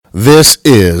This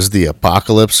is the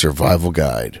Apocalypse Survival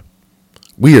Guide.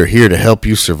 We are here to help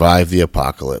you survive the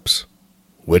apocalypse.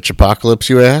 Which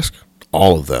apocalypse, you ask?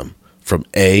 All of them, from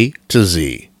A to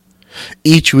Z.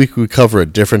 Each week we cover a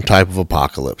different type of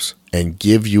apocalypse and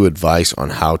give you advice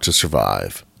on how to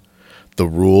survive. The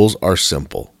rules are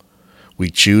simple.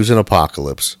 We choose an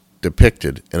apocalypse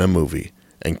depicted in a movie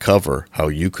and cover how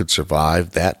you could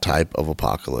survive that type of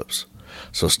apocalypse.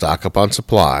 So stock up on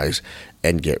supplies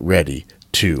and get ready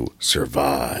to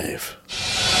survive.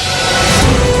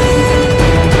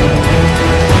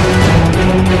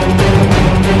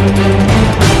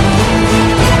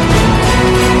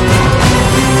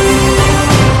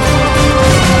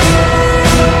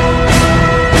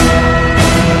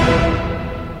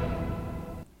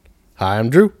 Hi, I'm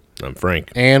Drew. I'm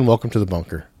Frank. And welcome to the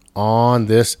bunker. On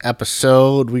this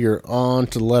episode, we are on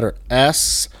to the letter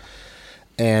S.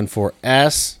 And for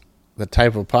S, the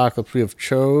type of apocalypse we have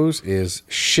chose is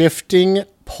shifting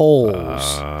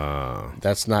poles.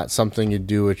 That's not something you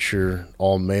do at your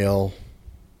all-male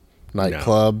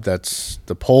nightclub. No. That's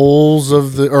the poles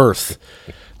of the earth.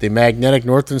 The magnetic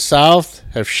north and south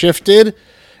have shifted,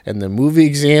 and the movie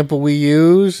example we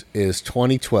use is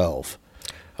 2012.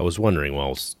 I was wondering while I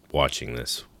was watching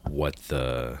this what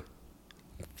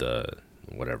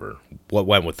what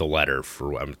went with the letter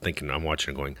for. I'm watching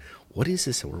and going, what is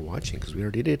this that we're watching? Because we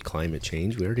already did climate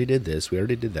change. We already did this. We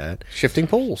already did that. Shifting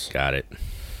poles. Got it.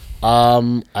 I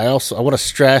want to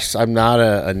stress I'm not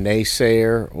a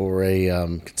naysayer or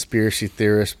a conspiracy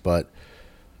theorist, but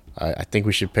I think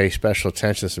we should pay special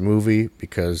attention to this movie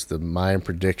because the Mayan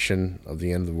prediction of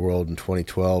the end of the world in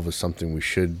 2012 is something we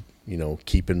should,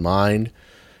 keep in mind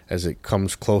as it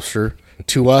comes closer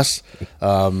to us.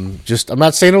 I'm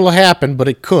not saying it will happen, but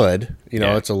it could.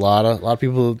 It's a lot of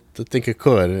people that think it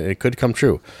could, and it could come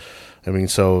true. I mean,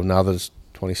 so now that it's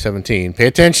 2017, pay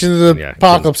attention to the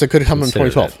apocalypse that could come in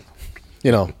 2012.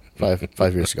 That.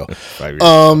 5 years ago. 5 years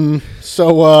ago.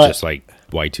 So just like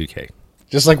Y2K.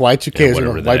 Just like Y2K is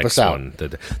going to wipe us out.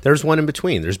 There's one in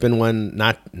between. There's been one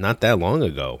not that long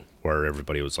ago where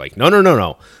everybody was like,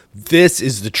 no. This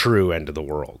is the true end of the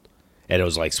world. And it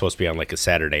was supposed to be on a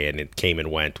Saturday, and it came and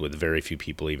went with very few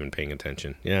people even paying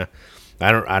attention. Yeah,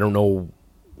 I don't know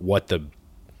what the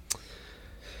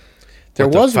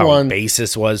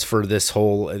basis was for this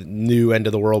whole new end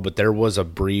of the world, but there was a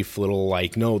brief little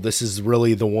no, this is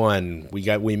really the one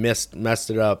we messed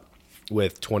it up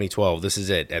with 2012. This is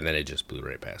it, and then it just blew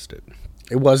right past it.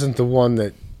 It wasn't the one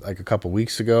that a couple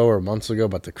weeks ago or months ago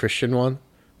about the Christian one.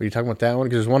 Were you talking about that one?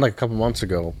 Because there's one a couple months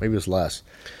ago, maybe it was less,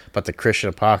 about the Christian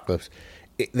apocalypse.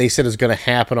 They said it was going to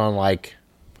happen on I don't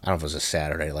know if it was a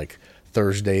Saturday,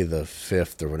 Thursday the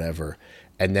 5th or whatever.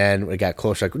 And then it got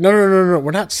closer. No.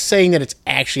 We're not saying that it's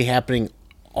actually happening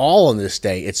all on this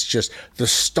day. It's just the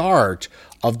start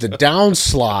of the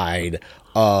downslide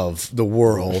of the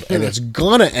world, and it's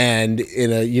gonna end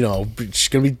in it's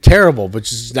gonna be terrible, but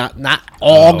it's not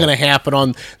all gonna happen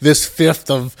on this 5th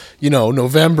of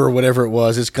November, whatever it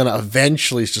was. It's gonna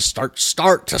eventually just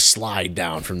start to slide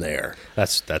down from there.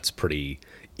 That's pretty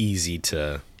easy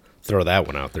to throw that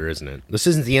one out there, isn't it? This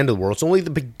isn't the end of the world. It's only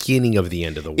the beginning of the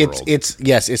end of the world. It's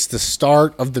the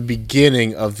start of the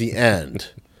beginning of the end.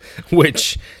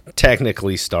 Which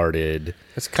technically started.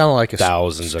 It's kind of like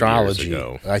thousands astrology. of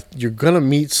years ago. You're gonna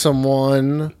meet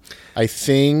someone, I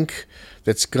think,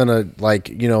 that's gonna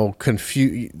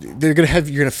confuse. You're gonna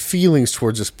have feelings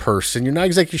towards this person. You're not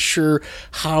exactly sure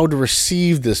how to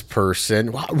receive this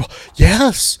person. Wow,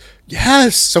 yes,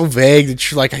 so vague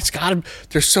that you're like, it's got.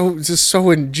 They're so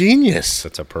ingenious.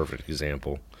 That's a perfect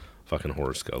example. Fucking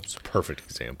horoscopes, perfect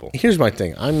example. Here's my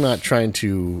thing. I'm not trying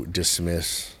to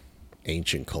dismiss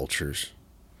ancient cultures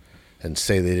and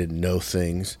say they didn't know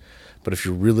things, but if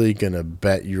you're really going to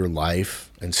bet your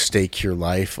life and stake your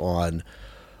life on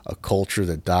a culture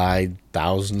that died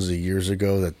thousands of years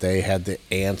ago, that they had the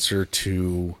answer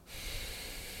to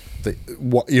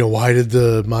why did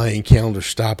the Mayan calendar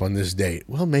stop on this date?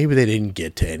 Well, maybe they didn't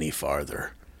get to any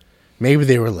farther. Maybe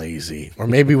they were lazy, or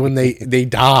maybe when they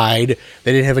died,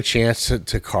 they didn't have a chance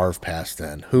to carve past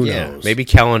then. Who knows? Maybe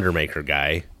calendar maker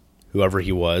guy, whoever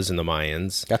he was in the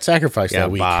Mayans, got sacrificed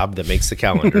that week. Bob that makes the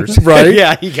calendars. Right?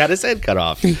 Yeah, he got his head cut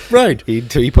off. Right.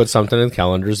 He put something in the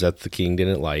calendars that the king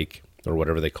didn't like, or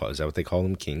whatever they call. Is that what they call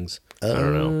them? Kings? I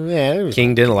don't know. Yeah.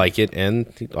 King didn't like it,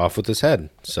 and off with his head.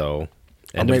 So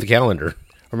end of the calendar.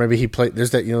 Or maybe he played.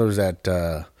 There's that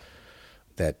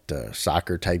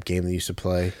soccer type game they used to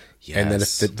play. Yes. And then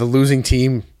if the losing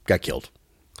team got killed.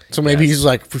 So maybe he's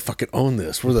like, we fucking own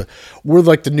this. We're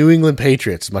like the New England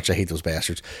Patriots. Much I hate those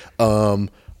bastards.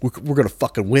 we're gonna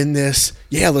fucking win this.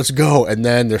 Yeah, let's go. And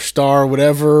then their star,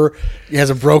 whatever, he has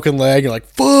a broken leg. You're like,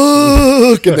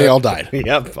 fuck, and they all died.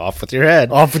 Yep, off with your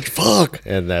head. Off with fuck.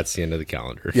 And that's the end of the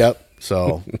calendar. Yep.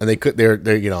 So, and they put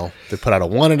out a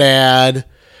wanted ad,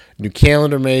 new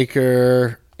calendar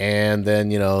maker, and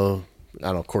then I don't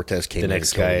know, Cortez came. The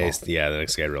next guy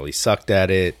really sucked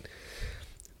at it.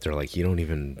 They're like, you don't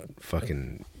even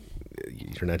fucking.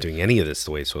 You're not doing any of this the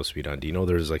way it's supposed to be done. Do you know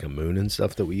there's like a moon and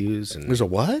stuff that we use? And there's a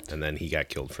what? And then he got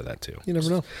killed for that too. You never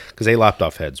know. Because they lopped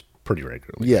off heads pretty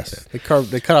regularly. Yes, they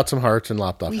cut out some hearts and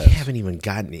lopped off We heads. haven't even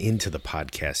gotten into the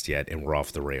podcast yet, and we're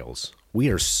off the rails. We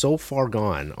are so far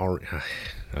gone.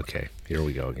 Okay, here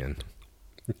we go again.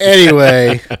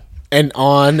 Anyway, and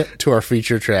on to our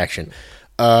feature attraction.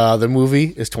 The movie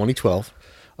is 2012.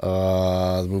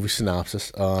 The movie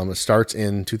synopsis. It starts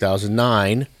in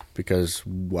 2009 because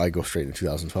I go straight into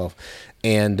 2012,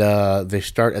 and they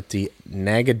start at the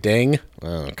Nagadang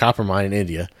copper mine in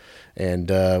India, and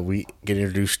we get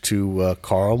introduced to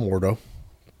Carl Mordo.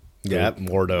 Yeah,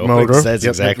 Mordo. Mordo. That's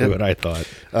Yep, exactly yep. what I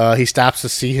thought. He stops to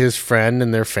see his friend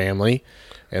and their family,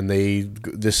 and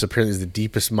this apparently is the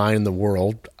deepest mine in the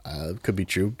world. Could be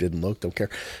true. Didn't look. Don't care.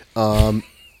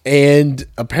 And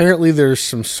apparently there's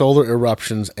some solar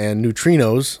eruptions and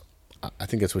neutrinos. I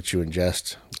think that's what you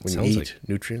ingest when you eat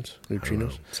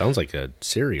neutrinos. Sounds like a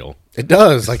cereal. It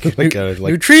does, like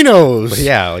neutrinos. But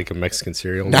yeah, like a Mexican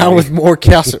cereal. Now with more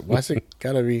calcium. Why is it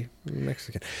gotta be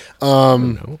Mexican?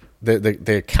 No.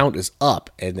 The count is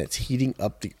up, and it's heating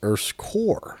up the Earth's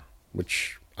core,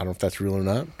 which I don't know if that's real or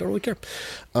not. Don't really care,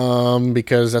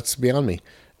 because that's beyond me,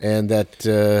 and that's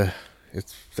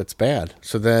bad.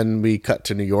 So then we cut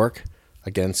to New York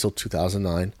again, still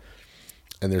 2009,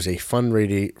 and there's a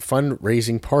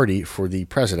fundraising party for the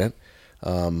president.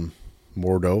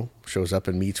 Mordo shows up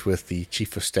and meets with the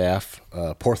chief of staff,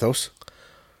 Porthos.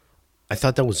 I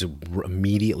thought that was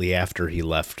immediately after he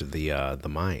left the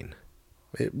mine.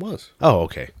 It was. Oh,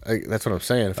 okay. That's what I'm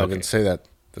saying. If I didn't say that,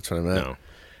 that's what I meant. No.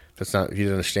 If that's not, if you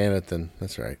didn't understand it, then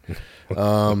that's all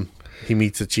right. He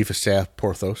meets the chief of staff,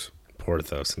 Porthos.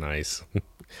 Porthos, nice.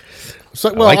 So,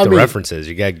 I like the references.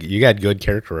 You got good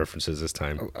character references this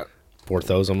time.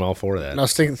 Porthos, I'm all for that. Now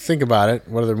think about it.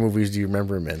 What other movies do you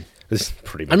remember him in? This is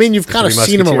pretty much, I mean, you've kind of Three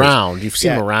seen him Musketeers. around. You've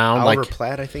seen him around, Oliver like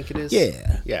Platt, I think it is.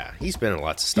 Yeah. He's been in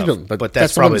lots of stuff. But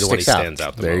that's the one probably that the one he sticks stands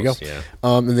out the there most. you go.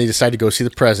 Yeah. And they decide to go see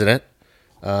the president.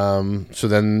 So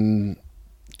then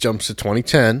jumps to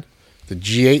 2010, the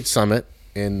G8 summit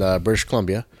in British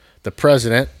Columbia. The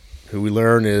president, who we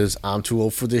learn is, I'm too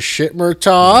old for this shit,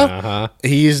 Murtaugh. Uh-huh.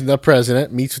 He's the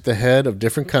president, meets with the head of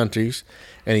different countries,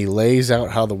 and he lays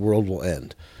out how the world will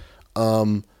end.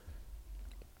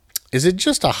 Is it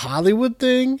just a Hollywood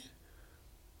thing?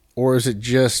 Or is it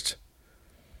just...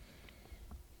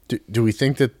 Do we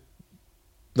think that...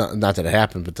 Not that it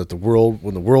happened, but that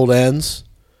when the world ends,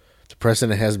 the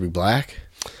president has to be black?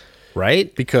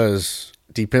 Right? Because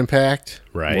Deep Impact,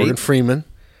 Right. Morgan Freeman,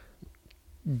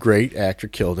 great actor,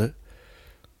 killed it.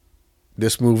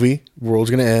 This movie, world's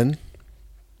going to end.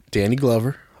 Danny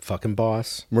Glover, Fucking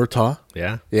boss. Murtaugh,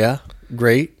 Yeah. yeah,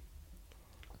 great.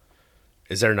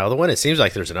 Is there another one? It seems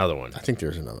like there's another one. I think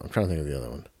there's another one. I'm trying to think of the other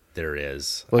one. There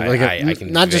is. Well, I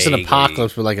can not just an vaguely-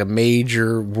 apocalypse, but like a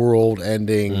major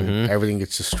world-ending, everything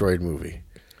gets destroyed movie.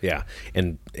 Yeah,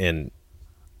 and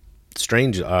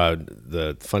strange.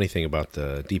 The funny thing about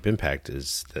the Deep Impact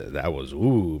is that was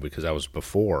because that was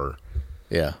before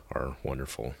Yeah. our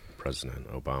wonderful President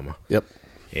Obama. Yep.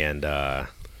 And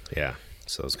yeah,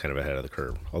 so it was kind of ahead of the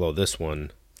curve. Although this was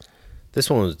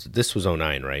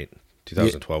 09, right?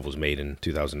 2012 was made in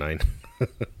 2009.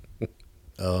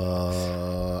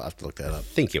 I have to look that up. I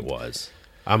think it was.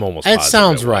 I'm almost. That positive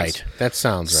sounds it was. right. That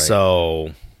sounds right.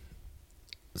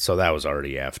 So that was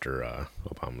already after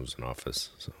Obama was in office.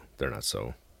 So they're not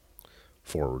so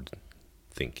forward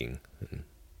thinking in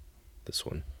this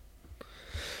one.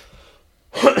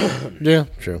 Yeah,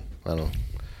 true. I don't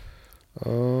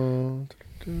know.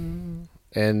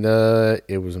 And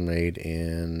it was made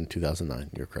in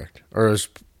 2009. You're correct. Or it was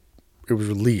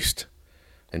released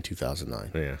in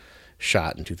 2009. Yeah.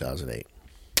 Shot in 2008.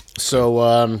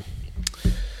 So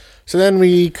then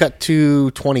we cut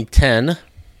to 2010,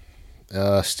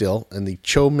 still in the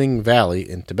Choming Valley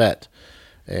in Tibet.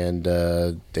 And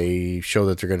they show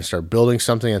that they're going to start building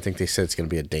something. I think they said it's going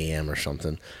to be a dam or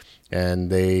something.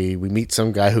 And we meet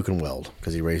some guy who can weld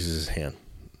because he raises his hand.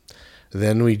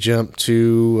 Then we jump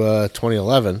to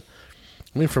 2011.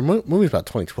 I mean, for movies about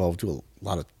 2012, do a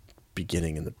lot of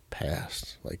beginning in the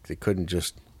past. Like, they couldn't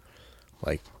just,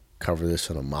 like, cover this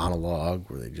in a monologue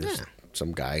where they just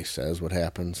some guy says what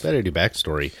happens. Better do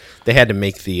backstory. They had to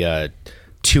make the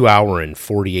 2 hour and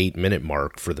 48 minute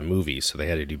mark for the movie, so they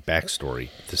had to do backstory.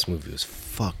 This movie was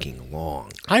fucking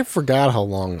long. I forgot how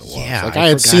long it was. Yeah, like I I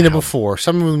had forgot seen it how- before.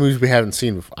 Some of the movies we haven't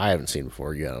seen before. I haven't seen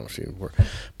before. Yeah, I don't see it before.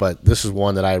 But this is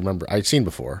one that I remember I'd seen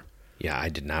before. Yeah, I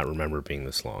did not remember it being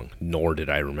this long, nor did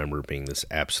I remember it being this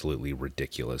absolutely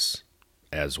ridiculous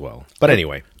as well. But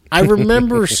anyway, I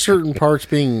remember certain parts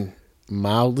being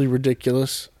mildly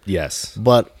ridiculous, yes,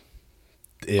 but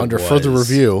it under was- further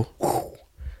review,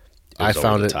 I was over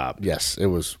found the it. top. Yes, it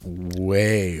was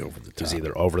way over the It was top.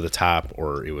 either over the top,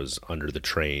 or it was under the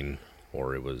train,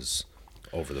 or it was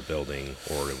over the building,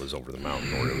 or it was over the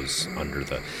mountain, or it was under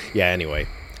the... Yeah, anyway.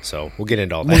 So we'll get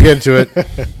into all that. We'll get to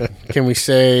it. Can we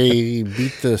say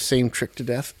beat the same trick to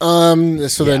death? So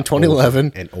then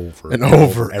 2011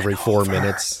 over every 4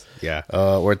 minutes. Yeah.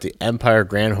 we're at the Empire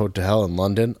Grand Hotel in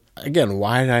London. Again,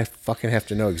 why did I fucking have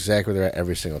to know exactly where they're at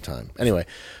every single time? Anyway,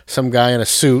 some guy in a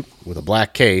suit with a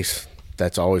black case.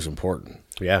 That's always important.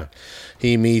 Yeah.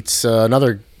 He meets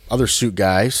other suit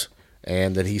guys,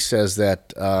 and that he says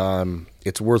that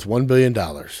it's worth $1 billion.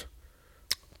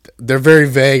 They're very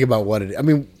vague about what it. I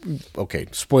mean, okay,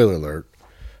 spoiler alert,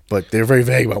 but they're very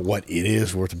vague about what it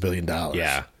is worth $1 billion.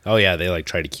 Yeah. Oh, yeah. They like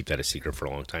try to keep that a secret for a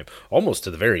long time, almost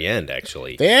to the very end,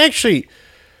 actually.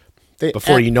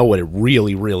 Before You know what it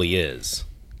really, really is.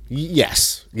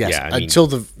 Yes. Yeah, I mean-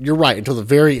 You're right. Until the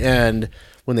very end,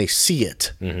 when they see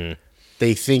it,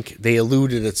 they think they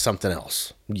alluded it's something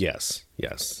else. Yes.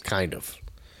 Yes. Kind of.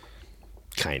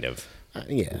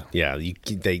 Yeah. Yeah.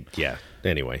 Yeah.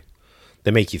 Anyway,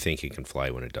 they make you think it can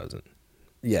fly when it doesn't.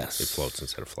 Yes. It floats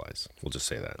instead of flies. We'll just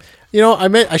say that.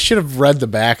 I should have read the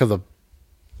back of the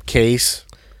case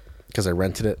because I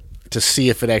rented it to see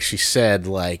if it actually said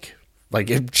like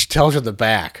it tells you in the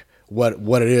back what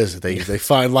it is that they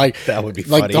find. Like That would be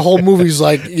like funny. the whole movie's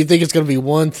like you think it's gonna be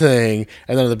one thing,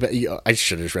 and then I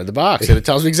should have just read the box and it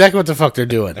tells me exactly what the fuck they're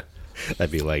doing.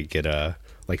 That'd be like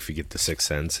like if you get The Sixth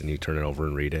Sense and you turn it over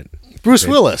and read it. Bruce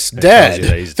Willis tells dead you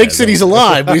that he's thinks dead, that he's though.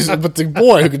 alive, but the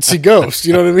boy who can see ghosts.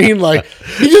 You know what I mean? Like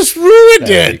he just ruined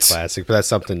That'd be it. classic, but that's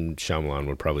something Shyamalan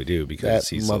would probably do That because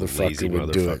he's a lazy motherfucker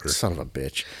would do it. motherfucker. Son of a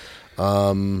bitch.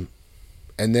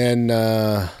 And then,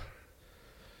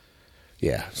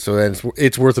 so then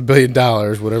it's worth $1 billion,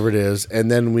 whatever it is. And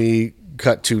then we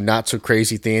cut to not so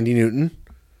crazy Thandie Newton,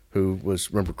 who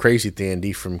was, remember, Crazy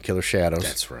Thandie from Killer Shadows.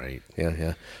 That's right.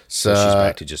 Yeah. So she's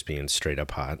back to just being straight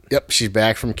up hot. Yep, she's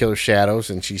back from Killer Shadows,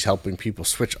 and she's helping people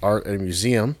switch art at a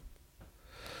museum.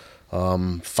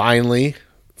 Finally,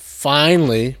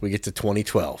 we get to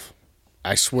 2012.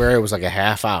 I swear it was like a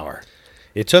half hour.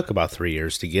 It took about 3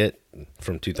 years to get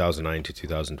from 2009 to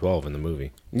 2012 in the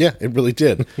movie. Yeah, it really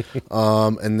did.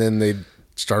 And then they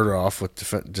started off with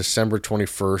December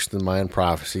 21st in Mayan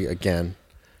Prophecy. Again,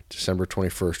 December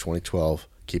 21st, 2012.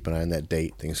 Keep an eye on that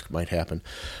date. Things might happen.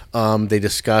 They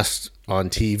discussed on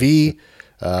TV.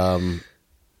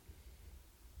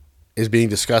 Is being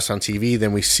discussed on TV.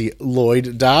 Then we see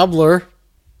Lloyd Dobler.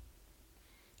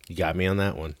 You got me on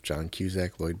that one. John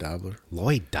Cusack, Lloyd Dobler.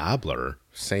 Lloyd Dobler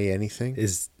Say Anything.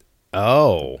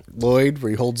 Lloyd, where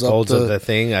he holds up up the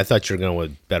thing. I thought you were going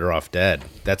with Better Off Dead.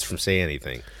 That's from Say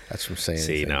Anything. That's from Say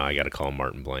See, Anything. now I got to call him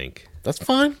Martin Blank. That's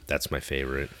fine. That's my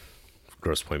favorite.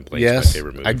 Gross Point Blank Yes, is my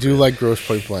favorite movie. I do like Gross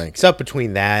Point Blank. It's up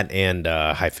between that and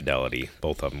High Fidelity.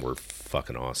 Both of them were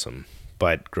fucking awesome.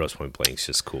 But Gross Point Blank's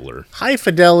just cooler. High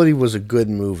Fidelity was a good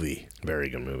movie. Very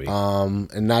good movie.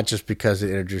 And not just because it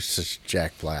introduces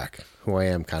Jack Black, who I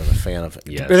am kind of a fan of.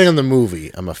 Yes. Depending on the movie,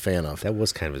 I'm a fan of. That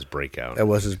was kind of his breakout. That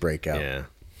was his breakout. Yeah.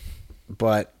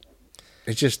 But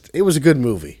it was a good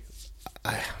movie.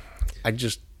 I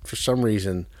just, for some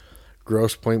reason,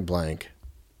 Gross Point Blank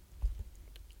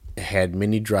had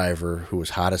Minnie Driver, who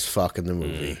was hot as fuck in the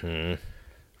movie. Mm-hmm.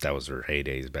 That was her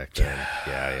heydays back then.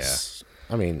 Yeah.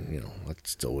 I mean, I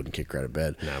still wouldn't kick her out of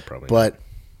bed. No, probably But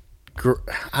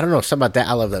I don't know, something about that.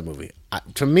 I love that movie.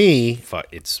 To me, not.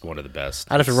 It's one of the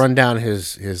best. I'd have to run down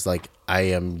his like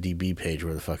IMDb page,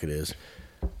 where the fuck it is.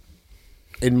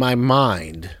 In my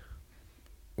mind,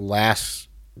 last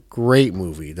great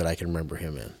movie that I can remember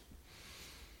him in.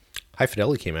 High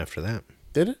Fidelity came after that.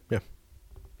 Did it? Yeah.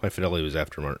 High Fidelity was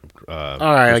after Martin. All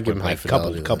right, I'll give him High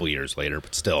Fidelity. Couple years later,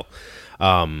 but still.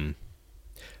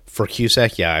 For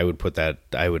Cusack, yeah, I would put that.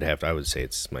 I would say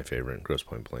it's my favorite, Gross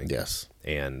Point Blank. Yes.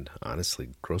 And honestly,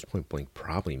 Gross Point Blank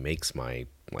probably makes my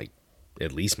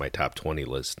at least my top 20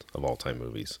 list of all time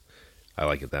movies. I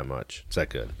like it that much. It's that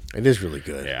good. It is really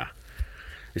good. Yeah.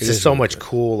 It's It just is so really much good.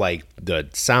 cool. Like the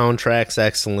soundtrack's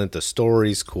excellent, the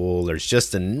story's cool. There's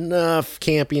just enough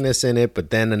campiness in it, but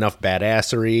then enough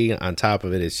badassery on top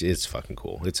of it. It's fucking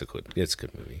cool. It's a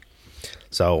good movie.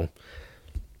 So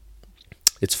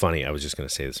It's funny. I was just going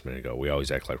to say this a minute ago. We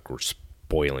always act like we're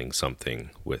spoiling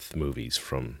something with movies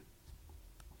from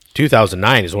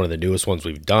 2009 is one of the newest ones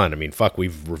we've done. I mean, fuck,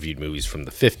 we've reviewed movies from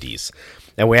the 50s.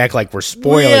 And we act like we're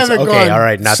spoiling. Okay, all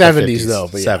right, not 70s, the 50s, though,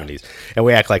 but 70s. And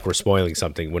we act like we're spoiling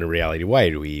something when in reality, why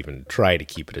do we even try to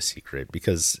keep it a secret?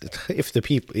 Because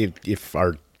if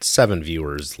our 7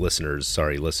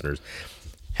 listeners,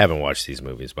 haven't watched these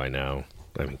movies by now,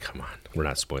 I mean, come on, we're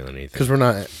not spoiling anything. Because we're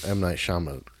not M. Night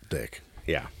Shyamalan dick.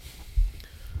 Yeah.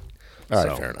 All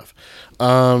right, fair enough.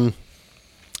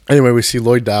 Anyway, we see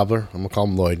Lloyd Dobler. I'm going to call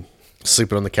him Lloyd.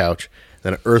 Sleeping on the couch.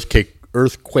 Then an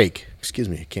earthquake, excuse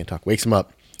me, I can't talk, wakes him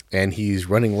up. And he's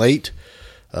running late.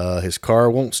 His car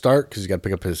won't start because he's got to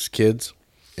pick up his kids.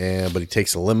 But he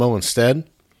takes a limo instead.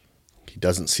 He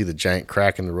doesn't see the giant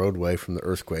crack in the roadway from the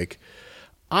earthquake.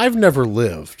 I've never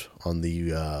lived on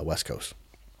the West Coast.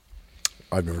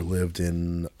 I've never lived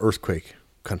in earthquake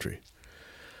country.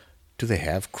 Do they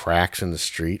have cracks in the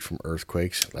street from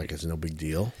earthquakes? Like it's no big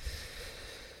deal?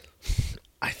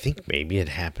 I think maybe it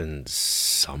happens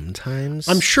sometimes.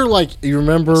 I'm sure, like, you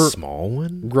remember... A small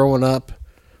one? Growing up,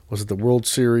 was it the World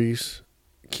Series,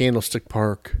 Candlestick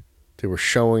Park? They were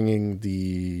showing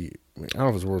the... I don't know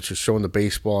if it was World Series, showing the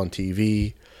baseball on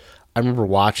TV. I remember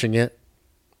watching it.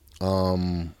 It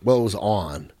was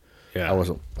on. Yeah. I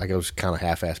was kind of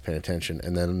half-assed paying attention.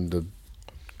 And then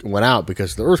it went out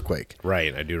because of the earthquake.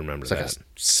 Right, I do remember that. It's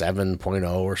like a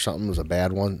 7.0 or something. It was a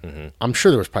bad one. Mm-hmm. I'm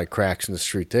sure there was probably cracks in the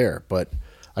street there, but...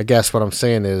 I guess what I'm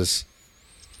saying is,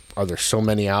 are there so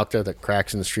many out there that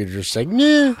cracks in the street are just saying,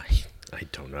 nah? I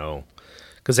don't know.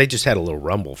 Because they just had a little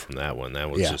rumble from that one.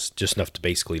 That was just enough to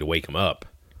basically to wake them up.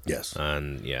 Yes.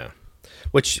 And, yeah.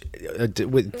 Which,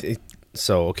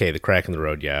 so, okay, the crack in the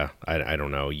road, yeah. I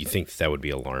don't know. You think that would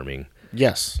be alarming.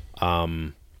 Yes.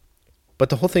 But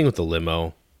the whole thing with the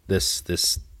limo,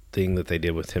 this thing that they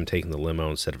did with him taking the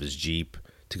limo instead of his Jeep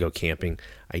to go camping,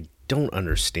 I don't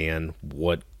understand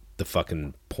what the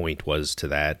fucking point was to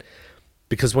that,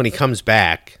 because when he comes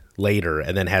back later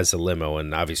and then has the limo,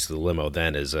 and obviously the limo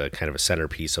then is a kind of a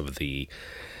centerpiece of the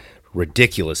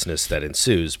ridiculousness that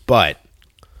ensues, but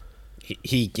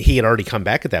he had already come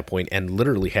back at that point and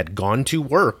literally had gone to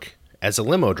work as a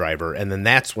limo driver, and then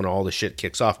that's when all the shit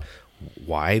kicks off.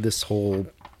 Why this whole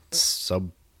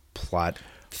subplot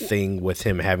thing with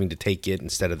him having to take it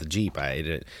instead of the Jeep?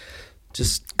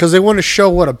 Just because they want to show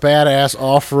what a badass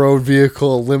off-road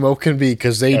vehicle a limo can be,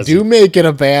 because they do make it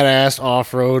a badass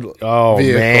off-road vehicle.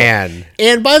 Man.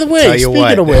 And by the way,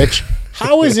 speaking of which,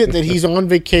 how is it that he's on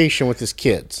vacation with his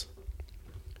kids?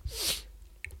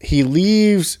 He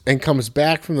leaves and comes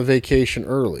back from the vacation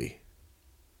early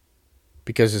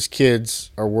because his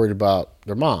kids are worried about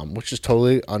their mom, which is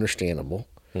totally understandable.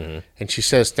 Mm-hmm. And she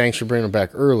says, thanks for bringing them back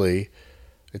early.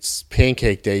 It's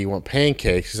pancake day. You want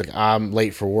pancakes? He's like, I'm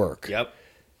late for work. Yep.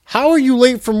 How are you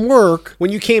late from work when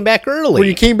you came back early?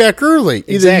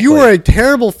 Either you are a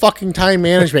terrible fucking time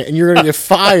management and you're going to get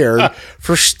fired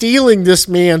for stealing this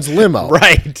man's limo.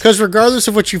 Right. Because regardless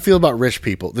of what you feel about rich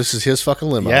people, this is his fucking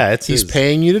limo. Yeah, he's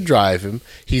paying you to drive him.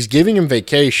 He's giving him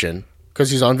vacation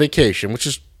because he's on vacation, which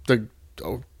is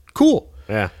cool.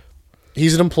 Yeah.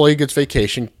 He's an employee, gets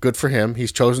vacation. Good for him.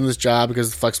 He's chosen this job because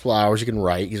of the flexible hours. He can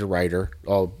write. He's a writer.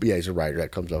 Oh, yeah, he's a writer.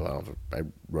 That comes up. I don't know if I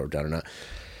wrote it down or not.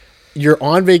 You're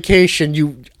on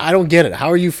vacation. I don't get it.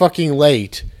 How are you fucking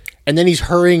late? And then he's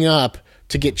hurrying up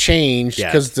to get changed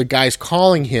because the guy's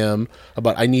calling him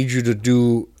about, I need you to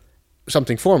do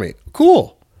something for me.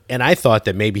 Cool. And I thought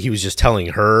that maybe he was just telling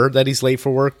her that he's late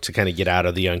for work to kind of get out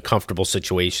of the uncomfortable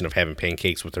situation of having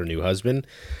pancakes with her new husband.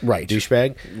 Right.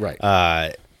 Douchebag.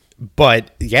 Right. But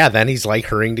yeah, then he's like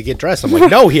hurrying to get dressed. I'm like,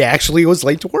 no, he actually was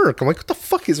late to work. I'm like, what the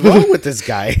fuck is wrong with this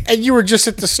guy? And you were just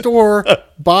at the store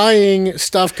buying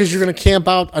stuff because you're going to camp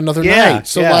out another night.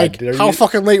 So how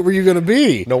fucking late were you going to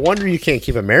be? No wonder you can't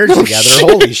keep a marriage together. Shit.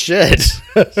 Holy shit.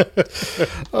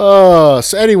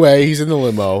 So anyway, he's in the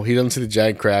limo. He doesn't see the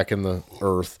giant crack in the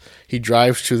earth. He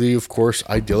drives to the, of course,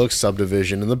 idyllic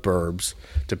subdivision in the burbs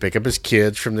to pick up his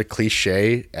kids from the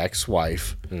cliche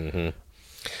ex-wife. Mm-hmm.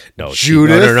 No,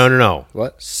 Judith. No.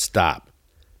 What? Stop.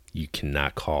 You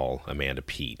cannot call Amanda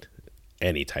Pete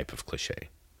any type of cliche.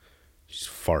 She's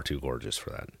far too gorgeous for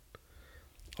that.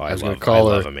 Oh, I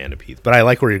love Amanda Pete. But I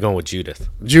like where you're going with Judith.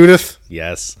 Judith?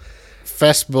 Yes.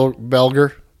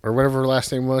 Belger, or whatever her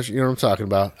last name was. You know what I'm talking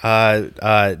about.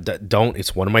 Don't.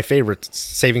 It's one of my favorites.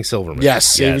 Saving Silverman. Yes,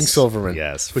 Saving Silverman.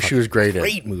 Yes. Which she was great in.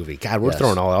 Great movie. God, we're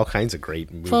throwing all kinds of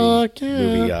great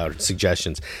movie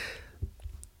suggestions.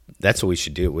 That's what we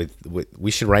should do.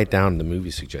 We should write down the movie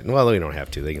suggestion. Well, we don't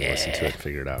have to. They can listen to it and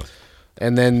figure it out.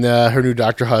 And then her new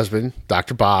doctor husband,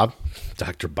 Dr. Bob.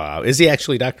 Dr. Bob. Is he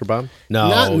actually Dr. Bob?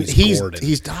 No, he's Gordon.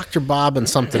 He's Dr. Bob and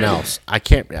something else. I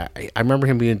remember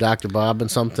him being Dr. Bob and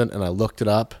something, and I looked it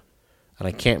up, and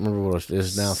I can't remember what it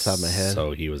is now off the top of my head.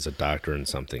 So he was a doctor and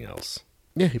something else.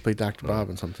 Yeah, he played Dr. Bob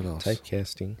and something else.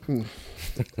 Typecasting.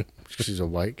 She's a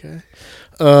white guy.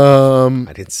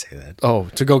 I didn't say that. Oh,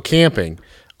 to go camping.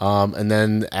 And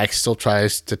then X still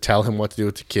tries to tell him what to do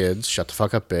with the kids. Shut the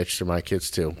fuck up, bitch. They're my kids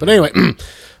too. But anyway,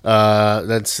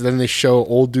 then they show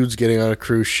old dudes getting on a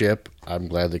cruise ship. I'm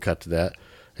glad they cut to that.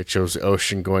 It shows the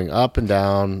ocean going up and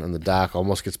down, and the dock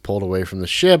almost gets pulled away from the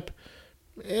ship.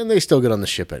 And they still get on the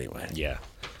ship anyway. Yeah,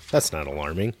 that's not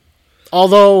alarming.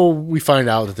 Although we find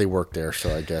out that they work there,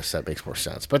 so I guess that makes more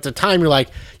sense. But at the time, you're like,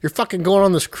 you're fucking going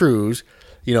on this cruise.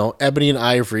 You know, Ebony and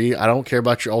Ivory, I don't care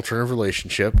about your alternative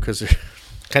relationship because...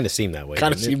 Kind of seemed that way.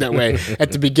 Kind of seemed that way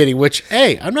at the beginning, which,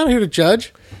 hey, I'm not here to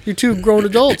judge. You're two grown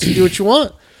adults. You do what you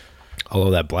want.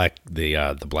 Although that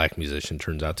the black musician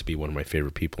turns out to be one of my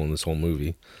favorite people in this whole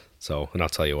movie. So, and I'll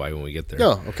tell you why when we get there.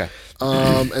 Oh, okay.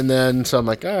 And then, so I'm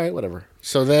like, all right, whatever.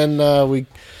 So then I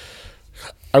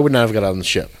would not have got on the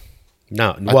ship.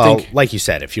 No, well, like you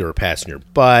said, if you were a passenger.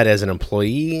 But as an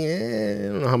employee, I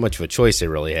don't know how much of a choice they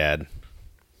really had.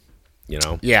 You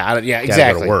know, yeah, exactly.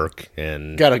 Gotta go to work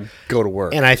and gotta go to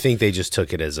work. And I think they just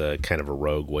took it as a kind of a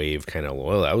rogue wave, kind of.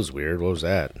 Well, that was weird. What was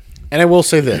that? And I will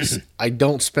say this: I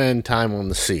don't spend time on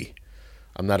the sea.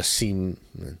 I'm not a seafaring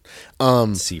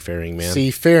man.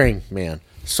 Seafaring man.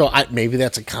 So maybe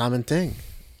that's a common thing.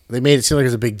 They made it seem like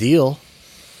it's a big deal,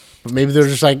 but maybe they're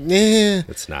just like, nah,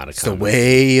 it's not. It's the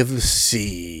way of the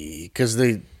sea because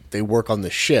they work on the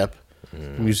ship,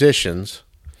 musicians.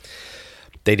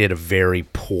 They did a very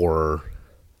poor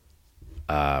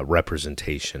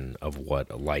representation of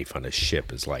what life on a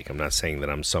ship is like. I'm not saying that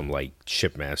I'm some like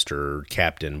shipmaster,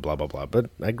 captain, blah, blah, blah,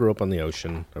 but I grew up on the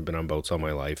ocean. I've been on boats all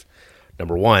my life.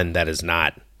 Number one, that is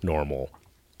not normal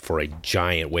for a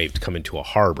giant wave to come into a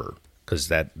harbor because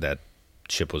that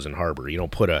ship was in harbor. You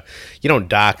don't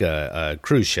dock a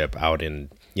cruise ship out in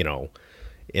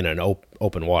an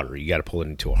open water. You got to pull it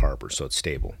into a harbor so it's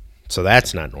stable. So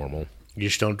that's not normal. You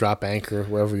just don't drop anchor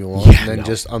wherever you want and then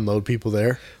just unload people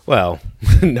there? Well,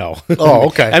 no. Oh,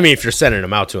 okay. I mean, if you're sending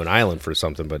them out to an island for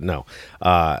something, but no.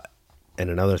 And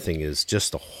another thing is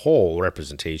just the whole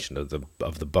representation of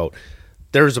the boat.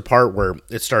 There's a part where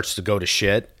it starts to go to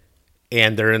shit,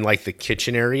 and they're in, like, the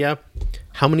kitchen area.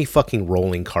 How many fucking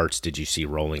rolling carts did you see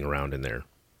rolling around in there?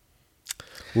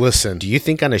 Listen. Do you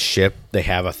think on a ship they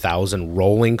have 1,000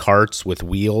 rolling carts with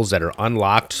wheels that are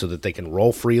unlocked so that they can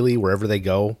roll freely wherever they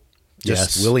go?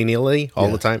 Just willy-nilly all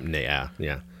the time?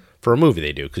 Yeah. For a movie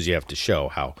they do, because you have to show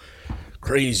how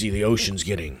crazy the ocean's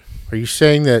getting. Are you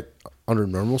saying that under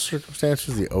normal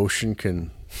circumstances the ocean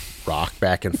can rock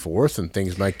back and forth and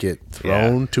things might get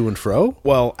thrown to and fro?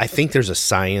 Well, I think there's a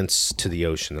science to the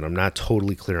ocean that I'm not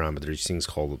totally clear on, but there's things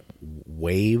called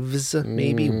waves,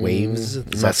 maybe? Waves?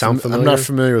 Does that sound familiar? I'm not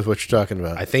familiar with what you're talking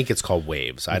about. I think it's called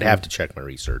waves. I'd have to check my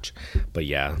research. But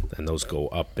yeah, and those go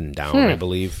up and down, I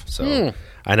believe. So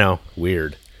I know,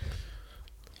 weird.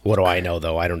 What do I know,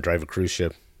 though? I don't drive a cruise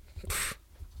ship.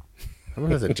 I don't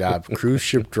have the job. Cruise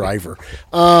ship driver.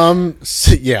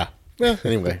 Yeah. Well,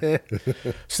 anyway.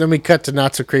 So then we cut to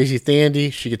Not So Crazy Thandy.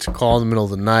 She gets a call in the middle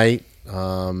of the night.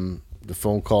 The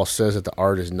phone call says that the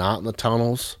art is not in the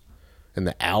tunnels in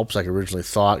the Alps like I originally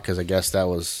thought, because I guess that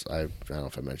was, I don't know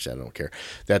if I mentioned that, I don't care,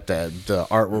 that the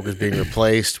artwork is being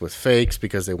replaced with fakes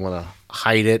because they want to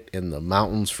hide it in the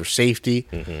mountains for safety.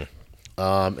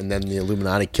 And then the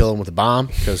Illuminati kill him with a bomb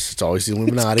because it's always the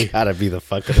Illuminati. It's gotta be the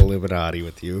fucking Illuminati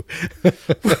with you.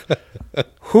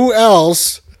 Who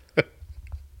else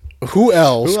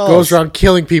goes around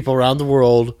killing people around the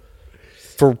world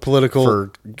for political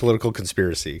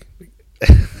conspiracy?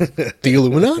 The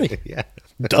Illuminati. Yeah.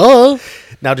 Duh.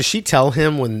 Now, does she tell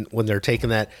him when they're taking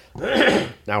that?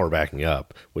 Now we're backing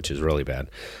up, which is really bad.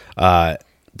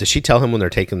 Does she tell him when they're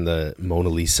taking the Mona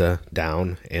Lisa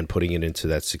down and putting it into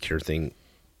that secure thing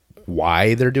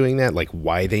why they're doing that? Like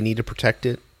why they need to protect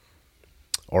it?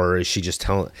 Or is she just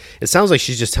telling? It sounds like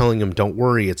she's just telling him, "Don't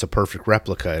worry, it's a perfect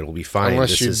replica. It'll be fine."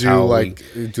 Unless you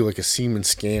do like a semen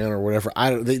scan or whatever.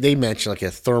 They mention like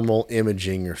a thermal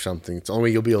imaging or something. It's the only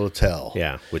way you'll be able to tell.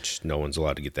 Yeah, which no one's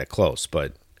allowed to get that close.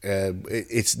 But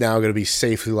it's now going to be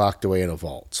safely locked away in a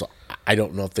vault. So I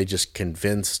don't know if they just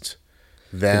convinced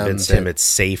him it's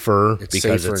safer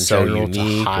because it's so unique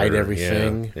to hide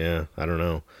everything. Yeah, I don't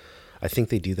know. I think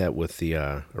they do that with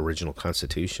the original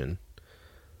Constitution.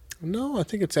 No, I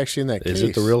think it's actually in that case. Is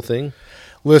it the real thing?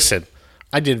 Listen,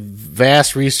 I did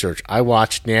vast research. I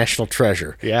watched National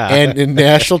Treasure. Yeah. And in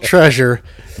National Treasure,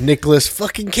 Nicolas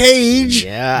fucking Cage,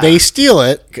 they steal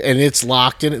it, and it's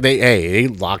locked in. They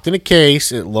locked in a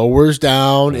case. It lowers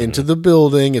down into the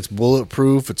building. It's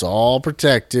bulletproof. It's all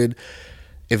protected.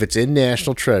 If it's in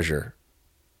National Treasure,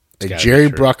 a Jerry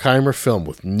Bruckheimer film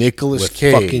with Nicolas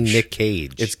Cage. Fucking Nick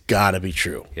Cage. It's got to be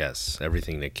true. Yes.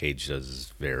 Everything Nick Cage does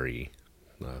is very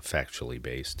factually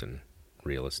based and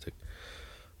realistic.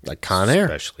 Like Con Air.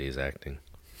 Especially his acting.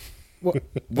 What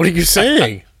are you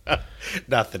saying?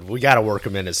 Nothing. We got to work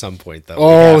him in at some point, though.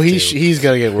 Oh, he's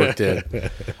got to get worked in.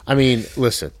 I mean,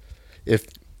 listen, if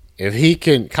he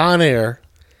can, Con Air,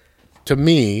 to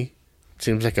me,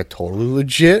 seems like a totally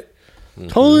legit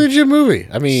movie.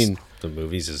 I mean, the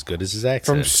movie's as good as his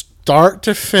accent. From start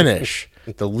to finish,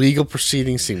 the legal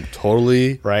proceedings seem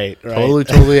totally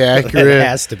totally accurate. It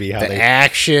has to be how the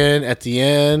action at the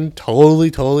end,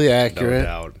 totally accurate. No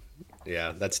doubt.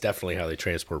 Yeah, that's definitely how they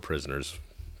transport prisoners,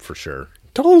 for sure.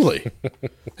 Totally.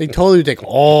 They totally take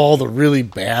all the really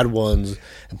bad ones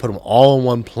and put them all in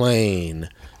one plane.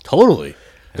 Totally.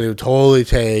 They would totally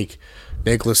take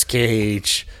Nicolas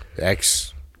Cage,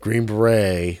 ex-Green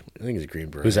Beret. I think he's a Green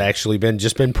Beret. Who's actually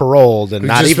just been paroled and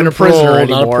not even a prisoner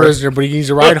anymore. Not a prisoner, but he needs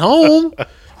a ride home.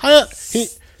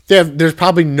 There's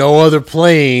probably no other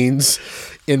planes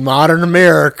in modern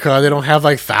America. They don't have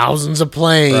like thousands of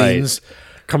planes. Right.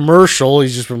 Commercial,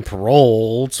 he's just been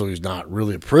paroled, so he's not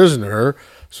really a prisoner.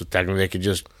 So technically, they could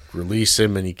just release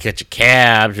him and he catch a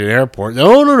cab to the airport.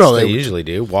 No. They usually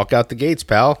do. Walk out the gates,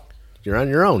 pal. You're on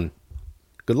your own.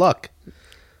 Good luck.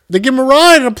 They give him a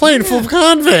ride in a plane full of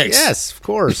convicts. Yes, of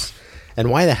course.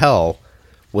 And why the hell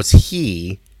was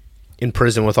he in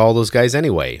prison with all those guys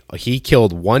anyway? He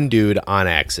killed one dude on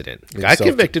accident. Got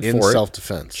convicted for it. In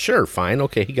self-defense. Sure, fine.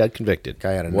 Okay, he got convicted.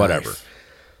 Guy had a whatever. Knife.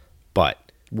 But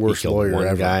worst he killed lawyer one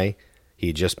ever. guy. He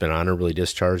had just been honorably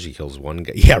discharged. He kills one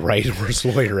guy. Yeah, right. Worst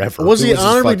lawyer ever. Was he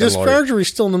honorably discharged or was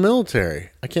he still in the military?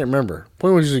 I can't remember.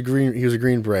 Point was he was a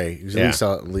Green Beret. He was at least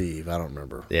on leave. I don't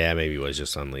remember. Yeah, maybe he was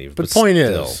just on leave. But point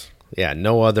is, yeah,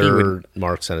 no other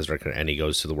marks on his record, and he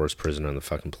goes to the worst prison on the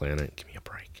fucking planet. Give me a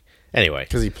break. Anyway.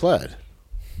 Because he pled,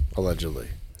 allegedly.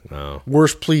 Oh.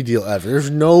 Worst plea deal ever. There's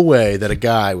no way that a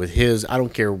guy with his, I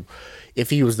don't care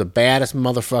if he was the baddest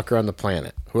motherfucker on the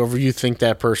planet, whoever you think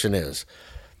that person is,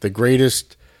 the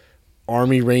greatest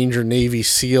Army Ranger, Navy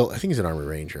SEAL, I think he's an Army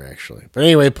Ranger, actually. But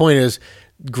anyway, the point is,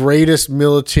 greatest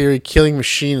military killing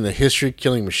machine in the history of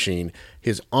killing machine,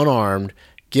 he's unarmed,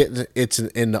 it's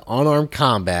in the unarmed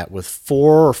combat with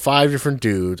 4 or 5 different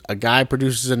dudes. A guy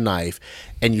produces a knife,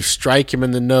 and you strike him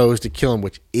in the nose to kill him,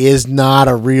 which is not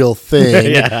a real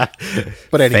thing. Yeah.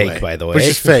 But anyway, fake, by the way. Which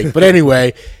is fake. But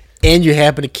anyway, and you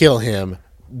happen to kill him.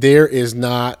 There is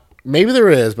not. Maybe there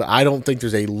is, but I don't think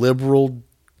there's a liberal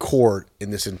court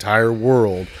in this entire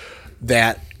world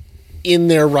that, in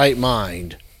their right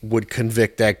mind, would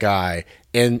convict that guy,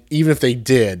 and even if they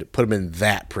did, put him in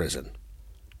that prison.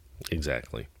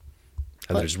 Exactly.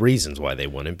 And there's reasons why they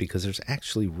wouldn't, because there's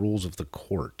actually rules of the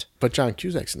court. But John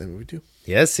Cusack's in that movie too.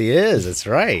 Yes, he is. That's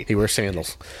right. He wears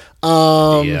sandals.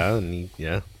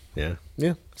 Yeah.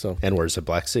 So and wears a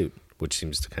black suit, which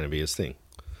seems to kind of be his thing.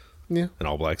 Yeah, an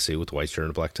all black suit with a white shirt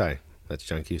and a black tie. That's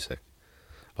John Cusack.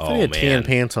 Oh, he had tan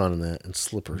pants on in that and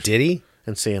slippers. Did he?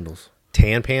 And sandals.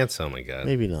 Tan pants? Oh my god.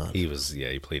 Maybe not. He was. Yeah,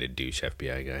 he played a douche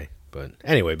FBI guy. But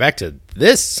anyway, back to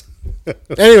this.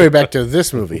 Back to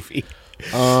this movie.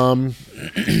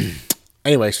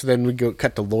 Anyway, so then we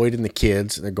cut to Lloyd and the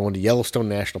kids, and they're going to Yellowstone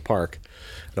National Park,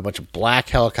 and a bunch of black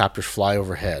helicopters fly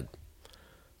overhead.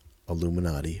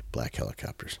 Illuminati black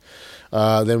helicopters.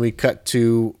 Then we cut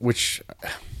to, which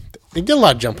they did a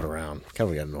lot of jumping around. Kind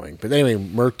of got annoying. But anyway,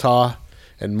 Murtaugh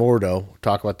and Mordo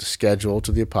talk about the schedule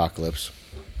to the apocalypse.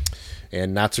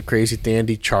 And Not So Crazy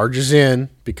Thandi charges in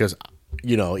because,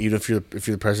 even if you're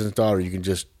the president's daughter, you can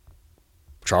just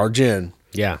charge in.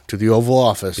 Yeah. To the Oval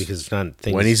Office. Because it's not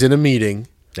things, when he's in a meeting.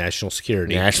 National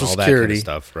security. All that kind of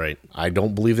stuff, right. I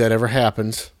don't believe that ever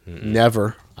happens. Mm-mm.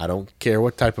 Never. I don't care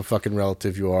what type of fucking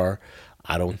relative you are.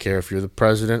 I don't care if you're the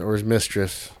president or his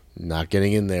mistress. Not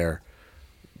getting in there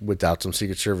without some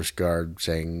Secret Service guard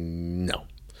saying no.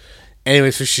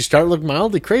 Anyway, so she started looking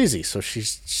mildly crazy. So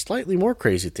she's slightly more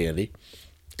crazy, Thandi.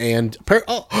 And,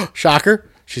 shocker,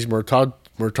 she's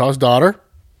Murtaugh's daughter.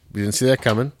 You didn't see that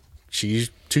coming. She's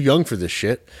too young for this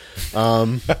shit.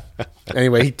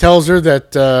 Anyway, he tells her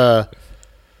that.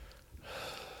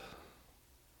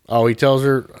 He tells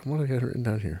her. What do I got written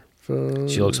down here?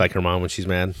 She looks like her mom when she's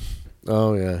mad.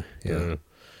 Oh yeah. I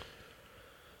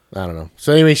don't know.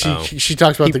 So anyway, she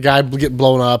talks about the guy getting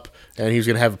blown up, and he was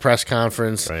going to have a press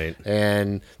conference, Right.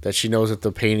 and that she knows that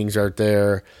the paintings aren't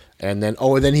there. And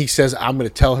then he says, I'm going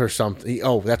to tell her something.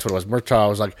 That's what it was. Murtaugh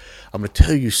was like, I'm going to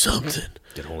tell you something.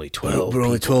 That only But 12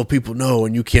 only 12 people know,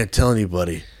 and you can't tell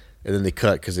anybody. And then they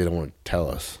cut because they don't want to tell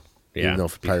us. Yeah, Even though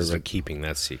it's because probably they're keeping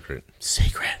that secret.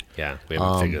 secret. Yeah, we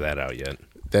haven't figured that out yet.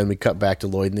 Then we cut back to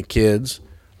Lloyd and the kids,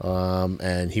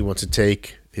 and he wants to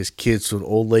take his kids to an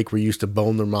old lake where you used to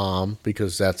bone their mom,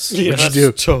 because that's what you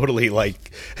do. Totally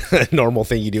like a normal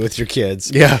thing you do with your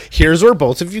kids. Yeah. Here's where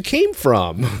both of you came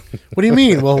from. What do you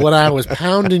mean? Well, when I was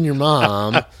pounding your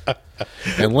mom,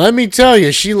 and let me tell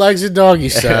you, she likes a doggy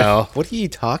style. What are you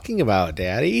talking about,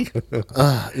 Daddy?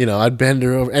 I'd bend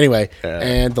her over. Anyway,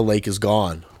 and the lake is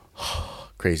gone.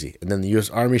 Crazy. And then the U.S.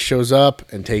 Army shows up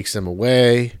and takes them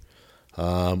away,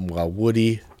 while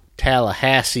Woody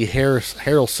Tallahassee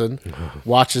Harrelson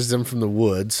watches them from the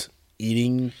woods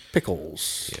eating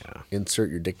pickles. Yeah. Insert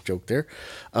your dick joke there.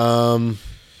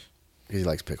 He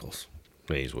likes pickles.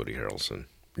 He's Woody Harrelson.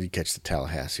 You catch the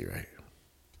Tallahassee, right?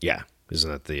 Yeah. Isn't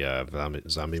that the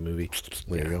zombie movie?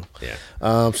 There you go.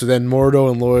 Yeah. So then Mordo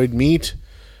and Lloyd meet.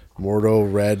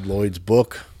 Mordo read Lloyd's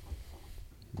book.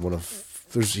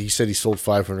 He said he sold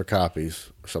 500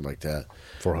 copies or something like that.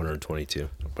 422.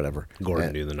 Whatever.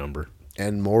 Gordon knew the number.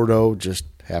 And Mordo just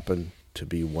happened to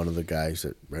be one of the guys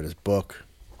that read his book.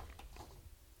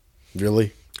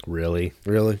 Really? Really?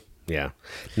 Really? Yeah.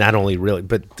 Not only really,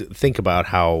 but think about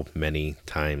how many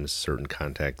times certain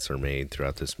contacts are made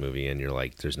throughout this movie, and you're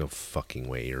like, there's no fucking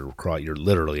way. You're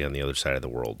literally on the other side of the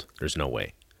world. There's no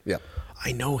way. Yeah.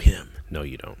 I know him. No,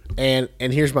 you don't. And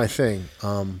here's my thing.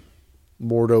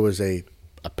 Mordo is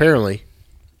apparently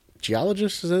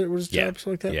geologist. Is that what his job?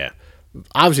 Something like that? Yeah.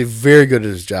 Obviously very good at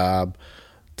his job.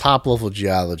 Top level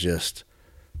geologist.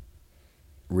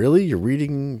 Really? You're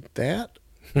reading that?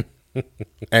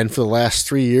 And for the last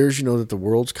 3 years, you know that the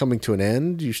world's coming to an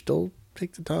end. You still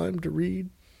take the time to read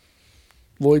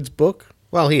Lloyd's book?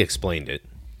 Well, he explained it.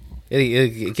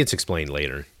 It gets explained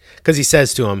later. Because he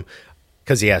says to him,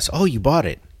 because he asks, "Oh, you bought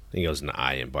it?" And he goes, "No,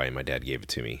 I didn't buy it. My dad gave it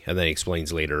to me." And then he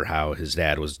explains later how his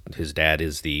dad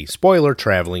is the spoiler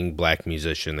traveling black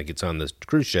musician that gets on this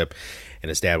cruise ship, and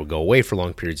his dad would go away for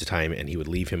long periods of time, and he would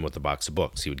leave him with a box of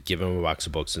books. He would give him a box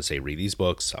of books and say, "Read these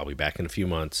books. I'll be back in a few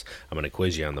months. I'm going to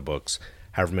quiz you on the books.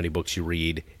 However many books you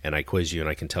read, and I quiz you, and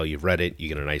I can tell you've read it, you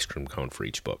get an ice cream cone for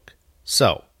each book."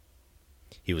 So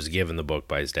he was given the book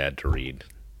by his dad to read.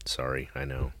 Sorry, I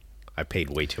know. I paid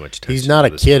way too much attention. He's not to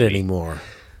a this kid movie. anymore.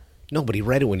 No, but he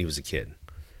read it when he was a kid.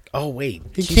 Oh, wait.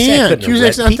 He can't.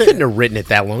 He couldn't have written it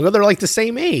that long ago. They're like the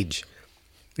same age.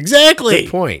 Exactly.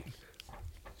 Good point.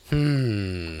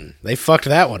 They fucked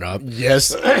that one up.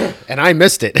 Yes. And I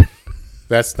missed it.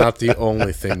 That's not the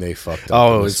only thing they fucked up.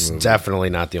 Oh, in it's this movie. definitely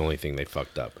not the only thing they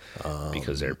fucked up.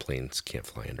 Because airplanes can't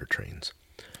fly under trains.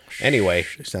 Anyway.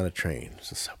 It's not a train.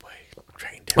 It's a subway.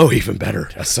 Train. Oh, even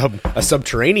better. A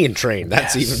subterranean train.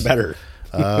 That's even better.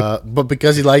 But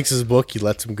because he likes his book, he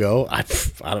lets him go. I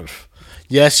don't.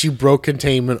 Yes, you broke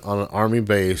containment on an army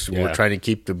base. And Yeah. we're trying to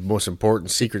keep the most important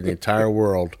secret in the entire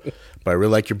world. But I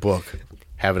really like your book.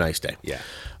 Have a nice day. Yeah.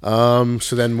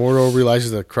 So then Mordo realizes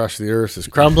that the crust of the earth is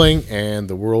crumbling and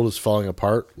the world is falling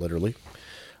apart, literally.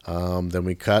 Then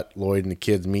we cut. Lloyd and the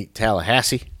kids meet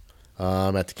Tallahassee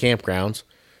at the campgrounds.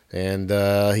 And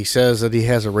he says that he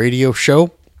has a radio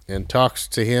show and talks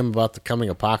to him about the coming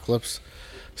apocalypse.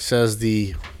 Says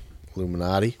the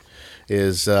Illuminati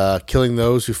is killing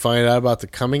those who find out about the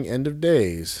coming end of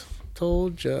days.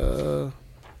 Told ya.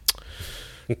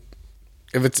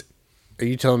 Are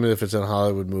you telling me if it's a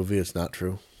Hollywood movie, it's not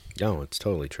true? No, it's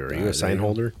totally true. Are you a sign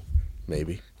holder?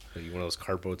 Maybe. Are you one of those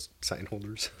cardboard sign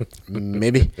holders?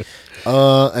 Maybe.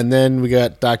 And then we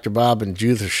got Dr. Bob and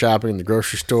Judith are shopping in the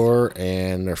grocery store,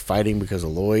 and they're fighting because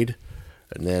of Lloyd.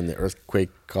 And then the earthquake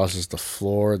causes the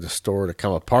floor of the store to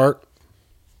come apart.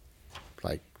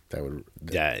 Like, that would...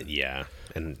 Yeah.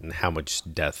 And how much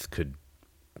death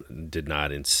did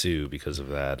not ensue because of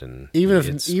that. And Even if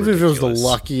it's it was the ridiculous.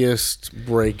 luckiest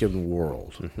break in the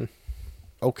world. Mm-hmm.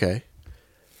 Okay.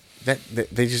 That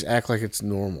they just act like it's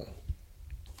normal.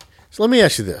 So let me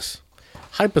ask you this.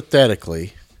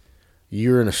 Hypothetically,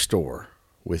 you're in a store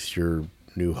with your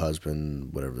new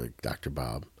husband, whatever, Dr.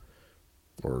 Bob,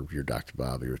 or your Dr.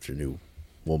 Bob, you're with your new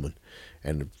woman,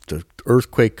 and the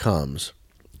earthquake comes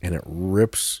and it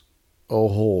rips a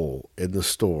hole in the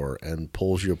store and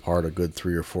pulls you apart a good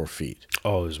 3 or 4 feet.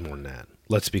 Oh, it was more than that.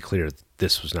 Let's be clear.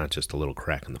 This was not just a little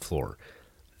crack in the floor.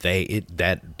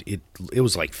 It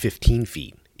was like 15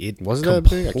 feet. It Wasn't that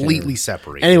big? I can't completely remember.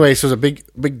 separated. Anyway, so there's a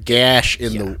big gash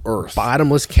in the earth.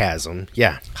 Bottomless chasm.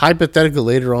 Yeah. Hypothetically,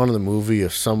 later on in the movie,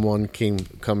 if someone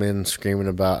come in screaming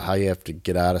about how you have to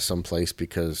get out of some place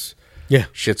because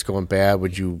shit's going bad,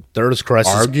 would you The Earth's crust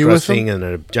argue is with crusting them?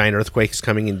 and a giant earthquake is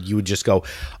coming, and you would just go,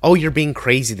 "Oh, you're being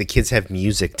crazy. The kids have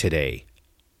music today."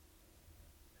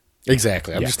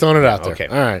 Exactly. I'm just throwing it out there. Okay.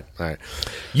 All right.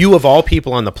 You, of all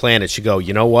people on the planet, should go,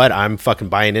 you know what? I'm fucking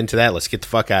buying into that. Let's get the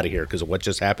fuck out of here because of what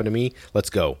just happened to me. Let's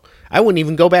go. I wouldn't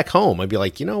even go back home. I'd be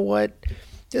like, you know what?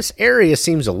 This area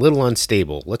seems a little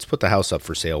unstable. Let's put the house up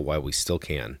for sale while we still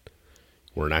can.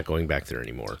 We're not going back there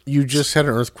anymore. You just had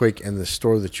an earthquake in the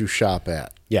store that you shop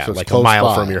at. Yeah, So it's like a close mile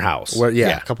by. from your house.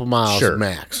 A couple miles Sure.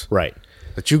 max. Right.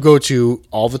 That you go to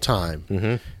all the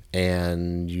time,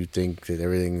 and you think that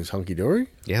everything's hunky-dory?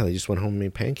 Yeah, they just went home and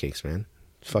made pancakes, man.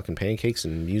 Fucking pancakes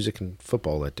and music and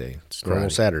football that day. It's normal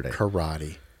Saturday.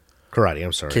 Karate.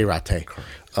 I'm sorry. Karate.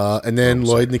 And then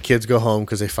Lloyd and the kids go home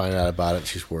because they find out about it.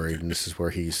 She's worried, and this is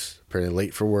where he's apparently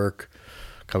late for work,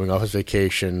 coming off his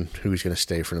vacation, who's going to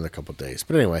stay for another couple of days.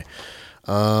 But anyway,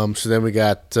 so then we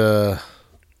got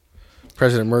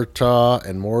President Murtaugh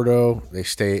and Mordo. They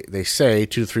say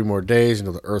 2 to 3 more days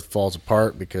until the Earth falls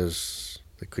apart because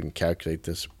they couldn't calculate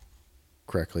this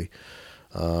correctly.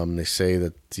 They say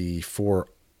that the 4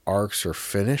 arcs are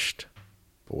finished.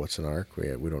 But what's an arc? We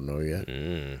don't know yet.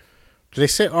 Do they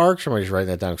say arcs, or am I just writing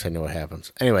that down because I know what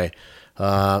happens? Anyway,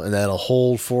 and that'll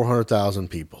hold 400,000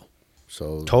 people.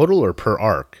 So Total or per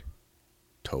arc?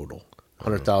 total.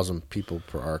 100,000 people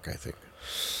per arc, I think.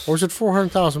 Or is it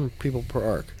 400,000 people per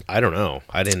arc? I don't know.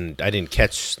 I didn't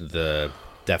catch the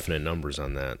definite numbers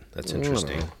on that. That's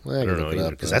interesting. Well, I don't look know it either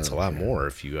up, because that's a lot more.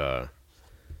 If you're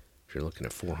looking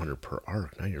at 400 per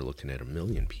arc, now you're looking at 1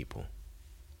 million people,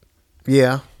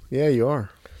 Yeah, you are.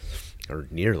 or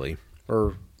nearly.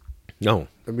 Or No,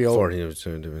 it'd be over. 40,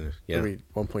 yeah, Maybe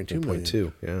 1.2 million.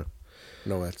 1.2. Yeah.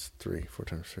 No, that's 4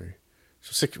 times 3.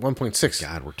 So 1.6.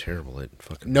 God, we're terrible at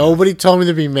fucking. Nobody told me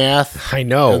to be math. I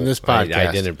know. On this podcast.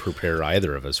 I didn't prepare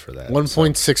either of us for that.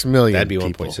 1.6 million. That'd be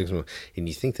people. 1.6 million, and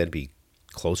you think that'd be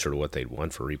closer to what they'd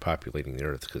want for repopulating the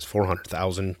Earth? Because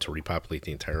 400,000 to repopulate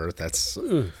the entire Earth, that's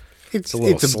It's a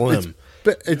little slim.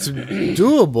 It's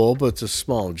doable, but it's a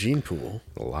small gene pool.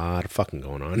 a lot of fucking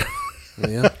going on.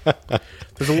 Yeah.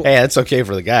 Hey, that's okay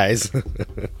for the guys.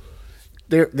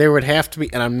 There would have to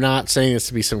be, and I'm not saying this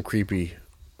to be some creepy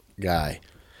guy,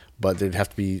 but there'd have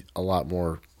to be a lot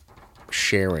more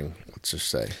sharing, let's just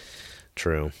say.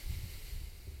 True.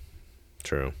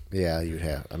 Yeah, you'd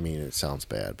have. I mean, it sounds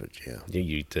bad, but yeah.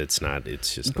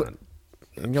 It's just not.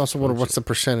 And you also wonder what's the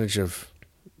percentage of,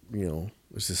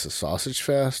 is this a sausage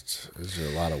fest? Is there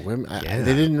a lot of women? Yeah.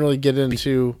 They didn't really get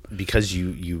into. Because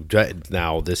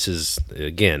now this is,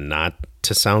 again, not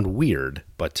to sound weird,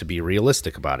 but to be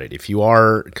realistic about it. If you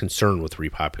are concerned with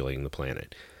repopulating the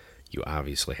planet, you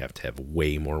obviously have to have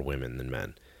way more women than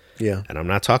men. Yeah. And I'm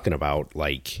not talking about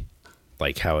like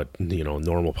how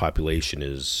normal population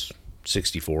is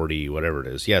 60-40, whatever it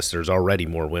is. Yes, there's already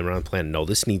more women on the planet. No,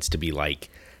 this needs to be like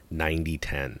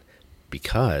 90-10,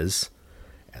 because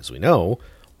as we know,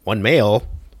 one male,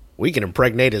 we can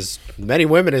impregnate as many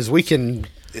women as we can.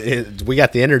 We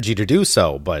got the energy to do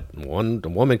so, but a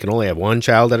woman can only have one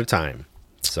child at a time.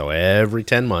 So every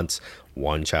 10 months,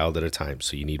 one child at a time.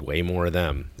 So you need way more of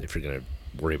them if you're going to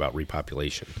worry about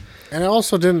repopulation. And I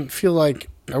also didn't feel like,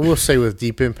 I will say with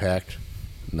Deep Impact,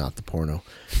 not the porno,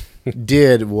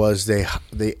 was they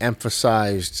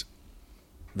emphasized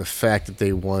the fact that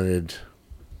they wanted,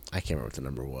 I can't remember what the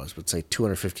number was, but say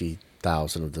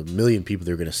 250,000 of the million people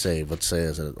they were going to save, let's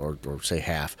say or say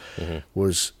half,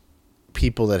 was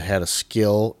people that had a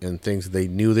skill in things they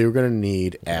knew they were going to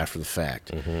need after the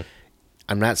fact.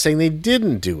 I'm not saying they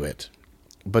didn't do it,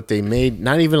 but they made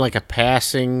not even like a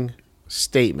passing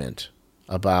statement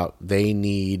about they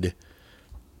need,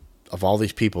 of all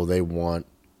these people, they want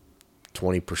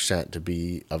 20% to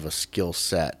be of a skill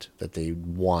set that they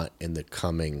want in the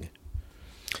coming.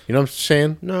 You know what I'm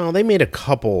saying? No, they made a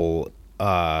couple.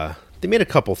 They made a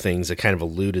couple things that kind of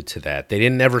alluded to that. They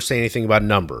didn't ever say anything about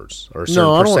numbers or a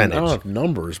certain percentage. I don't have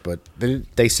numbers, but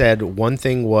they said one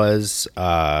thing was,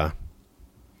 God,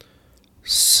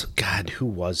 who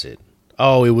was it?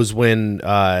 Oh, it was when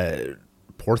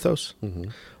Porthos.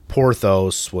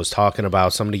 Porthos was talking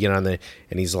about somebody getting on and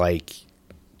he's like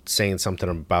saying something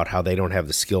about how they don't have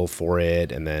the skill for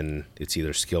it, and then it's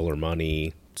either skill or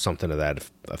money, something to that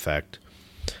effect.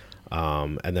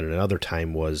 And then another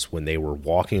time was when they were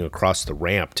walking across the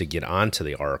ramp to get onto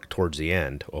the Ark towards the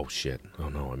end. Oh, shit. Oh,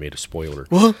 no, I made a spoiler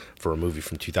for a movie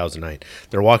from 2009.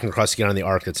 They're walking across to get on the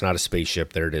Ark. It's not a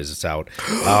spaceship. There it is. It's out.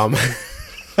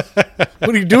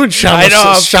 What are you doing, I know,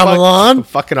 I'm Shyamalan?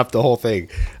 fucking up the whole thing.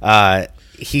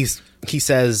 He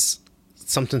says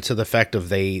something to the effect of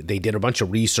they did a bunch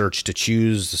of research to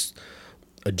choose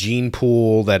a gene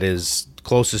pool that is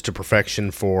closest to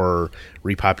perfection for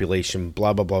repopulation,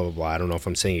 blah, blah, blah, blah, blah. I don't know if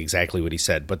I'm saying exactly what he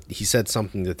said, but he said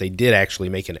something that they did actually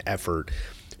make an effort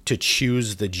to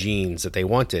choose the genes that they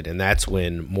wanted. And that's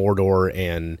when Mordor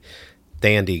and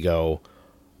Thandi go,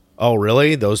 oh,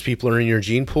 really? Those people are in your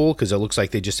gene pool? Because it looks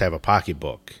like they just have a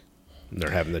pocketbook. And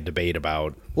they're having the debate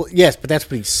about... Well, yes, but that's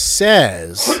what he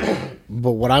says.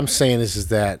 But what I'm saying is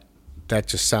that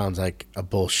just sounds like a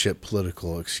bullshit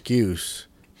political excuse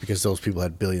because those people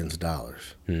had billions of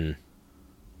dollars.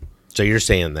 So you're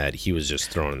saying that he was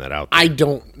just throwing that out there? I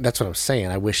don't... That's what I'm saying.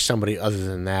 I wish somebody other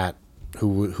than that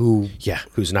who... Yeah,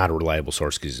 who's not a reliable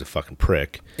source because he's a fucking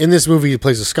prick. In this movie, he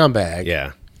plays a scumbag.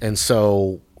 Yeah. And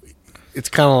so it's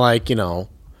kind of like, you know...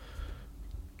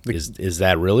 Is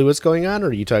that really what's going on, or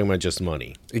are you talking about just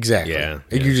money? Exactly. Yeah.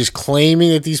 Are you just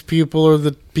claiming that these people are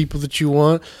the people that you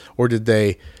want, or did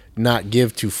they not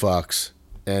give two fucks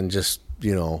and just,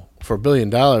 you know, for $1 billion,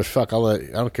 fuck, I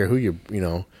don't care who you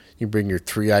bring your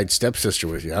three-eyed stepsister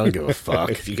with you. I don't give a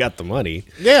fuck. If you got the money.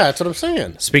 Yeah, that's what I'm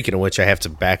saying. Speaking of which, I have to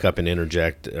back up and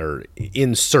interject or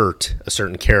insert a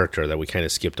certain character that we kind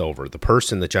of skipped over. The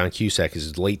person that John Cusack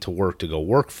is late to work to go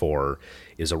work for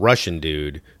is a Russian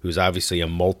dude who's obviously a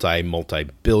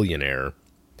multi-billionaire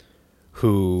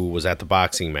who was at the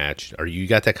boxing match. You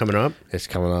got that coming up? It's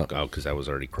coming up. Oh, because that was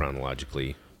already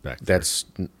chronologically back there.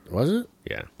 Was it?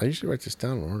 Yeah. I usually write this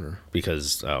down in order.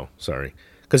 Because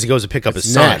he goes to pick up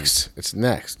his son. It's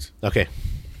next. Okay.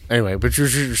 Anyway, but you're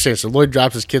saying, so Lloyd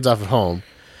drops his kids off at home,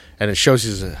 and it shows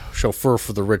he's a chauffeur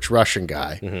for the rich Russian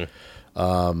guy.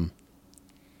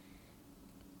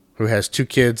 Who has two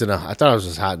kids and I thought it was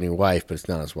his hot new wife, but it's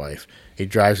not his wife. He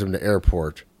drives them to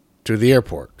the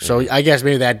airport. So I guess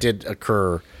maybe that did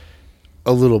occur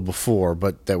a little before,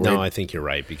 but I think you're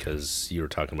right because you were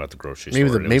talking about the grocery maybe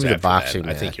store. Maybe the boxing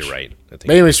match. I think you're right. But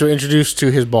anyway, so we're introduced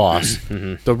to his boss,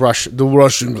 the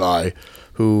Russian guy,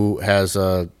 who has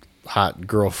a hot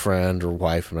girlfriend or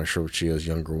wife. I'm not sure what she is,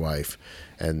 younger wife,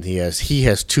 and he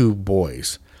has two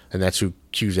boys. And that's who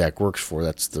Cusack works for.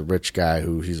 That's the rich guy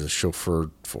who he's a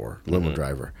chauffeur for, limo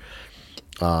driver.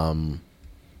 Long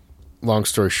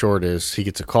story short is he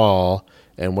gets a call,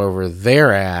 and wherever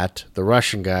they're at, the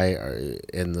Russian guy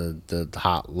and the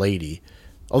hot lady,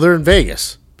 they're in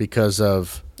Vegas because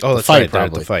of the fight,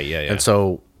 probably. The fight, yeah. And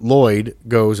so Lloyd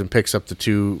goes and picks up the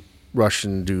two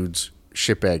Russian dudes'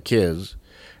 shitbag kids,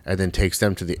 and then takes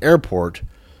them to the airport.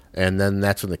 And then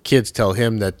that's when the kids tell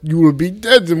him that you will be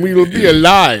dead and we will be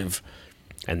alive.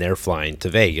 And they're flying to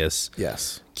Vegas.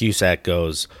 Yes. Cusack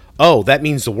goes, oh, that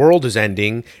means the world is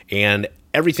ending and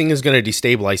everything is going to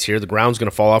destabilize here. The ground's going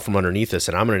to fall off from underneath us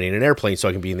and I'm going to need an airplane so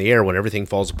I can be in the air when everything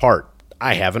falls apart.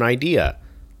 I have an idea.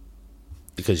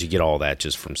 Because you get all that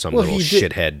just from some little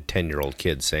shithead 10-year-old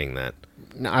kid saying that.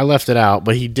 I left it out,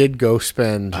 but he did go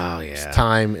spend his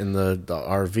time in the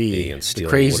RV, the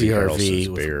crazy RV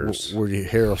with Woody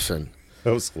Harrelson.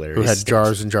 That was hilarious. Who had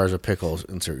jars and jars of pickles.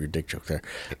 Insert your dick joke there.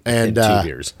 And 2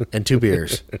 beers. And 2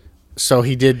 beers. So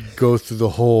he did go through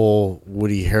the whole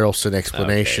Woody Harrelson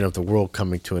explanation of the world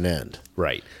coming to an end.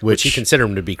 Right. Which he considered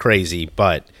him to be crazy,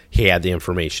 but he had the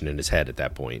information in his head at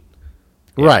that point.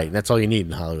 Yeah. Right. That's all you need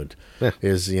in Hollywood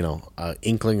is, an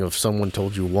inkling of someone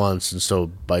told you once. And so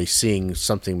by seeing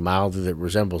something mildly that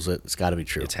resembles it, it's got to be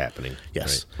true. It's happening.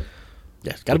 Yes. Right?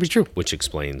 Yes. Got to be true. Which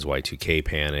explains Y2K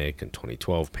panic and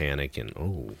 2012 panic and,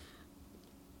 you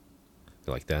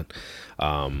like that?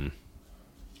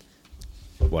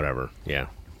 Whatever. Yeah.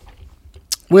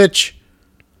 Which,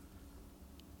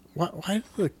 why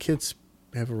do the kids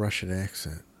have a Russian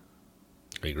accent?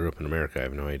 They grew up in America. I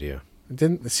have no idea.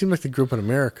 It seemed like they grew up in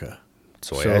America. That's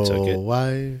the way I took it.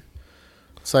 Why?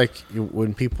 It's like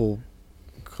when people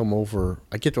come over.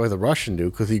 I get why the Russian do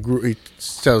because he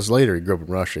says later he grew up in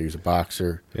Russia. He was a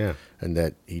boxer. Yeah, and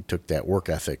that he took that work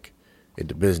ethic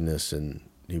into business, and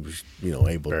he was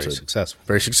able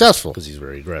very successful because he's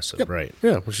very aggressive. Yep. Right?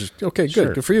 Yeah, which is okay.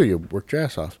 Good, Good for you. You worked your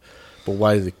ass off. But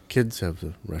why do the kids have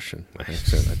the Russian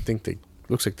accent? I think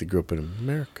looks like they grew up in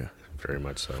America. Very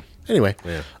much so. Anyway,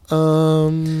 yeah.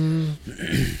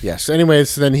 Yes. Anyway,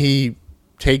 so then he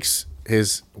takes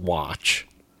his watch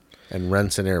and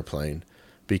rents an airplane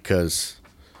because.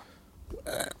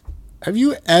 Have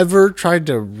you ever tried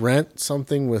to rent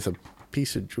something with a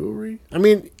piece of jewelry? I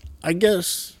mean, I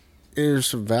guess there's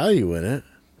some value in it.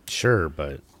 Sure,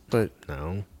 but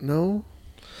no.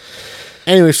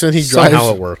 Anyway, so then he drives.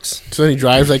 Somehow it works. So then he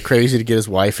drives like crazy to get his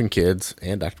wife and kids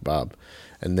and Dr. Bob,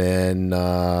 and then.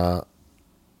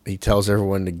 he tells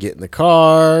everyone to get in the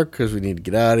car because we need to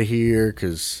get out of here.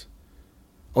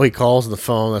 He calls on the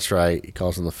phone. That's right. He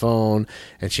calls on the phone,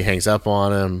 and she hangs up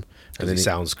on him. And then he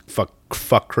sounds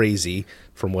fuck crazy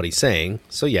from what he's saying.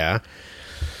 So yeah.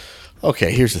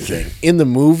 Okay, here's the thing. In the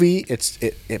movie,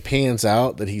 it pans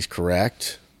out that he's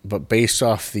correct, but based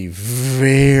off the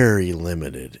very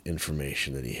limited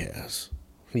information that he has,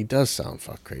 he does sound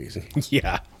fuck crazy.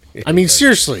 Yeah. I mean,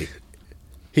 seriously.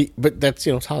 But that's,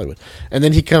 it's Hollywood. And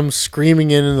then he comes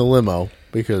screaming in the limo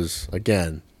because,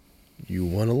 again, you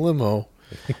want a limo.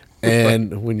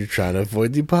 And when you're trying to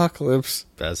avoid the apocalypse.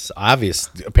 That's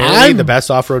obvious. Apparently the best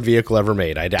off-road vehicle ever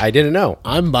made. I didn't know.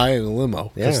 I'm buying a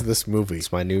limo because of this movie.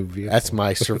 It's my new vehicle. That's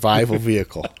my survival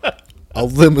vehicle. A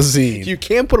limousine. You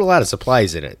can put a lot of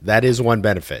supplies in it. That is one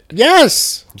benefit.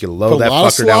 Yes. You can load that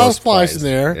fucker down with supplies in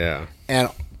there. Yeah. And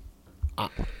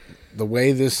the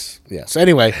way this... Yeah. So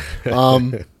anyway,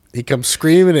 he comes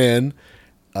screaming in.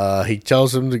 He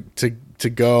tells him to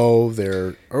go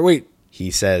there. Or wait. He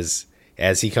says...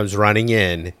 As he comes running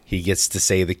in, he gets to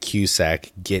say the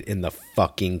Cusack, get in the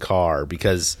fucking car,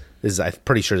 because I'm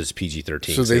pretty sure this is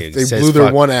PG-13. So they blew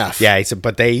their one F. Yeah, he said,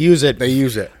 but they use it. They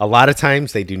use it. A lot of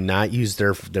times they do not use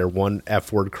their one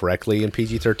F word correctly in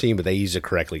PG-13, but they use it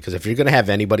correctly. Because if you're going to have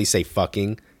anybody say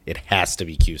fucking, it has to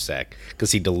be Cusack,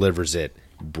 because he delivers it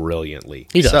brilliantly.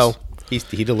 He does. So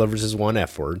he delivers his one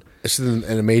F word. And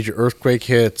a major earthquake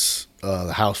hits.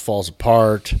 The house falls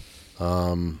apart.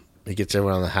 He gets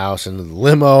everyone in the house into the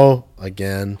limo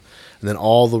again. And then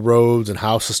all the roads and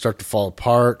houses start to fall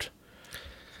apart.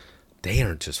 They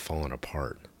aren't just falling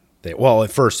apart.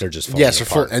 At first they're just falling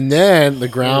apart. And then the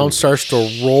ground starts to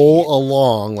roll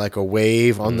along like a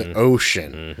wave on the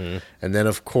ocean. Mm-hmm. And then,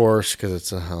 of course, because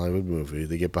it's a Hollywood movie,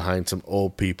 they get behind some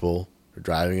old people who are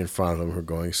driving in front of them who are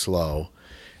going slow.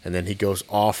 And then he goes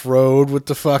off-road with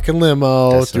the fucking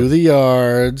limo through the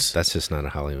yards. That's just not a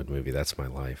Hollywood movie. That's my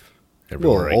life.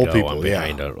 Everywhere I go, I'm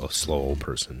behind a slow old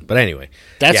person. But anyway.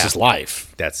 That's his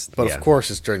life. But of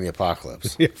course, it's during the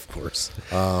apocalypse. Yeah, of course.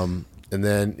 And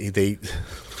then they...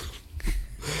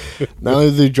 Not only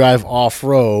do they drive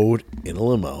off-road in a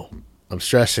limo. I'm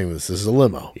stressing this is a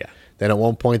limo. Yeah. Then at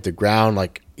one point, the ground,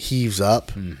 heaves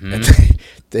up. Mm-hmm. And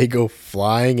they go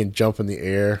flying and jump in the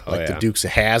air the Dukes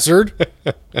of Hazzard.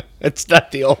 It's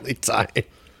not the only time.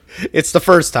 It's the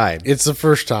first time. It's the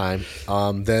first time.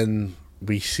 Then...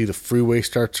 we see the freeway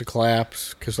starts to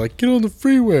collapse because, get on the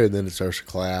freeway, and then it starts to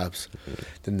collapse. Mm-hmm.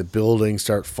 Then the buildings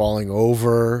start falling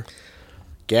over.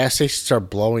 Gas stations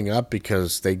start blowing up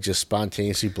because they just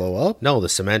spontaneously blow up. No, the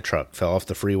cement truck fell off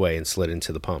the freeway and slid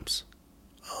into the pumps.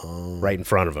 Oh. Right in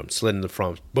front of them. Slid in the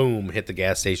front. Boom, hit the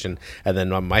gas station. And then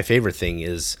my favorite thing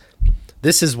is,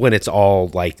 this is when it's all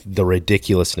the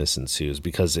ridiculousness ensues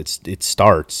because it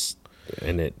starts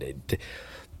and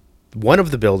one of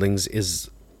the buildings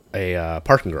is a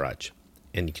parking garage,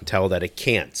 and you can tell that it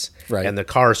can't. Right. And the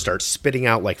car starts spitting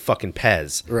out like fucking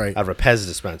Pez out of a Pez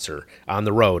dispenser on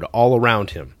the road all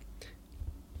around him.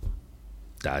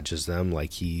 Dodges them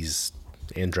like he's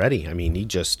Andretti. I mean, he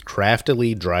just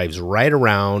craftily drives right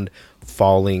around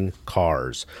falling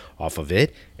cars off of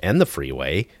it and the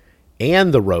freeway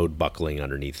and the road buckling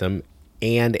underneath him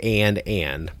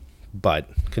but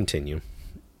continue.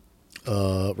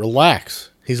 Relax.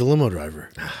 He's a limo driver.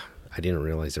 I didn't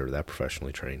realize they were that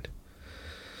professionally trained.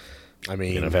 I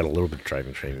mean, I've had a little bit of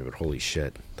driving training, but holy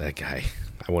shit, that guy!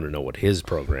 I want to know what his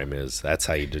program is. That's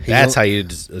how you do. That's how you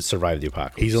survive the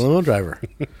apocalypse. He's a limo driver.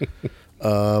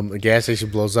 A gas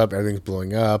station blows up. Everything's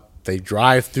blowing up. They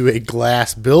drive through a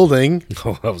glass building.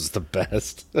 Oh, that was the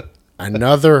best.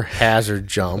 Another hazard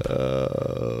jump.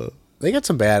 They got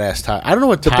some badass tires. I don't know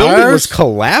what the building was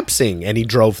collapsing, and he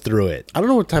drove through it. I don't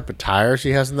know what type of tires he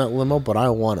has in that limo, but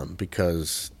I want them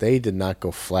because they did not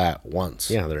go flat once.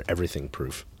 Yeah, they're everything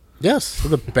proof. Yes,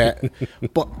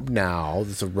 but now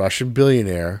there's a Russian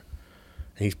billionaire,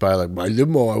 and he's probably like, my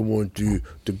limo, I want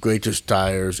the greatest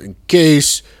tires in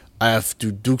case I have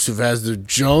to Dukes of Hazzard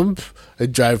jump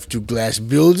and drive to glass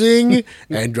building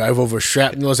and drive over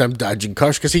shrapnel as I'm dodging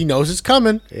cars because he knows it's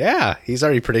coming. Yeah, he's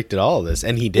already predicted all of this,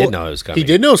 and he did know it was coming. He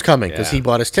did know it was coming because he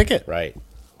bought his ticket. Right.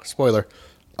 Spoiler.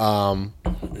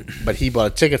 But he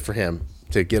bought a ticket for him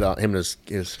to get on, him and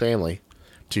his family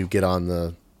to get on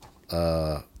the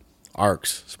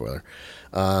ARCs. Spoiler.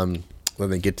 When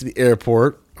they get to the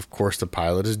airport, of course, the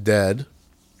pilot is dead.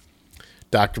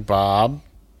 Dr. Bob,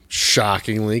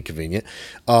 shockingly convenient,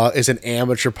 is an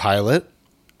amateur pilot.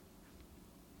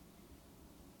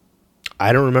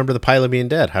 I don't remember the pilot being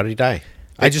dead. How did he die?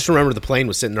 I just remember the plane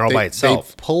was sitting there all by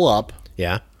itself. They pull up.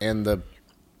 Yeah. And the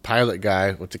pilot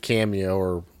guy with the cameo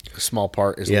or a small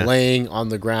part is laying on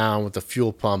the ground with the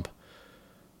fuel pump,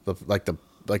 like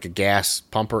a gas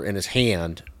pumper in his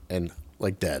hand and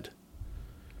like dead.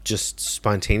 Just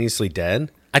spontaneously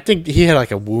dead? I think he had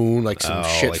like a wound, like some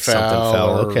shit like fell. something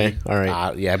fell. Or, Okay, all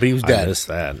right. yeah, but he was I dead. missed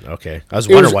that. Okay, I was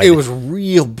wondering why It was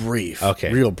real brief.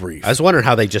 Okay, real brief. I was wondering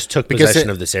how they just took possession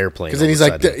of this airplane. Because then he's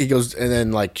like, he goes, and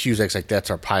then like Cusack's like, that's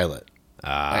our pilot.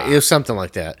 It was something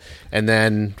like that. And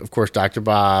then of course Dr.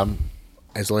 Bob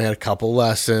has only had a couple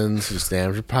lessons. He's the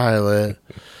amateur pilot.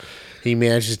 He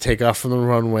manages to take off from the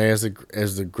runway as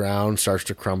the ground starts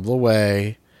to crumble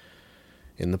away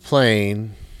in the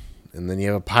plane. And then you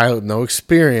have a pilot with no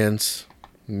experience,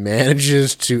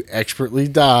 manages to expertly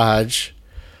dodge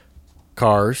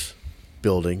cars,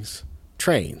 buildings,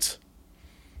 trains.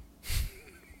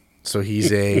 So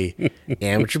he's a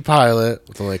amateur pilot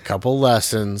with only a couple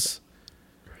lessons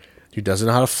who doesn't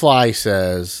know how to fly, he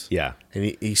says. Yeah.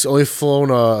 And he's only flown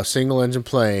a single-engine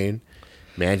plane,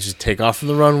 manages to take off from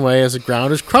the runway as the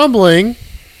ground is crumbling,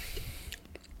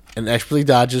 and expertly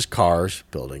dodges cars,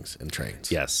 buildings, and trains.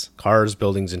 Yes, cars,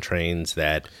 buildings, and trains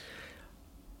that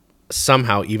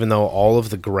somehow, even though all of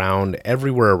the ground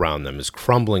everywhere around them is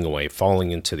crumbling away,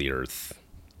 falling into the earth,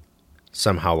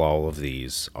 somehow all of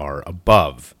these are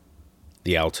above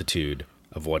the altitude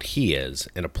of what he is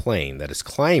in a plane that is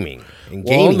climbing and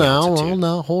gaining altitude. Well,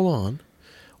 now, hold on.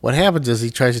 What happens is he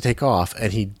tries to take off,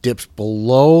 and he dips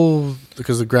below,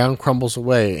 because the ground crumbles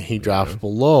away, and he drops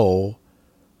below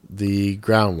the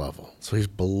ground level. So he's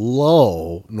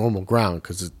below normal ground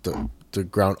because the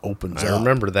ground opens up. I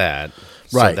remember that.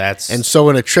 Right. So and so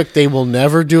in a trick they will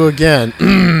never do again,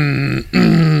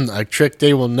 a trick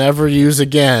they will never use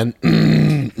again,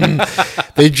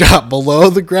 they drop below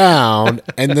the ground,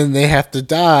 and then they have to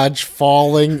dodge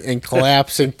falling and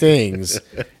collapsing things.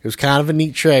 It was kind of a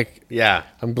neat trick. Yeah.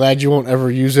 I'm glad you won't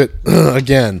ever use it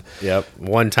again. Yep.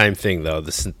 One-time thing, though.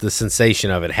 The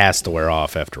sensation of it has to wear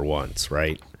off after once,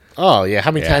 right? Oh, yeah.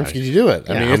 How many times can you do it?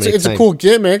 I mean, it's a cool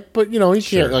gimmick, but, you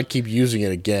can't like keep using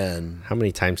it again. How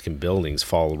many times can buildings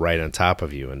fall right on top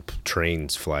of you and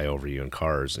trains fly over you and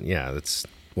cars? And yeah, that's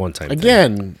one-time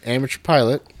thing. Amateur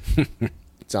pilot.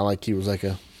 It's not like he was like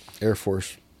a Air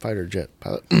Force fighter jet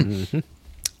pilot. Mm-hmm.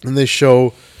 And they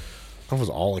show, that was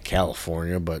all of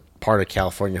California, but part of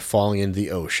California falling into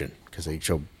the ocean because they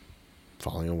show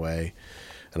falling away.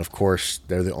 And, of course,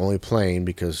 they're the only plane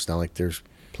because it's not like there's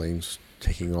planes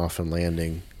taking off and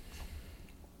landing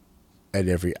at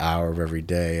every hour of every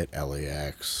day at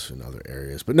LAX and other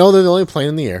areas. But no, they're the only plane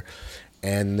in the air.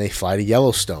 And they fly to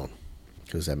Yellowstone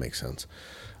because that makes sense.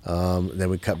 Then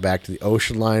we cut back to the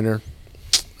ocean liner.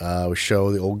 We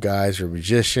show the old guys are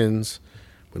magicians.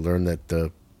 We learn that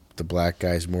the black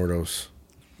guy's Mordo's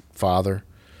father.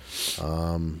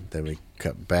 Then we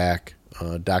cut back.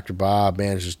 Dr. Bob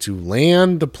manages to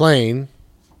land the plane.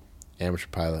 Amateur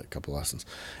pilot, a couple lessons,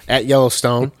 at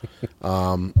Yellowstone,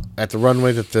 at the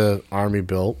runway that the Army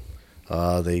built.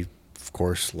 They, of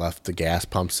course, left the gas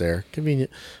pumps there, convenient,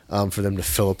 for them to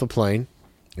fill up the plane.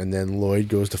 And then Lloyd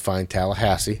goes to find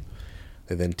Tallahassee.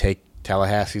 They then take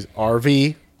Tallahassee's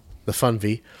RV, the Fun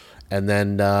V, and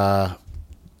then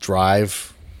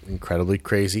drive incredibly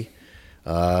crazy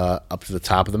up to the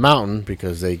top of the mountain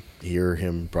because they hear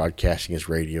him broadcasting his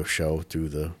radio show through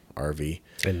the RV.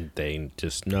 And they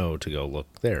just know to go look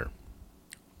there.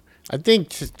 I think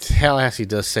Tallahassee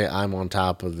does say, I'm on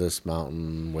top of this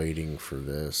mountain waiting for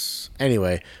this.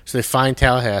 Anyway, so they find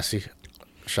Tallahassee,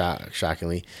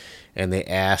 shockingly, and they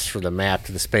ask for the map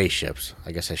to the spaceships.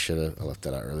 I guess I should have left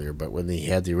that out earlier, but when he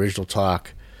had the original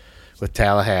talk with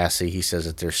Tallahassee, he says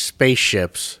that there's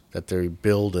spaceships that they're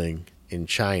building in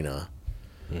China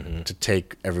to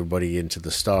take everybody into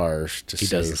the stars. He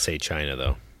doesn't say China,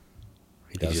 though.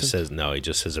 He just says, no, he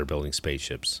just says they're building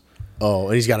spaceships. Oh,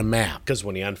 and he's got a map. Because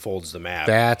when he unfolds the map,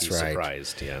 he's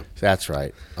surprised. Yeah, that's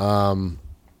right.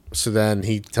 So then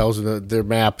he tells them their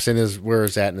maps in where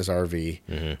it's at in his RV.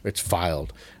 Mm-hmm. It's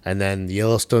filed. And then the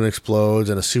Yellowstone explodes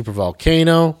in a super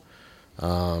volcano.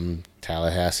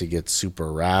 Tallahassee gets super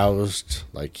aroused.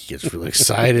 Like, he gets really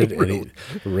excited.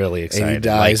 really excited. And he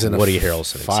dies in Woody a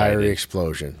Harrelson fiery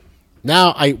explosion.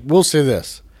 Now, I will say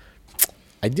this.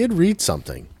 I did read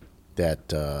something that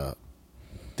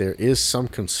there is some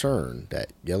concern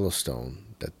that Yellowstone,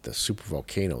 that the super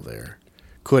volcano there,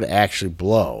 could actually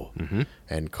blow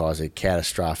and cause a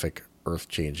catastrophic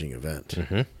earth-changing event.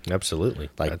 Mm-hmm. Absolutely.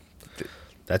 Like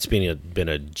that's been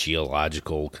a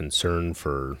geological concern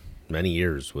for many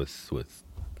years with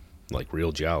like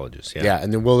real geologists. Yeah. Yeah,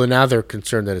 and then now they're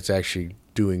concerned that it's actually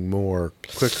doing more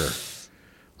quicker.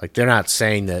 Like, they're not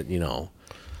saying that,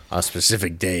 a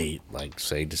specific date, like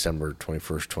say December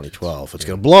 21st, 2012, it's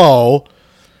going to blow,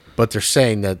 but they're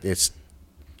saying that it's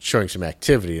showing some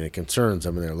activity and it concerns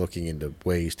them, and they're looking into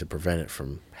ways to prevent it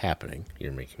from happening.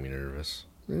 You're making me nervous.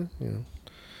 Yeah,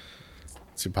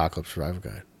 it's the Apocalypse Survival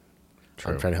Guide.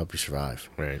 True. I'm trying to help you survive.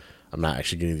 Right. I'm not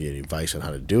actually giving you any advice on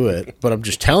how to do it, but I'm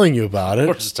just telling you about it.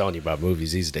 We're just telling you about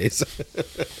movies these days.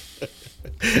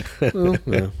 Well,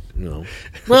 yeah,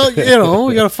 Well,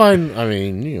 we got to find. I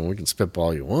mean, we can spitball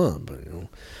all you want, but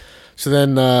So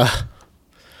then,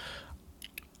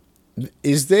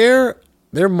 is there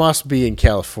must be in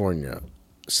California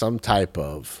some type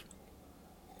of.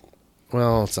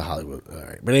 Well, it's a Hollywood, all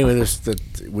right. But anyway,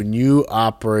 when you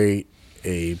operate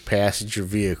a passenger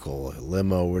vehicle, a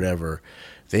limo, whatever,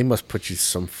 they must put you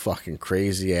some fucking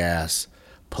crazy ass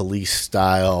police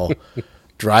style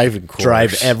driving course.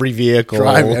 Drive every vehicle.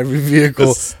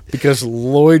 Because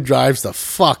Lloyd drives the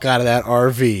fuck out of that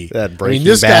RV. That Breaking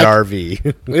Bad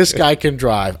RV. This guy can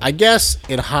drive. I guess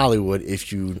in Hollywood,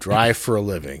 if you drive for a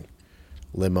living,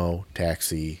 limo,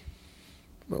 taxi,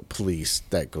 police,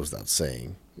 that goes without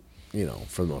saying,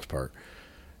 for the most part.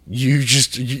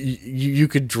 You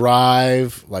could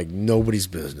drive like nobody's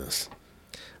business.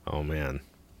 Oh, man.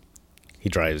 He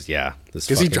drives, this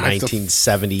he fucking drives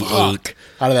 1978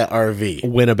 out of that RV.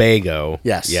 Winnebago.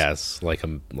 Yes, like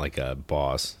a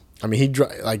boss. I mean,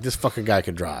 this fucking guy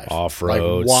could drive Off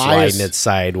road, sliding it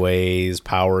sideways,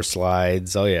 power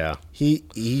slides. Oh yeah,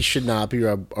 he should not be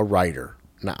a writer.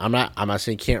 Now, I'm not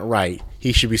saying he can't write.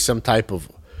 He should be some type of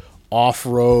off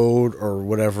road or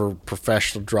whatever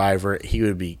professional driver. He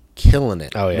would be killing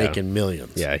it. Oh yeah, making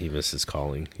millions. Yeah, he misses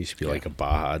calling. He should be like a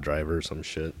Baja driver or some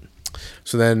shit.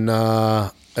 So then,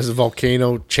 as the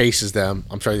volcano chases them,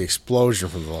 the explosion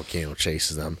from the volcano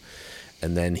chases them,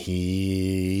 and then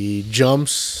he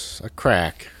jumps a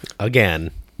crack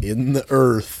again in the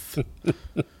earth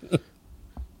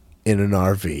in an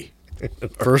RV.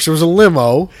 First, it was a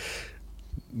limo,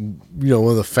 one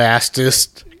of the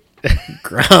fastest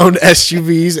ground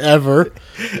SUVs ever.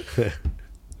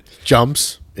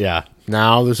 Jumps. Yeah.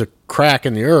 Now there's a crack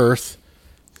in the earth.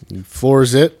 He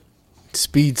floors it.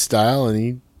 Speed style, and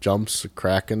he jumps a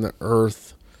crack in the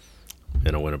earth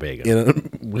in a Winnebago. In a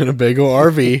Winnebago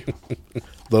RV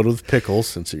loaded with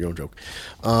pickles. It's your own joke.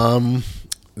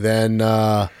 Then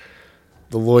the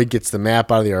Lloyd gets the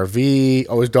map out of the RV.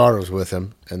 Oh, his daughter was with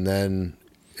him, and then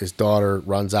his daughter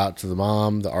runs out to the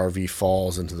mom. The RV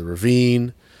falls into the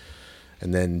ravine,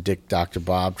 and then Dr.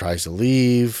 Bob tries to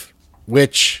leave.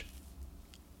 Which,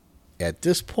 at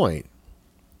this point,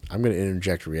 I'm going to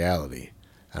interject reality.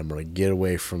 I'm going to get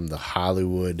away from the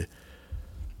Hollywood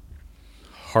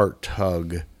heart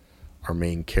tug. Our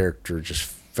main character just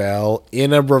fell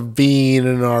in a ravine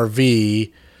in an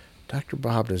RV. Dr.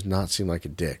 Bob does not seem like a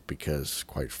dick because,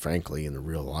 quite frankly, in the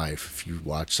real life, if you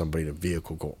watch somebody in a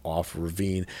vehicle go off a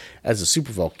ravine as a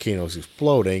supervolcano is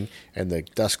exploding and the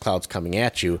dust cloud's coming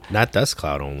at you. Not dust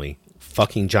cloud only.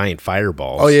 Fucking giant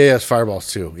fireballs. Oh, yeah, it's fireballs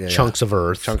too. Yeah, Chunks of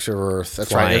earth. That's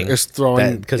flying. right. It's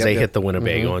throwing. Because they hit the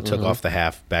Winnebago and took off the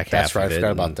back half That's right. of it. I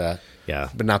forgot about that. Yeah.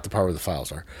 But not the part where the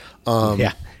files are.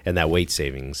 Yeah. And that weight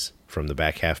savings from the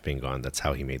back half being gone. That's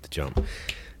how he made the jump.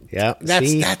 Yeah.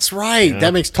 That's right. Yeah.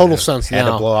 That makes total sense now.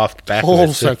 Had to blow off the back of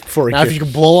it. Now, if you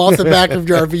can blow off the back of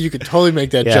your RV, you could totally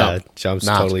make that jump. Yeah, jump's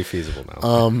totally feasible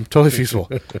now. Totally feasible.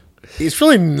 It's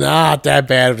really not that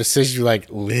bad of a decision. You're like,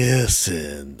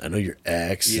 listen, I know your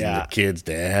ex and your kid's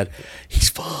dad. He's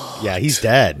fucked. Yeah, he's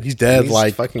dead. He's dead.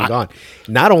 He's fucking gone.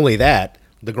 Not only that,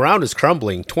 the ground is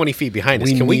crumbling 20 feet behind us.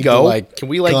 Can we go? Can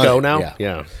we go now?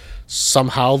 Yeah.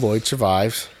 Somehow Lloyd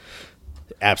survives.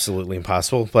 Absolutely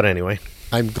impossible. But anyway.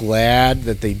 I'm glad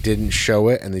that they didn't show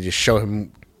it and they just show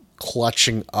him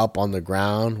clutching up on the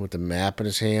ground with the map in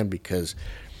his hand because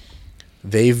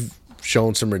they've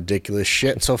shown some ridiculous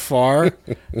shit so far.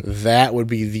 That would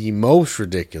be the most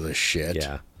ridiculous shit.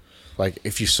 Yeah. Like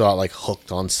if you saw it like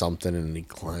hooked on something and he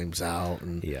climbs out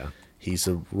and he's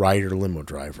a rider limo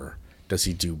driver. Does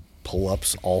he do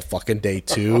pull-ups all fucking day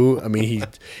too? I mean,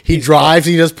 he drives,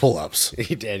 he does pull-ups.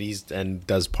 He did. And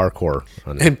does parkour.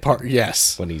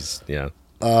 Yes. When he's,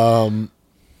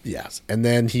 yes. And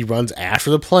then he runs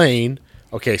after the plane.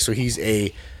 Okay, so he's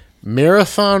a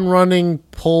marathon running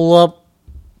pull-up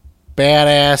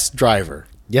badass driver.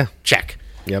 Yeah. Check.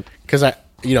 Yep. Because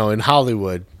in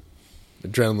Hollywood,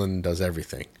 adrenaline does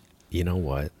everything. You know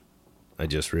what? I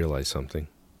just realized something.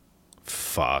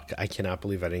 Fuck. I cannot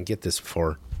believe I didn't get this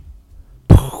before.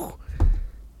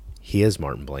 He is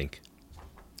Martin Blank.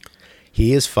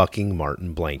 He is fucking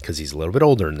Martin Blank because he's a little bit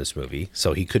older in this movie,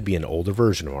 so he could be an older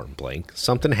version of Martin Blank.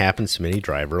 Something happens to Minnie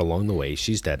Driver along the way.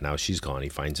 She's dead now. She's gone. He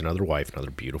finds another wife,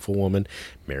 another beautiful woman,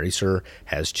 marries her,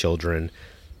 has children.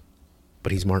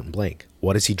 but he's Martin Blank.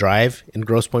 What does he drive in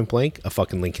Grosse Point Blank? A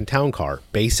fucking Lincoln Town car,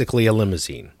 basically a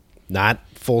limousine. Not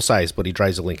full size, but he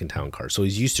drives a Lincoln Town car. So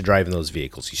he's used to driving those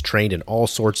vehicles. He's trained in all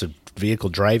sorts of vehicle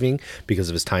driving because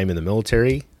of his time in the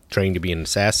military, trained to be an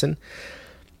assassin.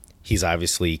 He's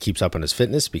obviously keeps up on his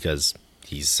fitness because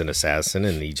he's an assassin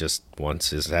and he just wants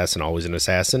his assassin, always an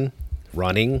assassin,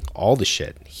 running, all the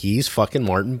shit. He's fucking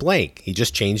Martin Blank. He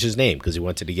just changed his name because he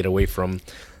wanted to get away from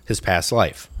his past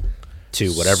life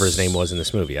to whatever his name was in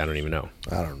this movie. I don't even know.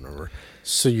 I don't remember.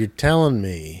 So you're telling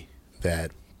me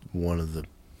that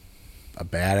a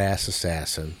badass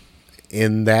assassin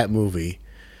in that movie,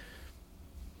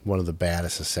 one of the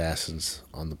baddest assassins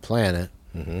on the planet,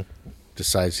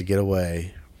 decides to get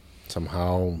away,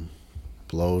 somehow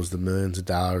blows the millions of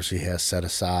dollars he has set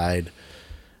aside,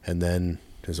 and then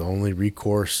his only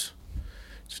recourse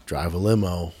is to drive a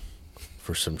limo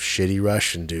for some shitty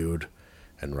Russian dude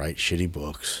and write shitty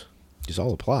books. It's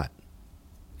all a plot.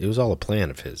 It was all a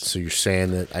plan of his. So you're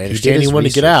saying that I understand he wanted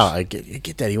to get out. I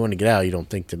get that he wanted to get out. You don't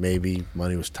think that maybe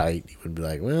money was tight. He would be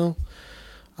like, well,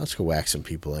 let's go whack some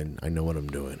people. I know what I'm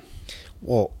doing.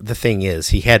 Well, the thing is,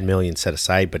 he had millions set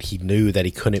aside, but he knew that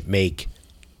he couldn't make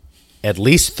at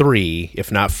least 3,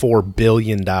 if not $4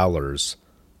 billion euros,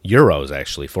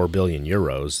 actually, 4 billion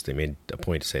euros. They made a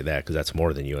point to say that because that's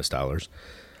more than US dollars.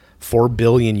 4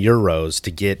 billion euros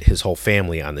to get his whole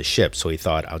family on the ship. So he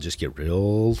thought, I'll just get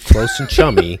real close and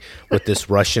chummy with this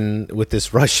Russian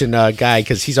guy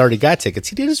because he's already got tickets.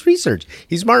 He did his research.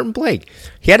 He's Martin Blank.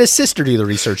 He had his sister do the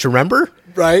research. Remember?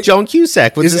 Right. Joan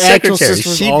Cusack was his actual secretary.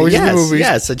 sister was always in the movies.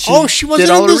 Yes, and she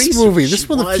wasn't in this movie. This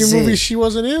was one of the few movies she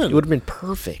wasn't in. It would have been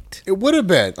perfect. It would have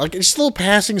been like it's a little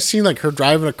passing scene, like her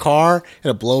driving a car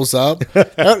and it blows up.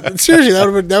 Seriously, that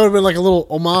would have been like a little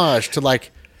homage to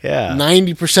like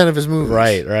 90% of his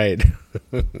movies. Right.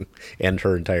 And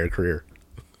her entire career.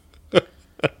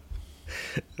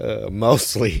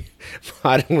 Mostly.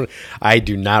 I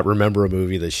do not remember a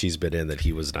movie that she's been in that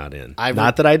he was not in.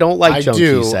 Not that I don't like Joan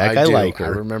Cusack. I like her. I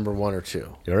remember 1 or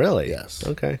 2. Really? Yes.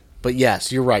 Okay. But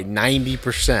yes, you're right.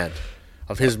 90%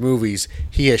 of his movies,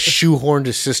 he has shoehorned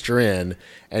his sister in,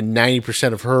 and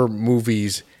 90% of her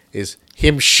movies is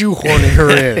him shoehorning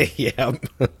her in. Yeah.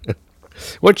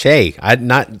 Which, hey, I'm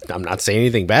not saying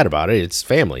anything bad about it. It's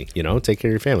family, Take care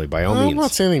of your family by all means. I'm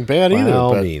not saying anything bad either. By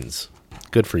all means.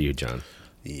 Good for you, John.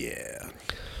 Yeah.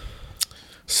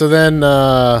 So then,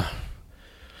 and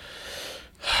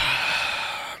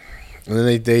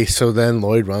then so then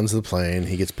Lloyd runs the plane.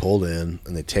 He gets pulled in,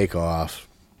 and they take off.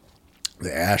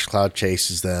 The ash cloud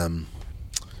chases them.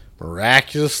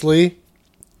 Miraculously,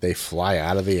 they fly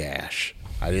out of the ash.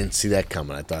 I didn't see that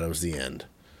coming. I thought it was the end.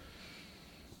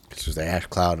 Because there's the ash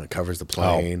cloud and it covers the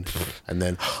plane. And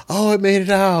then, it made it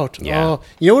out. Yeah. Oh,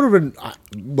 you know what would have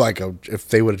been like if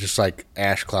they would have just like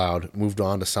ash cloud moved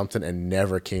on to something and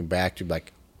never came back to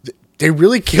like, they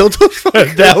really killed those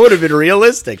fuckers? That would have been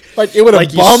realistic. Like it would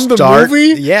have bummed the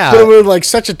movie. Yeah. But it would have like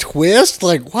such a twist.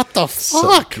 Like what the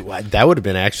fuck? That would have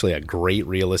been actually a great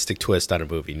realistic twist on a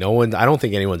movie. I don't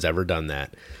think anyone's ever done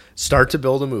that. Start to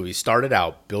build a movie. Started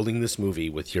out building this movie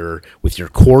with your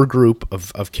core group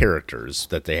of characters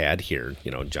that they had here.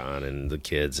 John and the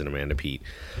kids and Amanda Peet.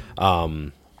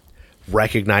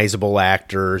 Recognizable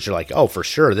actors. You're like, oh, for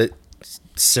sure. That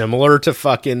similar to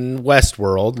fucking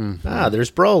Westworld. Mm-hmm. There's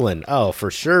Brolin. Oh,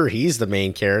 for sure. He's the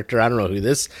main character. I don't know who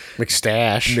this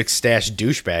McStash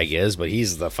douchebag is, but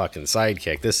he's the fucking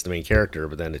sidekick. This is the main character,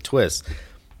 but then a twist.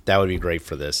 That would be great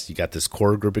for this. You got this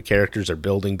core group of characters are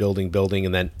building,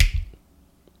 and then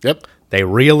they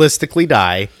realistically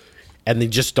die, and they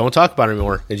just don't talk about it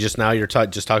anymore. It's just now you're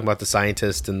just talking about the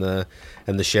scientist and the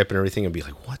ship and everything, and be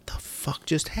like, what the fuck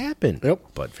just happened? Yep.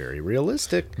 But very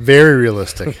realistic. Very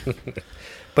realistic.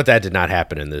 But that did not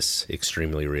happen in this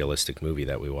extremely realistic movie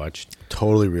that we watched.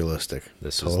 Totally realistic.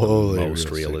 This is the most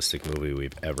realistic movie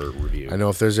we've ever reviewed. I know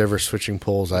if there's ever switching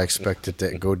poles, I expect it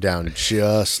to go down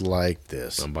just like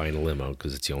this. I'm buying a limo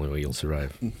because it's the only way you'll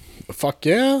survive. Fuck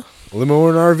yeah. A limo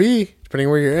or an RV, depending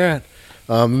where you're at.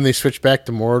 Then they switch back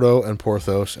to Mordo and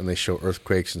Porthos, and they show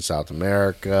earthquakes in South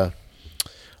America.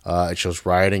 It shows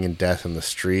rioting and death in the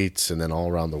streets and then all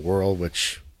around the world,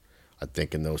 which I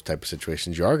think in those type of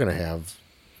situations you are going to have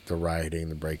the rioting,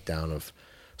 the breakdown of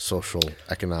social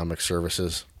economic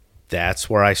services. That's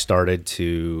where I started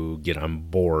to get on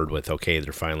board with, okay,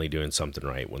 they're finally doing something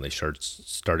right. When they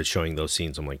started showing those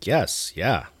scenes, I'm like, yes,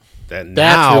 yeah.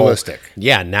 That's realistic.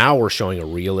 Yeah, now we're showing a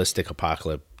realistic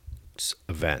apocalypse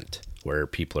event where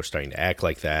people are starting to act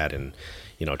like that and,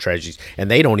 tragedies. And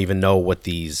they don't even know what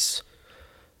these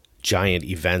giant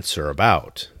events are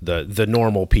about. The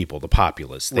normal people, the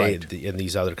populace, Right. in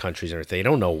these other countries and everything, they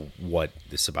don't know what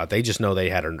this is about. They just know they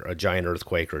had a giant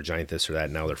earthquake or a giant this or that.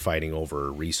 And now they're fighting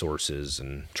over resources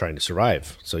and trying to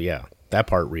survive. So yeah, that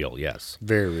part real, yes.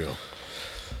 Very real.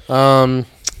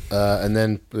 And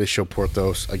then they show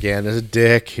Porthos again as a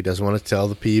dick. He doesn't want to tell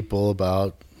the people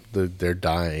about they're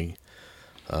dying.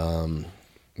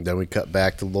 Then we cut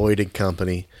back to Lloyd and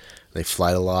Company. They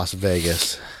fly to Las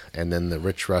Vegas, and then the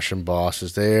rich Russian boss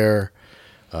is there.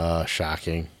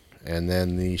 Shocking. And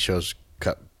then the show's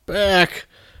cut back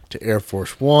to Air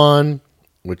Force One,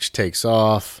 which takes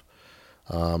off.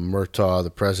 Murtaugh, the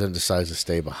president, decides to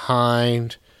stay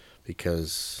behind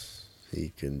because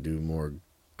he can do more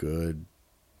good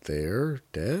there.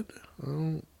 Dead? I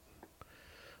don't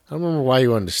remember why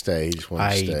you wanted to stay. He just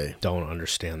wanted to stay. I don't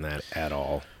understand that at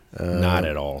all. Not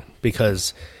at all.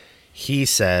 Because he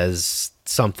says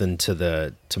something to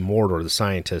Mordor, the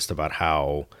scientist, about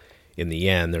how in the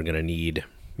end they're going to need,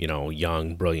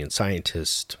 young, brilliant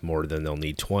scientists more than they'll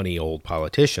need 20 old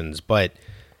politicians. But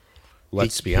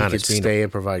let's be honest. He could stay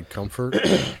and provide comfort.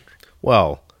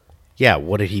 Well, yeah,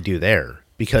 what did he do there?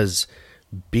 Because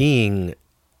being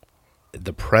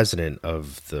the president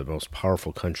of the most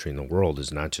powerful country in the world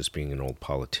is not just being an old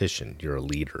politician. You're a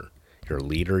leader. You're a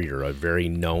leader. You're a very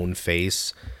known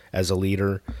face as a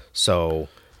leader. So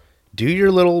do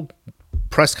your little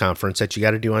press conference that you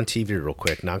got to do on TV real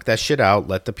quick. Knock that shit out.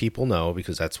 Let the people know,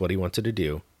 because that's what he wanted to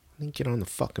do. And then get on the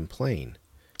fucking plane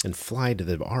and fly to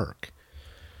the Ark.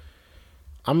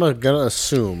 I'm going to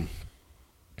assume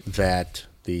that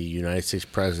the United States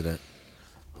president,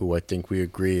 who I think we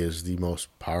agree is the most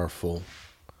powerful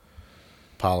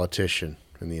politician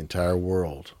in the entire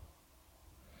world,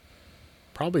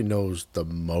 probably knows the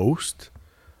most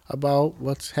about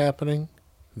what's happening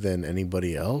than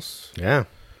anybody else. Yeah,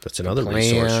 that's another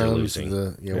resource you're losing.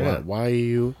 Why are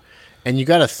you? And you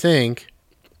got to think,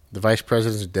 the vice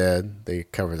president's dead. They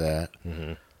cover that.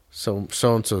 Mm-hmm.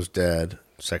 So-and-so's dead.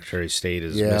 Secretary of State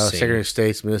is missing. Secretary of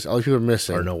State's missing. All these people are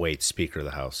missing. Or no, wait, Speaker of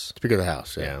the House. Speaker of the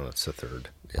House, yeah. Yeah, that's the third.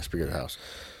 Yeah, Speaker of the House.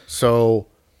 So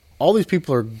all these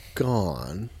people are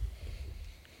gone.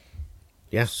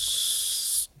 Yeah.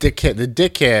 The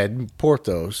dickhead,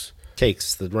 Porthos,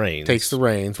 takes the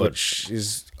reins. Which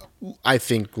is, I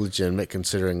think, legitimate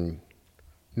considering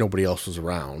nobody else was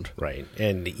around. Right.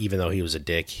 And even though he was a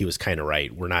dick, he was kind of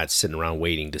right. We're not sitting around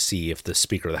waiting to see if the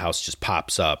Speaker of the House just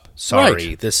pops up. Sorry,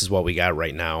 right. This is what we got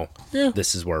right now. Yeah.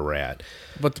 This is where we're at.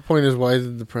 But the point is, why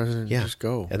did the president just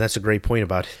go? And that's a great point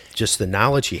about just the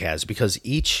knowledge he has, because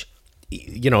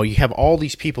you have all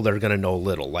these people that are going to know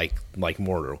little, like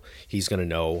Mordor. He's going to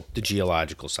know the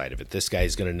geological side of it. This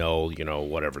guy's going to know,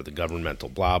 whatever, the governmental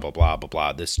blah, blah, blah, blah,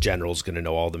 blah. This general's going to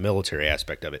know all the military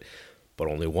aspect of it. But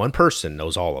only one person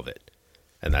knows all of it,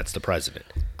 and that's the president.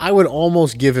 I would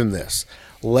almost give him this.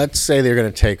 Let's say they're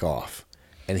going to take off,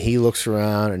 and he looks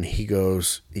around, and he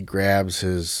grabs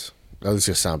his... Oh, this is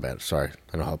going to sound bad. Sorry.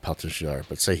 I know how politicians are.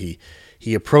 But say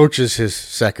he approaches his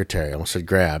secretary. I almost said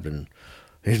grabbed, and...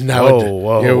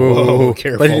 Whoa,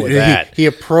 careful with that. He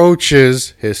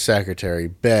approaches his secretary,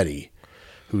 Betty,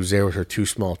 who's there with her two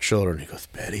small children. He goes,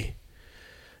 Betty,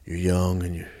 you're young,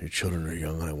 and your children are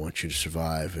young, and I want you to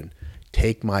survive, and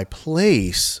take my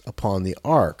place upon the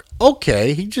Ark.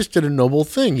 Okay, he just did a noble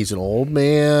thing. He's an old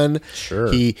man.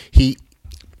 Sure.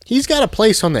 He's got a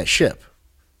place on that ship.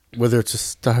 Whether it's a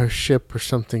starship or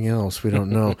something else, we don't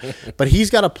know. But he's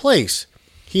got a place.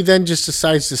 He then just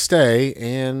decides to stay,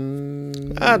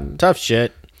 and... tough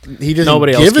shit. He doesn't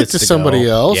give it to somebody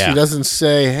else. Yeah. He doesn't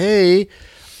say, hey...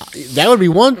 That would be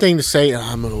one thing to say,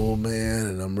 I'm an old man,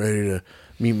 and I'm ready to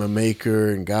meet my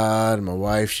maker and God, and my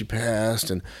wife, she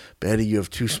passed, and Betty, you have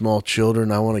two small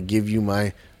children. I want to give you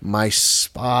my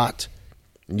spot.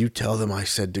 And you tell them I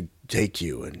said to take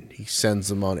you. And he sends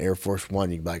them on Air Force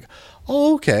One. You'd be like,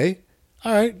 oh, okay.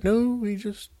 All right. No, he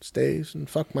just stays and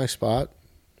fuck my spot.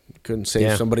 Couldn't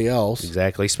save somebody else.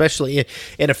 Exactly. Especially,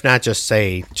 and if not, just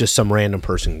some random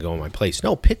person can go in my place.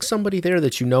 No, pick somebody there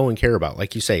that you know and care about.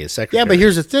 Like you say, a secretary. Yeah, but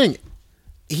here's the thing.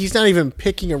 He's not even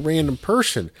picking a random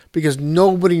person because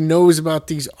nobody knows about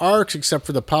these arcs except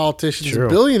for the politicians and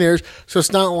billionaires. So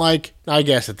it's not like, I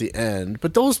guess, at the end.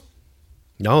 But those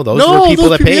were people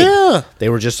that paid. Yeah. They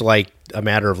were just like a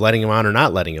matter of letting him on or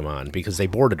not letting him on because they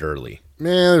boarded early.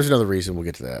 Yeah, there's another reason. We'll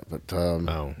get to that. But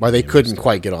why they couldn't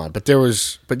quite get on. But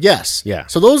yes. Yeah.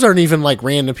 So those aren't even like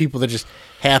random people that just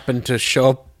happened to show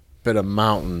up at a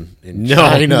mountain in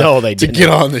China they didn't. To get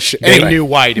on the ship. They knew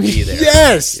why to be there.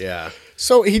 Yes. Yeah.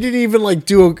 So he didn't even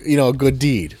do a good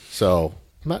deed. So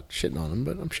I'm not shitting on him,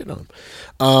 but I'm shitting on him.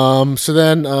 So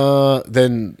then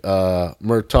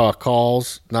Murtaugh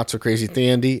calls Not So Crazy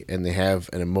Thandi, and they have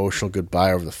an emotional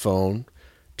goodbye over the phone.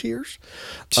 Tears.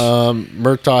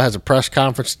 Murtaugh has a press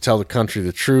conference to tell the country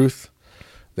the truth.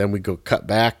 Then we go cut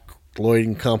back. Lloyd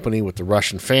and Company with the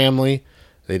Russian family.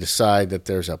 They decide that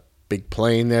there's a big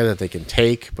plane there that they can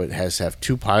take, but it has to have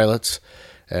 2 pilots.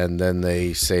 And then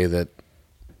they say that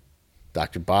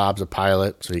Dr. Bob's a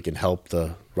pilot, so he can help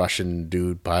the Russian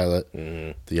dude pilot,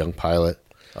 the young pilot.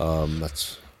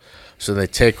 So they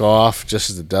take off just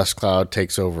as the dust cloud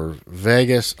takes over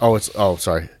Vegas.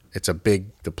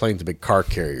 The plane's a big car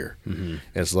carrier, and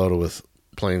it's loaded with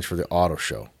planes for the auto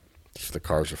show. That's what the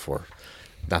cars are for.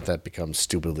 Not that becomes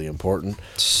stupidly important.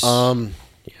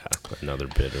 Another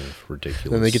bit of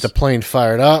ridiculous. Then they get the plane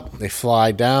fired up. They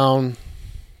fly down,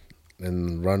 and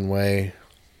the runway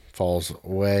falls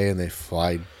away, and they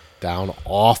fly down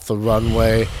off the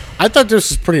runway. I thought this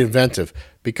was pretty inventive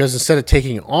because instead of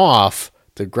taking off,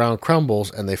 the ground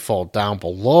crumbles and they fall down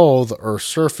below the Earth's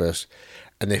surface,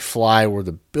 and they fly where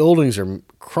the buildings are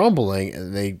crumbling,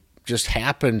 and they just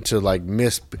happen to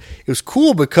miss. It was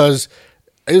cool because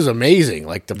it was amazing.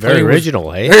 Like the plane very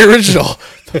original, hey? Very original.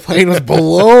 The plane was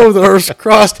below the Earth's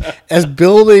crust as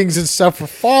buildings and stuff were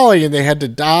falling, and they had to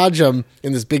dodge them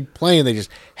in this big plane. They just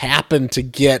happened to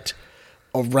get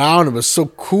around. It was so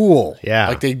cool. Yeah,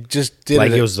 like they just did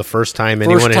it was the first time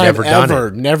anyone had ever done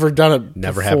it. Never done it.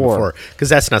 Never happened before. Because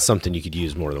that's not something you could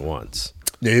use more than once.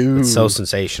 No. It's so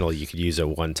sensational. You could use it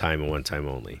one time and one time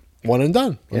only. One and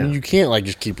done. I mean, you can't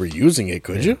just keep reusing it,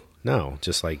 could you? No,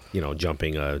 just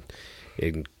jumping a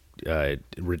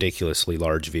ridiculously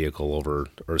large vehicle over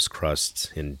Earth's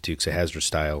crust in Dukes of Hazzard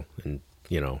style, and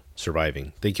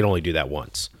surviving. They can only do that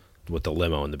once with the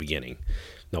limo in the beginning.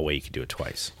 No way you could do it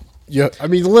twice. Yeah, I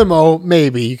mean, the limo,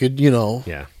 maybe you could,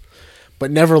 Yeah.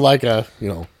 But never like a,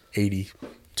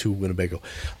 82 Winnebago.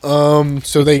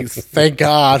 So they, thank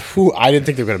God, I didn't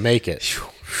think they were going to make it.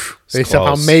 They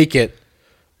somehow make it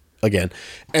again.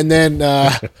 And then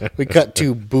we cut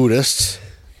to Buddhists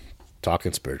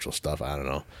talking spiritual stuff, I don't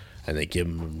know. And they give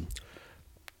him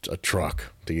a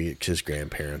truck to get his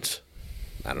grandparents.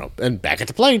 I don't know. And back at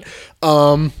the plane,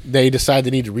 they decide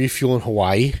they need to refuel in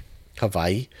Hawaii.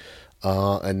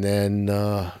 And then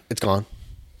it's gone.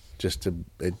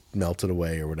 It melted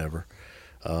away or whatever.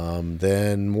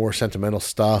 Then more sentimental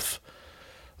stuff.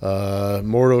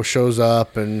 Mordo shows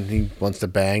up and he wants to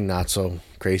bang Not So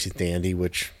Crazy Thandi,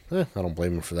 which I don't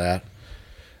blame him for that.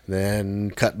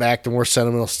 Then cut back to more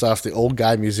sentimental stuff. The old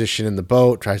guy musician in the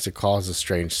boat tries to call his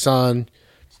estranged son.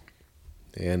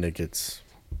 And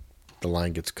the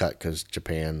line gets cut because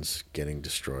Japan's getting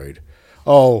destroyed.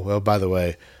 Oh, well, by the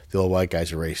way, the old white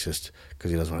guy's a racist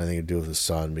because he doesn't want anything to do with his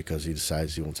son because he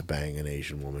decides he wants to bang an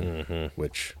Asian woman,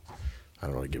 which I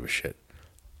don't really give a shit.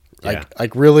 Yeah.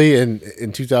 Like really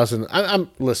in 2000,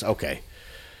 listen, okay,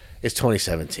 it's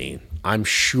 2017. I'm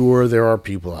sure there are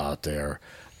people out there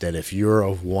that if you're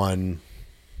of one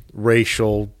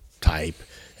racial type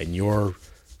and your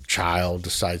child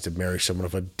decides to marry someone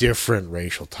of a different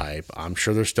racial type, I'm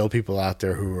sure there's still people out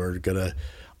there who are going to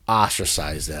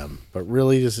ostracize them. But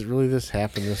really, does it really this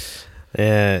happen?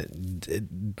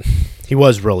 He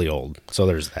was really old, so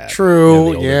there's that.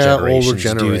 True, older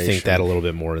generation. Do think that a little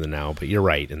bit more than now, but you're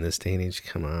right. In this day and age,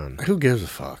 come on. Who gives a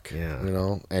fuck?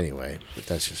 Yeah. Anyway, but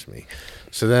that's just me.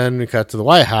 So then we cut to the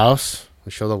White House.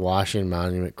 We show the Washington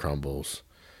Monument crumbles,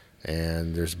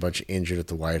 and there's a bunch of injured at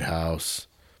the White House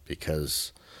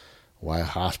because why a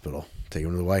hospital? Take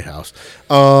them to the White House.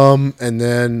 And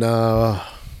then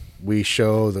we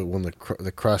show that when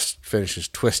the crust finishes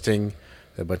twisting,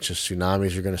 a bunch of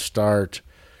tsunamis are going to start.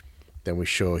 Then we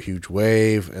show a huge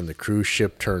wave, and the cruise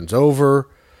ship turns over.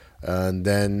 And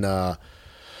then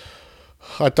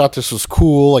I thought this was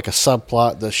cool, like a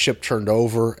subplot. The ship turned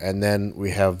over, and then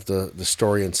we have the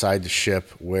story inside the ship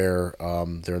where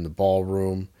they're in the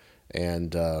ballroom,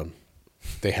 and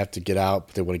they have to get out.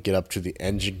 But they want to get up to the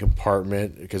engine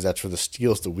compartment because that's where the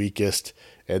steel's the weakest.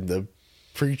 And the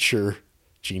preacher,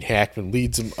 Gene Hackman,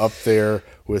 leads them up there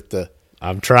with the...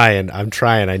 I'm trying.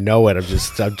 I know it.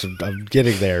 I'm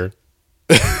getting there.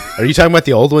 Are you talking about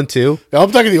the old one too? No,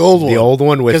 I'm talking the old one. The old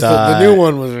one with the new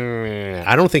one was.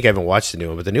 I don't think I haven't watched the new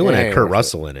one, but the new one had Kurt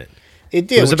Russell in it. It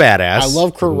did. He was a badass. I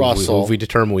love Kurt Russell. We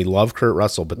determined we love Kurt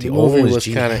Russell, but the old one was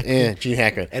kind of Gene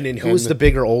Hackman. And then who was the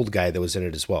bigger old guy that was in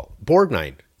it as well?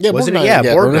 Borgnine. Yeah, wasn't Borgnine. it?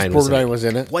 Yeah, Borgnine was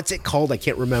in it. What's it called? I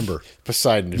can't remember.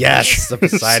 Poseidon Adventure. Yes, the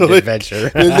Poseidon Adventure.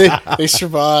 They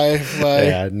survive.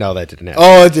 Yeah, no, that didn't happen.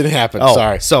 Oh, it didn't happen. Oh,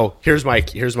 sorry. So here's my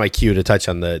cue to touch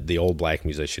on the old black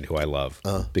musician who I love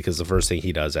because the first thing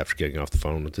he does after getting off the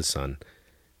phone with his son,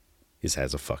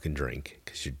 has a fucking drink,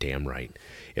 because you're damn right.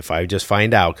 If I just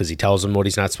find out, because he tells him what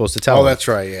he's not supposed to tell Oh, him. that's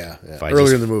right. Yeah.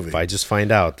 Earlier in the movie. If I just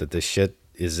find out that this shit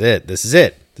is it, this is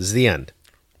it, this is the end,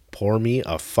 pour me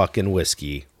a fucking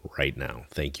whiskey right now.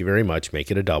 Thank you very much.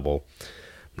 Make it a double.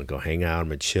 I'm going to go hang out. I'm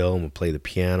going to chill. I'm going to play the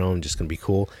piano. I'm just going to be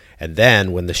cool. And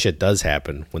then when the shit does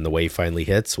happen, when the wave finally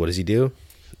hits, what does he do?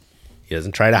 He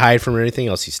doesn't try to hide from anything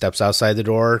else. He steps outside the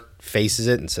door, faces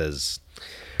it, and says,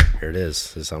 here it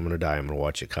is. This is how I'm going to die. I'm going to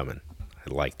watch it coming.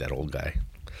 I like that old guy.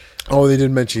 Oh, they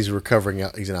did mention he's recovering.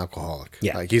 He's an alcoholic.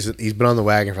 Yeah. Like he's been on the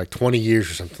wagon for like 20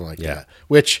 years or something like that.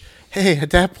 Which, hey, at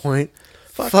that point,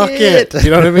 fuck it. You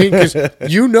know what I mean? Because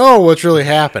you know what's really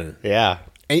happening. Yeah.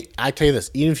 I tell you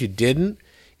this, even if you didn't,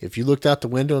 if you looked out the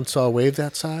window and saw a wave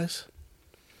that size,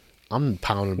 I'm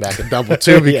pounding back a double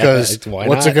too, because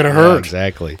what's it going to hurt? Yeah,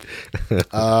 exactly.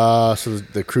 So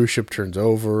the cruise ship turns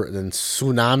over, and then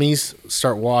tsunamis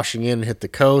start washing in and hit the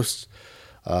coast.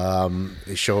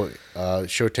 They show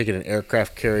taking an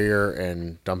aircraft carrier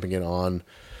and dumping it on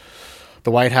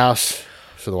the White House.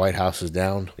 So the White House is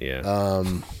down. Yeah.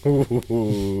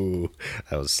 Ooh,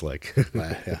 that was slick.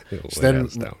 Yeah.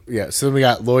 So then we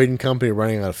got Lloyd and Company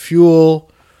running out of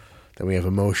fuel. Then we have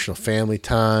emotional family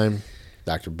time.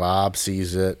 Dr. Bob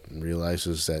sees it and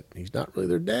realizes that he's not really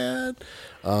their dad.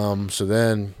 So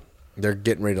then they're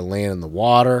getting ready to land in the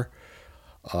water.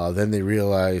 Then they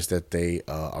realize that they're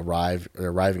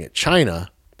arriving at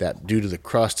China, that due to the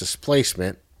crust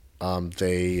displacement,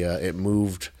 it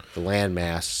moved the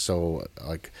landmass. So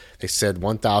like they said,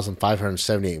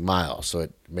 1,578 miles. So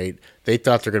they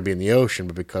thought they're going to be in the ocean,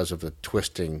 but because of the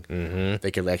twisting,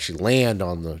 they could actually land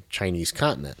on the Chinese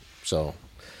continent. So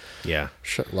yeah,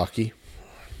 lucky.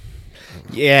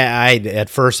 Yeah, at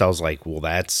first I was like, well,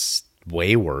 that's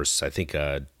way worse. I think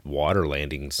a water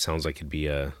landing sounds like it'd be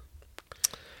a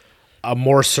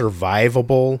more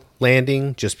survivable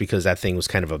landing, just because that thing was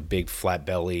kind of a big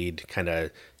flat-bellied, kind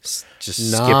of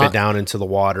skip it down into the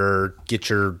water, get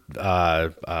your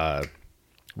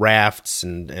rafts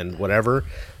and whatever.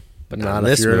 But not in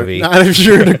this movie. Not if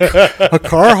you're in a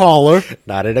car hauler.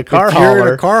 Not in a car hauler. You're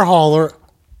in a car hauler.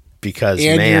 Because,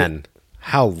 man,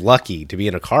 how lucky to be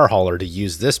in a car hauler to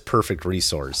use this perfect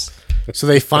resource. So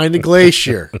they find a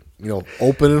glacier,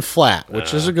 open and flat,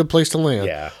 which is a good place to land.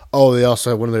 Yeah. Oh, they also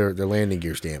have one of their landing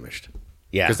gears damaged.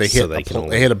 Yeah. Because they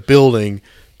hit a building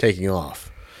taking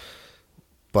off.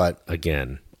 But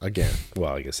again.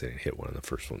 Well, I guess they didn't hit one in the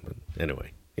first one, but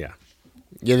anyway, yeah.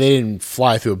 Yeah, they didn't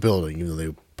fly through a building, even though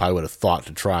they probably would have thought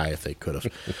to try if they could have.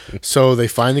 So they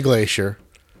find the glacier.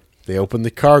 They open the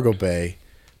cargo bay.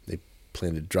 They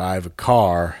plan to drive a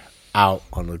car out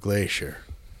on the glacier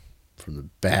from the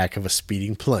back of a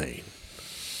speeding plane.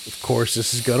 Of course,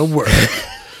 this is going to work.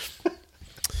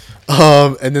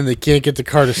 And then they can't get the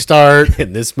car to start.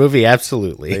 In this movie,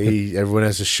 absolutely. Everyone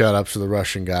has to shut up so the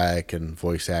Russian guy can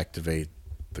voice activate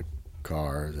the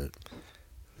car.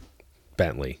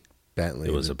 Bentley.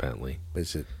 It was a Bentley.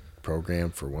 Is it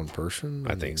programmed for one person?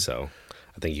 I think so.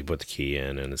 I think you put the key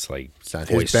in, and it's like it's not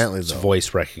his Bentley, though. It's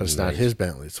voice recognition. But it's not his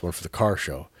Bentley. It's one for the car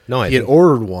show. No, he had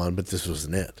ordered one, but this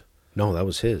wasn't it. No, that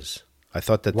was his. I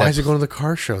thought that. Why is it going to the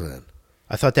car show then?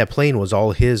 I thought that plane was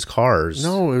all his cars.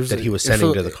 No, it was that he was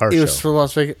sending to the car show. It was for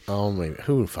Las Vegas. Oh, maybe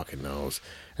who fucking knows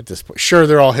at this point? Sure,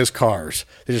 they're all his cars.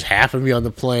 They just happen to be on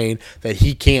the plane that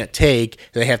he can't take.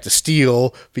 They have to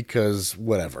steal because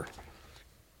whatever.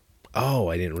 Oh,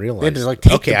 I didn't realize. They had to, like,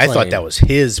 take the I plane. thought that was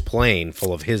his plane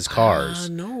full of his cars.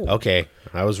 No. Okay,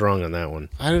 I was wrong on that one.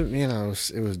 I didn't.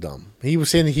 It was dumb. He was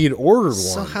saying that he had ordered one.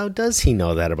 So how does he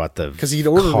know that about the? Because he'd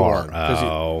ordered car? one.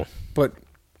 Oh, but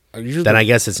then I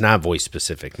guess it's not voice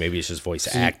specific. Maybe it's just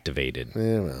voice activated.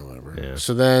 Yeah, well, whatever. Yeah.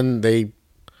 So then they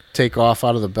take off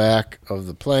out of the back of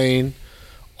the plane.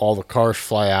 All the cars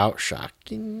fly out,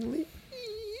 shockingly,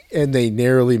 and they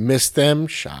narrowly miss them,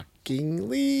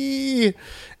 shockingly,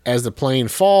 as the plane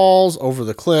falls over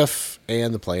the cliff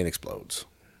and the plane explodes.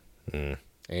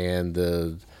 And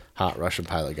the hot Russian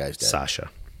pilot guy's dead. Sasha.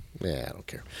 Yeah, I don't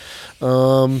care.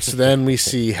 So then we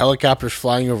see helicopters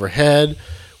flying overhead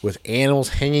with animals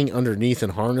hanging underneath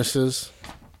in harnesses.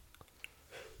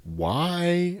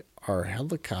 Why are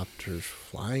helicopters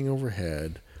flying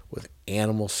overhead with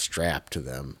animals strapped to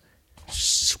them,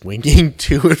 swinging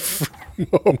to and fro?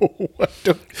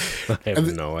 I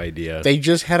have no idea. They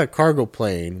just had a cargo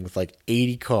plane with like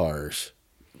 80 cars.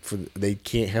 They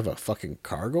can't have a fucking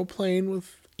cargo plane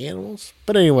with animals.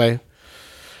 But anyway,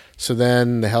 so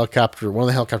then one of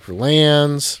the helicopter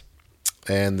lands,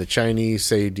 and the Chinese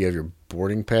say, "Do you have your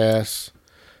boarding pass?"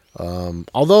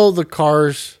 Although the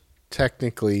cars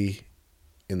technically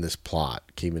in this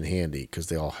plot came in handy because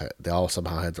they all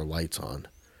somehow had their lights on.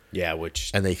 Yeah,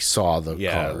 which and they saw the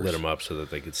cars. lit them up so that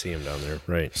they could see him down there.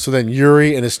 Right. So then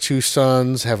Yuri and his two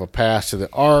sons have a pass to the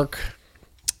Ark,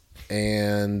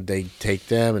 and they take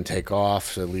them and take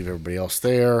off, so they leave everybody else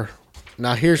there.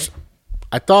 Now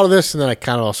I thought of this, and then I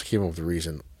kind of also came up with the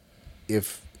reason.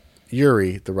 If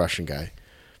Yuri, the Russian guy,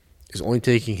 is only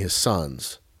taking his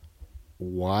sons,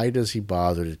 why does he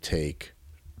bother to take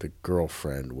the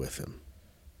girlfriend with him?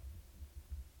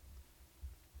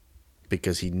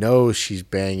 Because he knows she's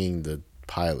banging the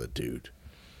pilot dude.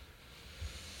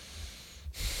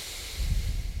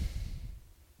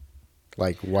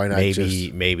 Like, why not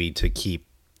maybe to keep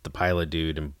the pilot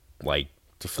dude and like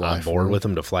to fly on board with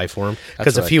him to fly for him? That's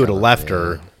Because what if I he would have kinda- left yeah.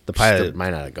 her, the Still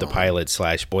might not have gone. pilot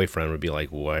 / boyfriend would be like,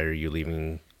 "Why are you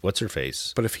leaving? What's her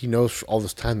face?" But if he knows for all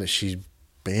this time that she's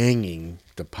banging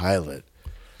the pilot,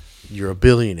 you're a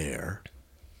billionaire.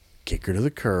 Kick her to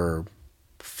the curb,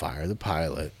 fire the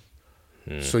pilot.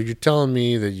 So you're telling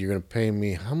me that you're going to pay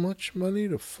me how much money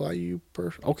to fly you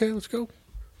per? Okay, let's go.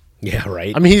 Yeah,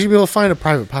 right. I mean, he's going to be able to find a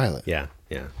private pilot. yeah.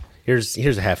 Here's a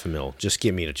 $500,000. Just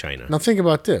get me to China. Now think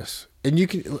about this, and you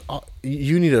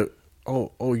need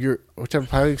you're whatever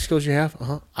piloting skills you have.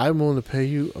 I'm willing to pay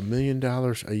you $1 million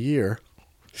a year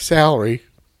salary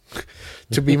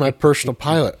to be my personal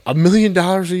pilot. $1 million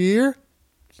a year?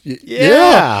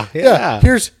 Yeah.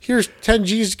 Here's 10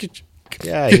 G's to get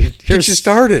Get you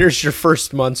started. Here's your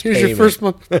first month's Here's payment. your first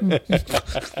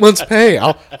month's pay.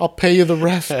 I'll pay you the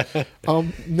rest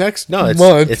next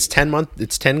month. It's 10 month.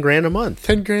 It's 10 grand a month.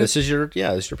 10 grand? This is your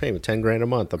payment. 10 grand a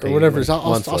month. I'll pay or you whatever it is. I'll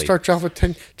monthly. start you off with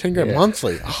 10 grand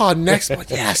monthly. Oh, next month.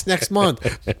 Yes, next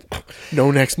month.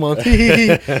 No, next month.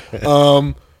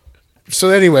 So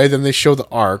anyway, then they show the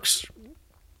arcs.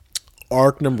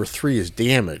 Arc number 3 is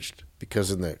damaged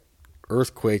because in the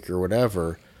earthquake or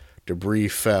whatever, debris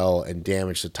fell and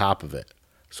damaged the top of it.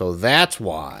 So that's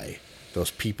why those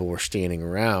people were standing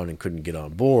around and couldn't get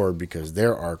on board, because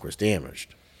their arc was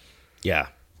damaged. Yeah,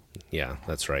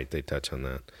 that's right. They touch on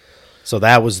that. So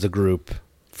that was the group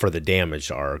for the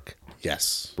damaged arc.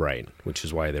 Yes. Right, which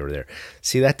is why they were there.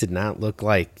 See, that did not look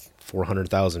like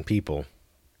 400,000 people.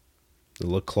 It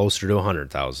looked closer to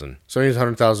 100,000. So it's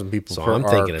 100,000 people So per I'm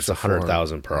arc. thinking it's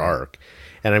 100,000 per arc.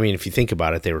 And I mean, if you think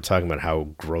about it, they were talking about how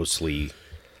grossly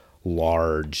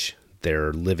large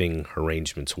their living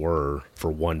arrangements were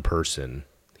for one person.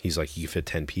 He's like, you fit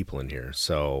 10 people in here.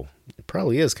 So it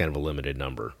probably is kind of a limited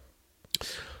number.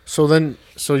 So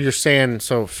you're saying,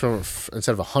 so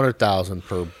instead of 100,000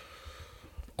 per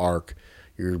arc,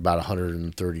 you're about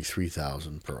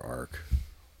 133,000 per arc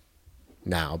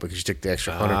now, because you took the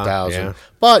extra 100,000. Yeah.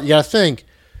 But you got to think,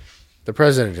 the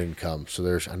president didn't come, so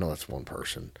I know that's one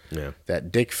person. Yeah.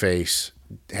 That dick face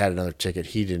had another ticket.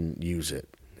 He didn't use it.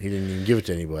 He didn't even give it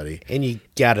to anybody. And you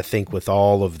got to think, with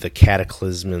all of the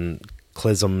cataclysm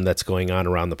that's going on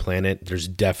around the planet, there's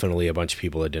definitely a bunch of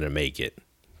people that didn't make it.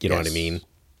 You know what I mean?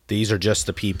 These are just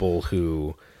the people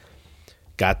who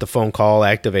got the phone call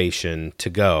activation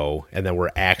to go, and then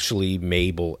were actually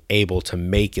able to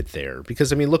make it there.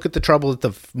 Because, I mean, look at the trouble that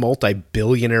the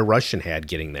multi-billionaire Russian had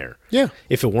getting there. Yeah.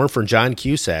 If it weren't for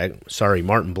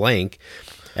Martin Blank,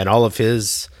 and all of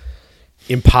his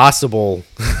impossible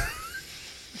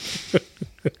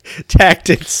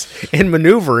tactics and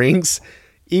maneuverings,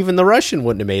 even the Russian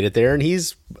wouldn't have made it there. And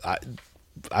he's,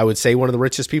 I would say, one of the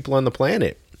richest people on the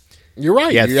planet. You're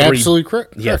right. You're absolutely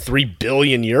correct. Yeah, €3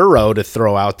 billion to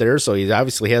throw out there, so he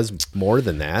obviously has more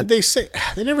than that. They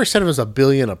never said it was $1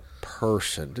 billion a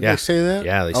person. Did they say that?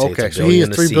 Yeah, they say okay. it's $1 So he is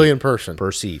billion $3 billion person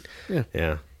per seat.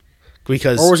 Yeah.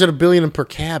 Because, or was it $1 billion per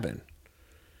cabin?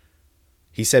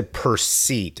 he said per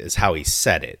seat is how he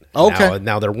said it. Okay.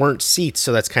 Now there weren't seats,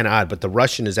 so that's kind of odd. But the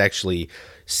Russian is actually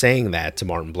saying that to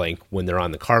Martin Blank when they're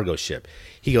on the cargo ship.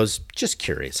 He goes, "Just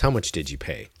curious, how much did you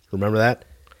pay?" Remember that?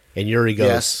 And Yuri goes,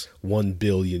 Yes. €1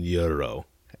 billion.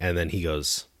 And then he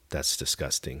goes, "That's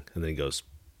disgusting." And then he goes,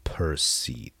 "Per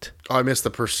seat." Oh, I missed the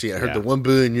per seat. I heard the €1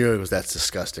 billion. That's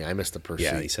disgusting. I missed the per seat.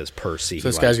 Yeah, he says per seat. So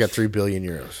this guy's got €3 billion.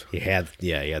 He had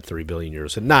 €3 billion.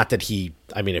 And not that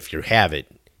if you have it,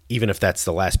 even if that's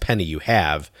the last penny you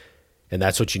have, and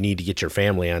that's what you need to get your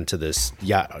family onto this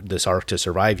arc to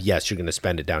survive, yes, you're going to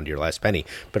spend it down to your last penny.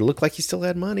 But it looked like he still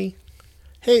had money.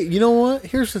 Hey, you know what?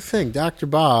 Here's the thing. Dr.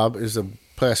 Bob is a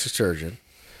plastic surgeon.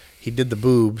 He did the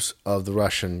boobs of the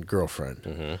Russian girlfriend.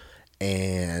 Mm-hmm.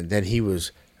 And then he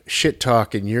was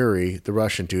shit-talking Yuri, the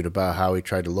Russian dude, about how he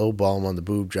tried to lowball him on the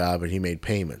boob job and he made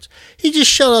payments. He just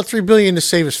shelled out $3 billion to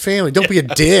save his family. Don't be a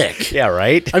dick. Yeah,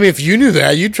 right? I mean, if you knew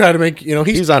that, you'd try to make, he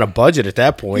was on a budget at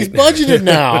that point. He's budgeted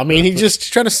now. I mean, he's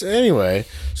trying to, anyway.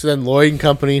 So then Lloyd and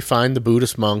company find the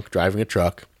Buddhist monk driving a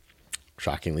truck,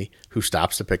 shockingly, who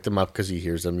stops to pick them up because he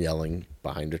hears them yelling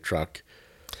behind a truck.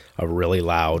 A really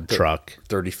loud truck.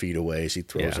 30 feet away as he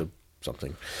throws Yeah.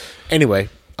 something. Anyway,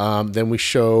 then we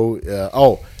show...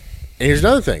 and here's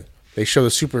another thing. They show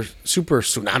the super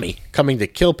tsunami coming to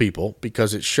kill people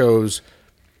because it shows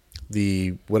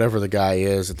the whatever the guy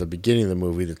is at the beginning of the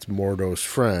movie that's Mordo's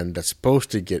friend that's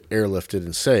supposed to get airlifted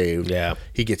and saved. Yeah.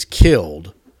 He gets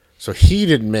killed. So he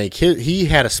didn't make... He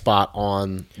had a spot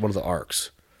on one of the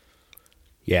arcs.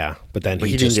 Yeah, but then But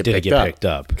he just didn't get picked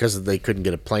up. because they couldn't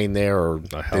get a plane there, or A they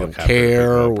don't helicopter care.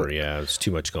 picked him up, or, yeah, it's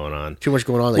too much going on. Too much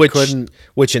going on. They couldn't.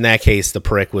 Which in that case, the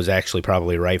prick was actually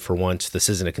probably right for once. This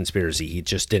isn't a conspiracy. He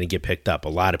just didn't get picked up. A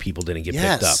lot of people didn't get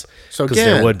picked up. So because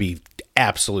again, there would be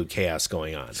absolute chaos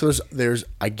going on. So there's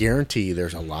I guarantee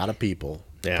there's a lot of people.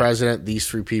 Yeah. The president, these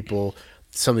three people,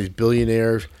 some of these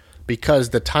billionaires,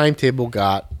 because the timetable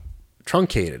got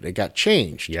truncated. It got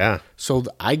changed. Yeah. So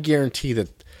I guarantee that.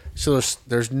 So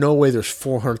there's no way there's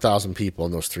 400,000 people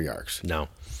in those three arcs. No,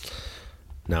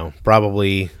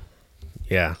 probably,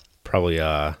 yeah, probably,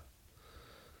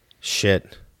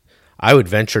 shit. I would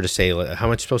venture to say, how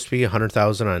much supposed to be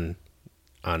 100,000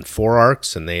 on 4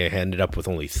 arcs, and they ended up with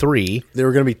only 3. There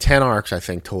were going to be 10 arcs, I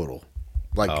think, total.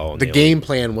 Like the game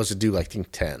plan was to do, I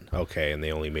think, 10. Okay, and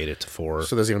they only made it to 4.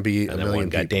 So there's going to be and a then million one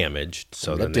got people. damaged,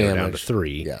 so Got then they were down to damaged.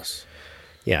 3. Yes.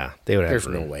 Yeah, they would have. There's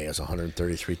no way it's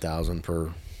 133,000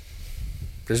 per.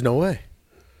 There's no way.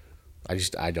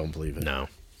 I don't believe it. No,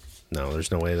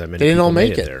 there's no way that many. They didn't people all make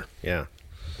made it. there. Yeah.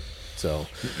 So,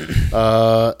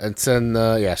 and then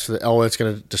so it's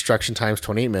going to destruction times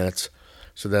 28 minutes.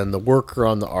 So then the worker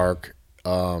on the ark,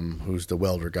 who's the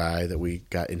welder guy that we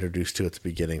got introduced to at the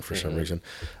beginning for some reason,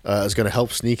 is going to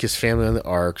help sneak his family on the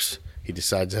arks. He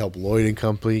decides to help Lloyd and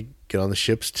company get on the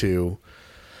ships too.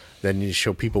 Then you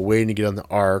show people waiting to get on the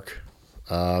ark.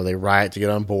 They riot to get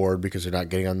on board because they're not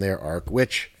getting on their ark,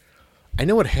 which I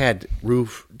know it had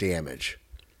roof damage.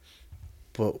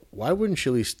 But why wouldn't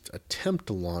you at least attempt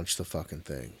to launch the fucking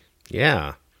thing?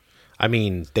 Yeah. I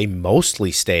mean, they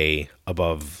mostly stay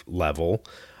above level.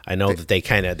 I know that they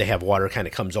have water kind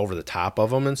of comes over the top of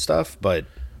them and stuff, but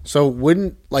So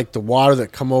wouldn't like the water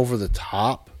that come over the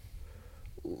top,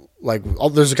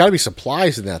 there's got to be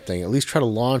supplies in that thing. At least try to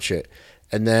launch it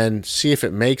and then see if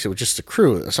it makes it with just the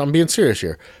crew. So I'm being serious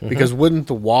here because wouldn't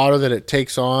the water that it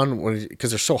takes on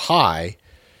because they're so high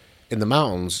in the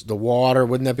mountains, the water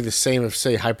wouldn't that be the same if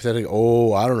say hypothetically,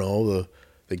 I don't know,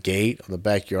 the gate on the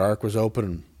backyard was open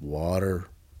and water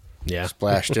yeah.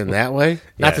 splashed in that way?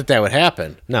 Not that would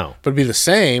happen. No. But it'd be the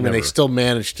same and they Never. still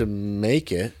managed to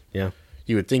make it. Yeah.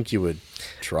 You would think you would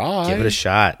try. Give it a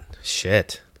shot.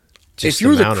 Shit. If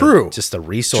you're the crew, just the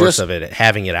resource of it,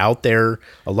 having it out there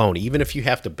alone, even if you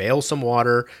have to bail some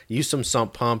water, use some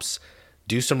sump pumps,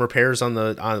 do some repairs on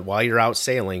while you're out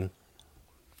sailing,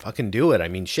 fucking do it. I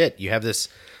mean, shit, you have this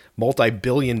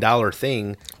multi-billion-dollar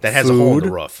thing that has a hole in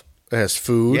the roof. It has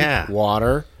food,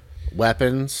 water,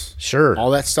 weapons, Sure, all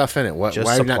that stuff in it. Why Just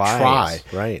not try? supplies,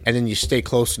 right? And then you stay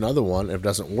close to another one. If it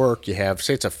doesn't work, you have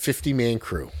say it's a 50-man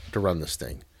crew to run this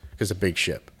thing because it's a big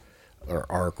ship or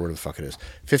arc, whatever the fuck it is.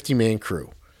 50-man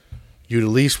crew. You'd at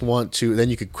least want to. Then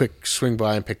you could quick swing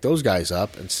by and pick those guys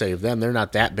up and save them. They're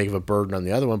not that big of a burden on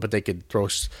the other one, but they could throw.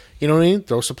 You know what I mean?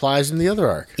 Throw supplies in the other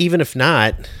arc. Even if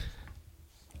not,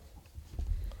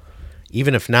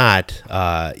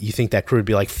 you think that crew would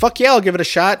be like, "Fuck yeah, I'll give it a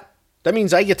shot." That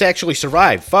means I get to actually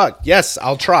survive. Fuck yes,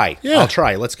 I'll try. Yeah. I'll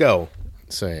try. Let's go.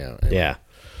 So yeah. Yeah.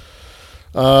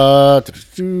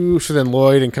 So then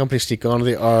Lloyd and company sneak onto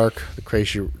the ark. The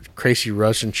crazy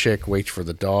Russian chick waits for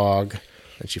the dog,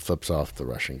 and she flips off the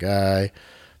Russian guy.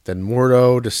 Then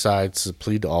Mordo decides to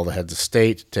plead to all the heads of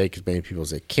state to take as many people as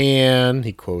they can.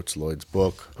 He quotes Lloyd's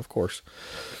book, of course,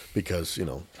 because,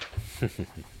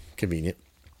 convenient.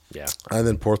 Yeah. And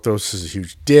then Porthos is a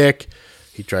huge dick.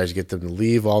 He tries to get them to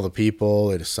leave all the people.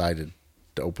 They decided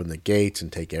to open the gates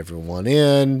and take everyone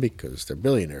in because they're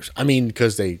billionaires. I mean,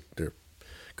 because they're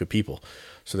good people.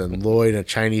 So then Lloyd and a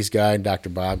Chinese guy and Dr.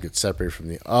 Bob get separated from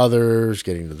the others,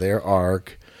 getting to their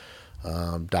arc.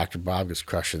 Dr. Bob gets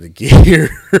crushed in the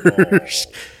gears.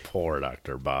 Poor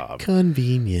Dr. Bob.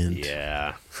 Convenient.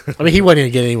 Yeah. I mean, he wasn't going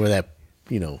to get anywhere that,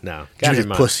 No. got his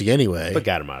pussy anyway. But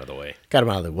got him out of the way. Got him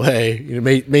out of the way.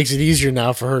 Makes it easier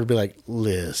now for her to be like,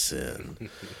 listen.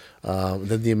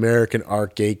 Then the American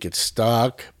arc gate gets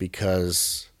stuck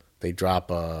because they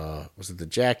drop was it the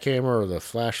jackhammer or the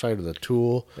flashlight or the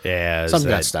tool? Yeah. Something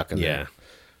got stuck in there.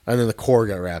 And then the cord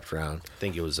got wrapped around. I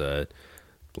think it was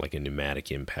like a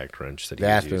pneumatic impact wrench that he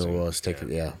That's was what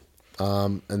using. it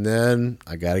was. And then,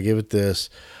 I got to give it this,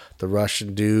 the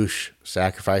Russian douche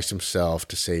sacrificed himself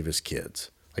to save his kids.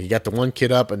 Like he got the one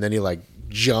kid up, and then he like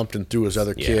jumped and threw his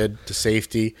other kid to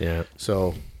safety. Yeah.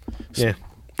 So, Yeah.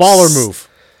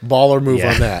 baller move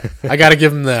on that. I got to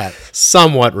give him that.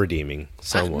 Somewhat redeeming.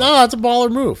 Somewhat. No, it's a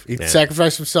baller move. He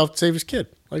sacrificed himself to save his kid.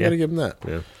 I got to give him that.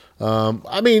 Yeah.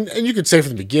 I mean, and you could say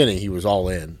from the beginning he was all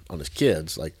in on his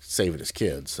kids, like saving his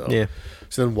kids. So,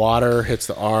 so then water hits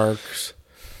the arcs,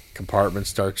 compartment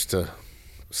starts to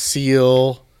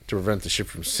seal to prevent the ship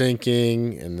from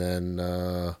sinking, and then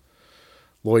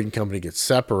Lloyd and company gets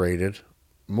separated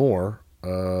more.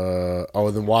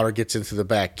 And then water gets into the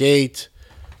back gate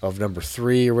of number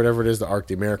 3 or whatever it is, the arc,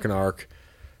 the American arc.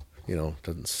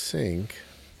 Doesn't sink.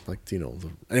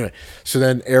 Anyway, so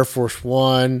then Air Force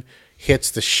One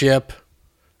hits the ship,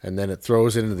 and then it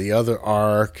throws it into the other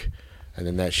arc, and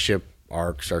then that ship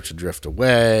arc starts to drift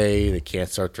away. They can't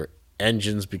start their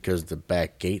engines because the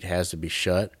back gate has to be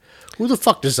shut. Who the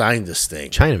fuck designed this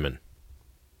thing? Chinaman.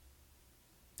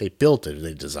 They built it. Did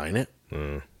they design it?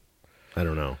 I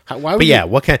don't know.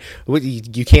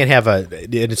 You can't have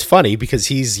and it's funny because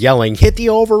he's yelling, hit the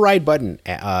override button.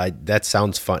 That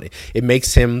sounds funny. It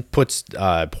makes him, puts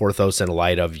Porthos in a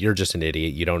light of, you're just an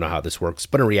idiot. You don't know how this works.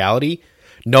 But in reality,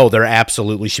 no, there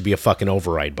absolutely should be a fucking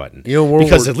override button.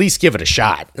 Because at least give it a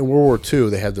shot. In World War II,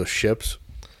 they had those ships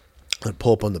that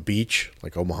pull up on the beach,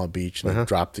 like Omaha Beach, and they'd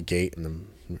drop the gate, and then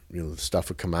the stuff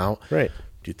would come out. Right.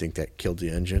 Do you think that killed the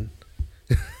engine?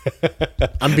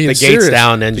 I'm being serious. Gates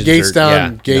down, engines. The gates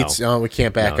down, gates. No, we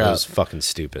can't back up. That was fucking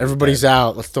stupid. Everybody's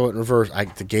out. Let's throw it in reverse.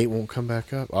 The gate won't come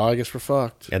back up. Oh, I guess we're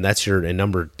fucked. And that's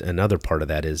another part of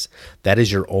that is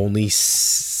your only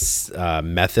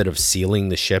method of sealing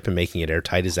the ship and making it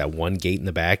airtight is that one gate in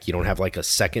the back. You don't have like a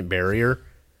second barrier.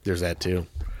 There's that too.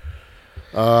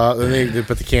 But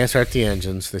they can't start the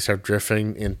engines. They start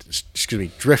drifting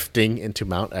into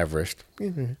Mount Everest.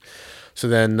 So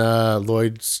then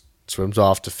Lloyd swims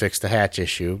off to fix the hatch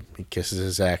issue. He kisses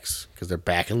his ex because they're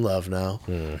back in love now.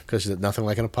 Because nothing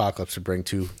like an apocalypse to bring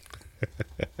two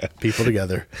people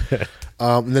together.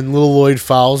 And then little Lloyd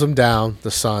follows him down.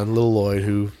 The son, little Lloyd,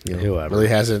 who really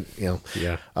hasn't.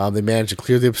 They manage to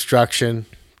clear the obstruction.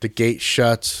 The gate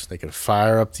shuts. They can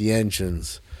fire up the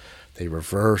engines. They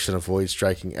reverse and avoid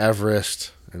striking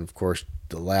Everest. And of course,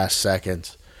 the last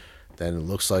second, then it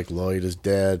looks like Lloyd is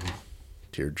dead.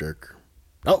 Tearjerker.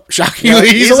 Oh, shockingly,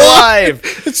 he's alive.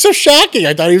 It's so shocking.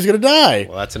 I thought he was going to die.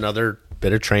 Well, that's another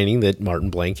bit of training that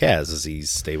Martin Blank has, is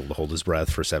he's able to hold his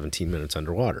breath for 17 minutes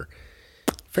underwater.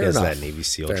 Fair enough. He has that Navy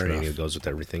SEAL training that goes with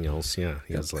everything else. Yeah,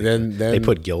 he has then they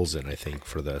put gills in, I think,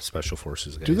 for the Special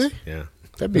Forces guys. Do they? Yeah,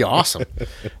 that'd be awesome.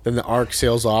 Then the arc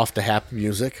sails off to happy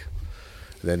music.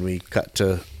 Then we cut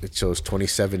to, it shows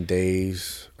 27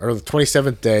 days, or the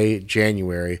 27th day,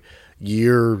 January,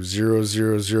 year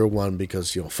 0001,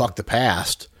 because, fuck the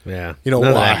past. Yeah. None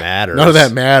of that matters. None of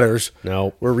that matters.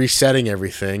 No. We're resetting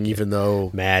everything, even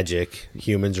though... Magic.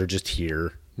 Humans are just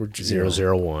here. We're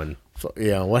 001.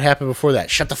 What happened before that?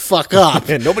 Shut the fuck up.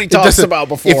 And nobody talks about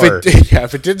before.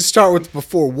 If it didn't start with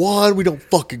before 1, we don't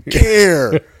fucking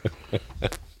care.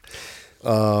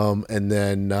 And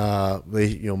then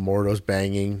Mordo's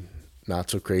banging, not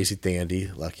so crazy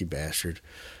dandy, lucky bastard.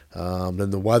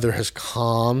 Then the weather has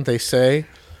calmed, they say.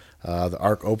 The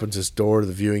Ark opens its door to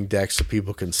the viewing deck so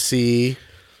people can see.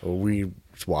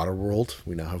 It's Waterworld.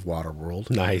 We now have Waterworld.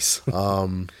 Nice.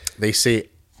 They say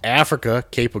Africa,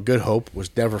 Cape of Good Hope, was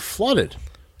never flooded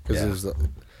because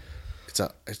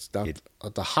it's not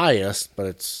at the highest, but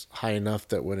it's high enough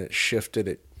that when it shifted,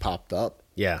 it popped up.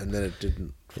 Yeah, and then it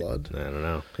didn't flood. I don't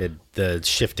know. The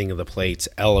shifting of the plates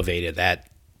elevated that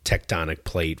tectonic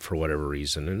plate for whatever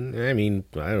reason, and I mean,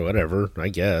 whatever, I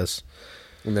guess.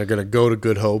 And they're gonna go to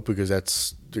Good Hope because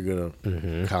they're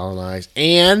gonna colonize,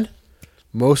 and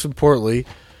most importantly,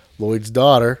 Lloyd's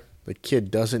daughter, the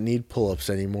kid, doesn't need pull-ups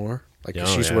anymore.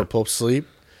 She used to wear pull-ups to sleep.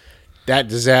 That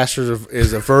disaster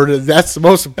is averted. That's the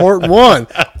most important one.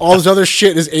 All this other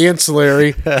shit is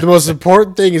ancillary. The most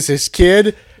important thing is his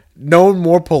kid. No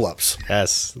more pull-ups.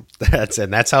 Yes,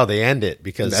 that's how they end it,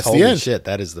 because holy shit,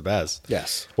 that is the best.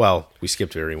 Yes. Well, we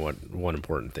skipped one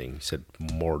important thing. You said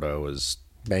Mordo is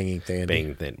banging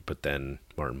Thandy, but then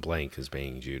Martin Blank is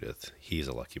banging Judith. He's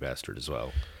a lucky bastard as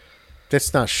well.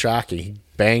 That's not shocking. He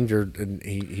banged her, and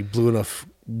he blew enough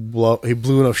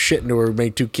shit into her to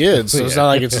make 2 kids. So it's not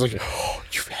like it's like, oh,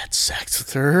 you've had sex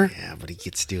with her. Yeah, but he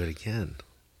gets to do it again.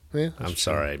 Yeah, I'm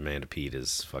sorry, Amanda Peet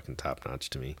is fucking top notch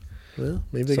to me. Well,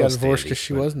 maybe they got divorced because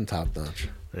she wasn't top notch.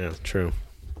 Yeah, true.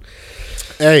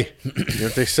 Hey, you know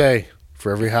what they say?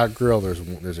 For every hot girl,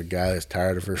 there's a guy that's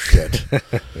tired of her shit.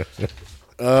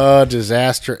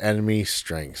 Disaster enemy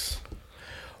strengths.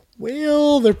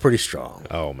 Well, they're pretty strong.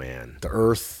 Oh man, the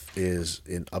Earth is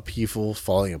in upheaval,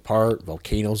 falling apart.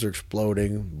 Volcanoes are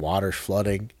exploding. Water's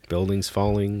flooding. Buildings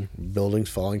falling.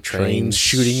 Trains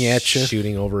shooting at you.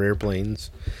 Shooting over airplanes.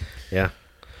 Yeah.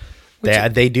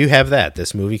 They do have that.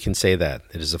 This movie can say that.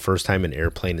 It is the first time an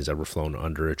airplane has ever flown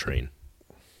under a train.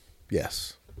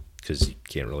 Yes. Because you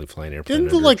can't really fly an airplane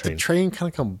Didn't under a train. the train kind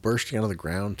of come bursting out of the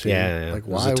ground, too? Yeah. Like,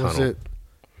 why was it?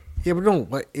 Yeah, but no,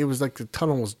 it was like the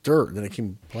tunnel was dirt, and then it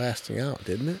came blasting out,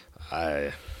 didn't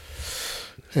it?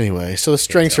 Anyway, so the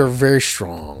strengths are very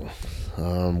strong.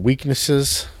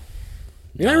 Weaknesses,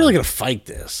 you're not really going to fight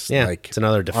this. Yeah, like, it's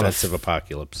another defensive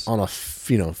apocalypse. On a,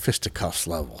 fisticuffs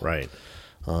level. Right.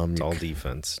 It's all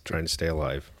defense, trying to stay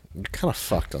alive. You're kind of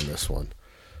fucked on this one.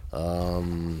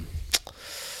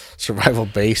 Survival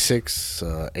basics,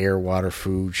 air, water,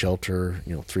 food, shelter,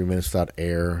 3 minutes without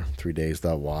air, 3 days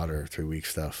without water, 3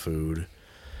 weeks without food.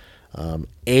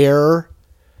 Air.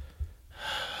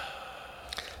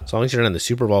 As long as you're not in the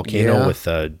super volcano with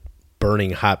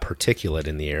burning hot particulate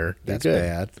in the air, that's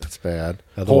bad. That's bad.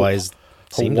 Otherwise,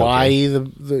 Hawaii,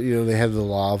 they have the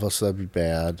lava, so that'd be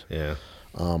bad. Yeah.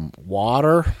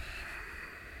 Water.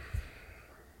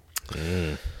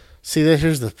 See,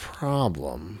 here's the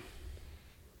problem.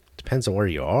 Depends on where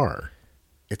you are.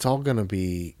 It's all going to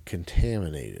be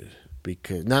contaminated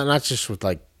because not just with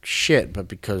like shit, but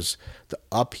because the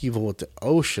upheaval with the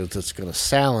oceans, it's going to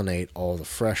salinate all the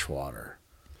fresh water.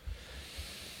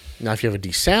 Now, if you have a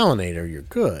desalinator, you're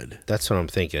good. That's what I'm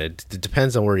thinking. It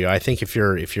depends on where you are. I think if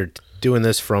you're doing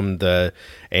this from the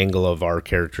angle of our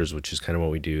characters, which is kind of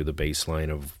what we do, the baseline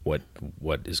of what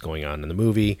is going on in the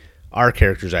movie, our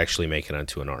characters actually make it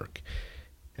onto an ark.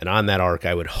 And on that ark,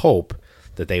 I would hope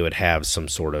that they would have some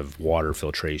sort of water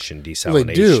filtration, desalination. Well,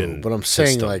 they do, but I'm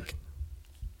saying system. like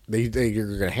you're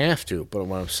going to have to. But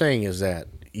what I'm saying is that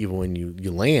even when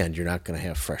you land, you're not going to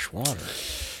have fresh water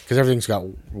because everything's got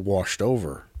washed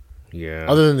over. Yeah.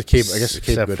 Other than the Cape, I guess the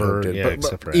Cape Good Hope did.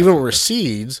 But even when it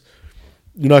recedes,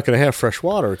 you're not going to have fresh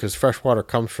water because fresh water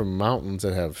comes from mountains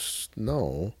that have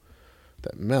snow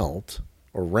that melt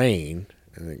or rain.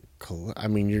 And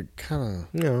you're kind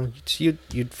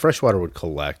of fresh water would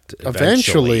collect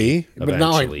eventually, but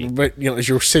not like. But as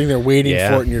you're sitting there waiting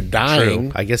for it and you're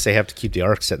dying. True. I guess they have to keep the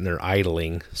ark sitting there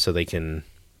idling so they can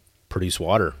produce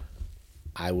water.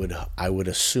 I would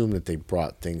assume that they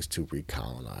brought things to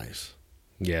recolonize.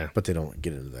 Yeah, but they don't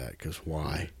get into that because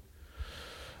why?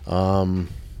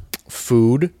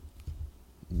 Food,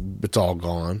 it's all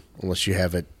gone unless you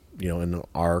have it, in an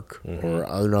ark or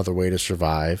another way to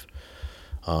survive.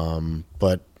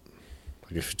 But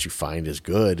I guess what you find is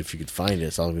good. If you could find it,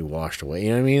 it's all gonna be washed away. You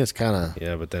know what I mean? It's kind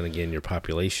of but then again, your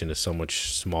population is so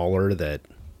much smaller that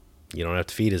you don't have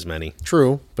to feed as many.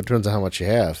 True, but it depends on how much you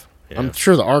have. Yeah. I'm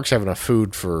sure the arks have enough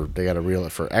food they got to reel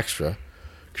it for extra.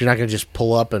 Because you're not going to just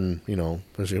pull up and,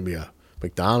 there's going to be a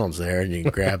McDonald's there and you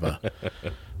can grab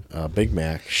a Big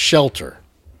Mac. Shelter.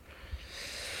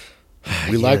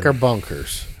 We like our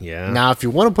bunkers. Yeah. Now, if you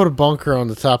want to put a bunker on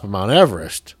the top of Mount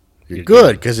Everest, you're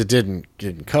good because it didn't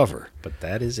cover. But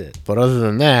that is it. But other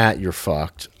than that, you're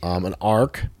fucked. An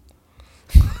ark.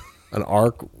 An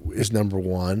ark is number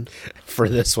one. For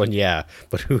this one, yeah.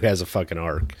 But who has a fucking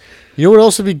ark? You know what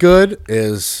else would be good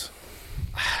is...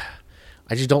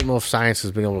 I just don't know if science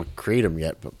has been able to create them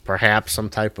yet, but perhaps some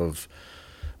type of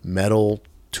metal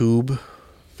tube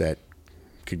that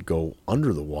could go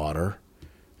under the water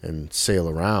and sail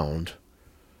around.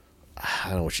 I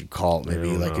don't know what you'd call it.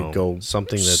 Maybe like it'd go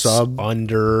something that's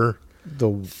under the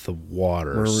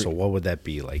water. So what would that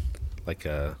be like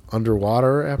a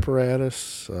underwater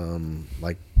apparatus?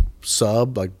 Like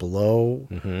below,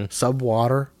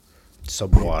 subwater,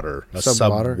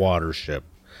 subwater ship.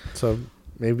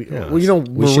 Maybe we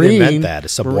should invent that a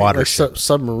subwater ship.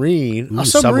 Submarine. Ooh,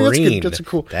 submarine. That's a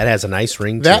cool. That has a nice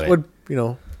ring to it. That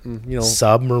would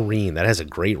submarine. That has a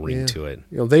great ring to it.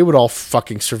 They would all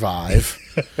fucking survive.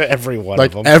 Every one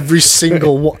of them. Every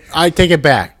single one. I take it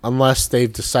back, unless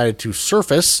they've decided to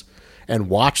surface and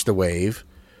watch the wave,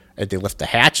 and they left the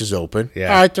hatches open.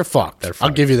 Yeah. All right, they're fucked.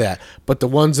 I'll give you that. But the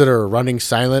ones that are running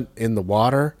silent in the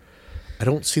water, I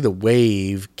don't see the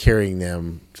wave carrying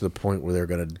them to the point where they're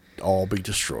going to all be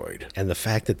destroyed. And the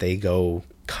fact that they go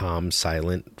calm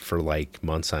silent for like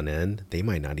months on end, they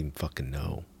might not even fucking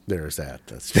know. There's that.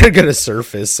 They're going to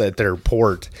surface at their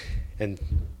port and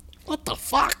what the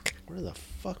fuck? Where the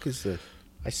fuck is the...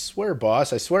 I swear,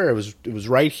 boss. I swear it was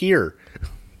right here.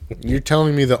 You're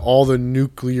telling me that all the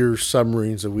nuclear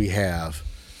submarines that we have,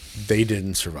 they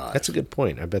didn't survive. That's a good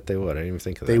point. I bet they would. I didn't even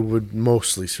think of that. They would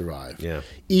mostly survive. Yeah.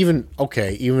 Even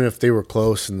if they were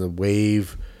close and the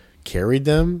wave carried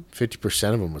them,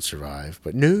 50% of them would survive.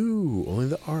 But no, only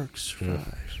the ark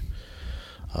survives.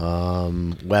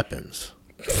 Weapons.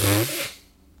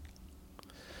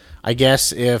 I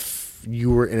guess if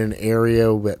you were in an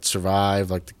area that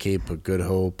survived, like the Cape of Good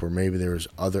Hope, or maybe there was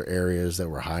other areas that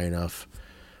were high enough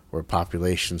where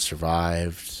population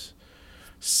survived,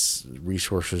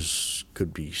 resources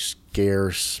could be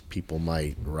scarce, people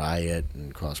might riot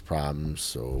and cause problems,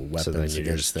 so weapons So then against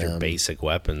you're just them. your basic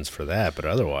weapons for that, but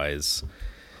otherwise,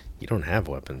 you don't have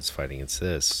weapons fighting against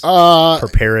this.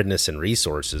 Preparedness and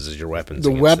resources is your weapons. The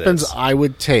against weapons this. I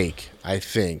would take, I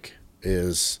think,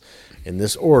 is in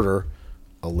this order: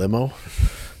 a limo,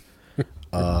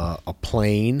 a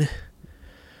plane,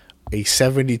 a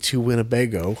 72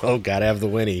 Winnebago, Oh, gotta have the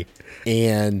Winnie.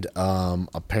 and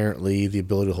apparently the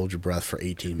ability to hold your breath for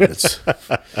 18 minutes.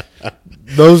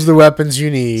 Those are the weapons you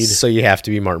need. So you have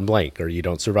to be Martin Blank, or you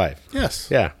don't survive. Yes.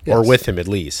 Yeah, Yes. or with him at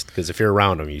least, because if you're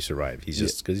around him, you survive. He's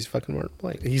just because he's fucking Martin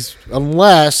Blank.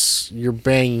 Unless you're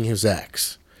banging his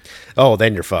ex. Oh,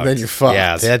 then you're fucked. Then you're fucked.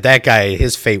 Yeah, that guy,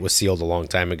 his fate was sealed a long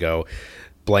time ago.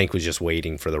 Blank was just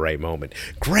waiting for the right moment.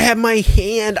 Grab my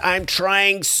hand. I'm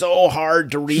trying so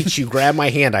hard to reach you. Grab my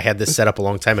hand. I had this set up a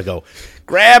long time ago.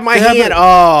 Grab my hand.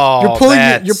 Oh,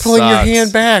 You're pulling your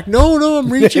hand back. No,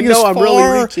 I'm reaching. No, as I'm far.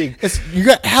 really reaching. You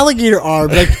got alligator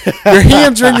arms. Like your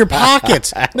hands are in your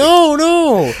pockets.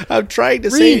 No. I'm trying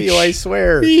to save you, I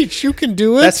swear. Reach. You can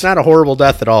do it. That's not a horrible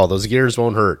death at all. Those gears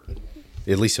won't hurt.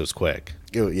 At least it was quick.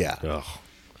 Yeah. Ugh.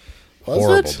 Was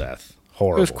Horrible it? death. It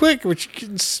Horrible. was quick, but you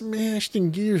getting smashed in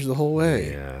gears the whole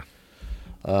way.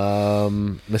 Yeah.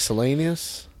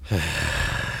 Miscellaneous.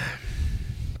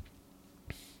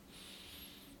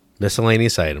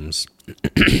 Miscellaneous items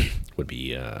would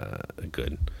be a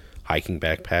good hiking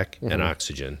backpack and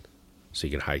oxygen, so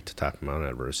you can hike to the top of Mount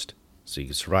Everest, so you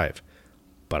can survive.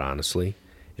 But honestly,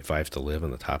 if I have to live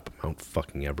on the top of Mount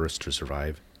fucking Everest to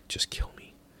survive, just kill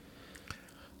me.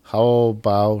 How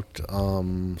about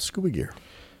scuba gear?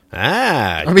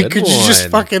 Ah, I mean, good could you just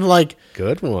one. fucking like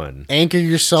Good one. anchor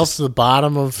yourself to the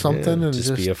bottom of something Yeah, and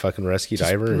just be a fucking rescue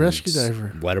diver. be a and rescue just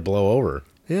diver. Let it blow over.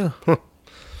 Yeah.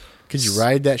 Could you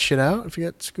ride that shit out if you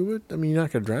got scuba? I mean, you're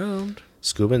not gonna drown.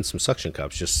 Scuba and some suction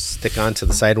cups. Just stick onto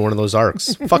the side of one of those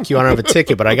arcs. Fuck you, I don't have a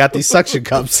ticket, but I got these suction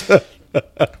cups.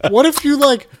 What if you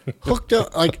like hooked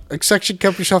up like suction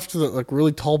cup yourself to the like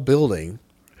really tall building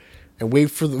and wait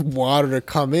for the water to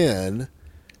come in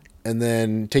and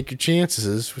then take your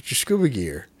chances with your scuba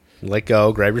gear? Let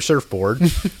go. Grab your surfboard.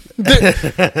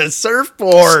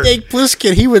 Surfboard. Snake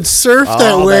Plissken, he would surf Oh,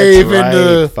 that wave that's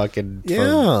right. into Fucking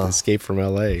Yeah. Escape from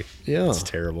L.A. Yeah. It's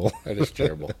terrible. That is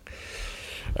terrible.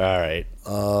 All right.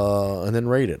 And then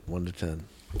rate it 1 to 10.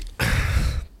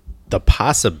 The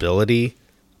possibility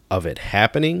of it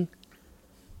happening,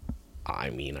 I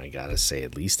mean, I gotta say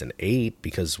at least an 8,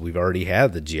 because we've already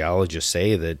had the geologists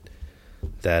say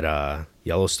that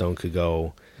Yellowstone could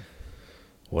go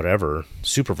whatever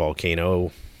super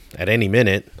volcano at any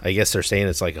minute. I guess they're saying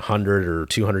it's like 100 or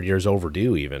 200 years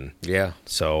overdue even. Yeah.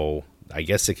 So I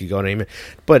guess it could go at any minute.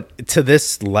 But to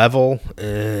this level,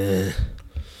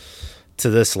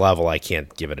 I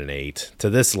can't give it an 8. To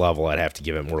this level, I'd have to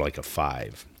give it more like a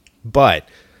 5. But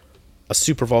a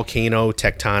super volcano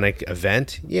tectonic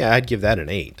event, yeah, I'd give that an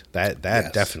 8. That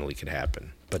Yes. definitely could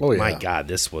happen. But Oh, my yeah. God,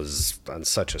 this was on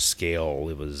such a scale,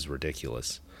 it was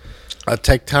ridiculous. A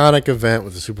tectonic event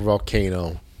with a super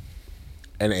volcano,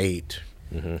 an 8.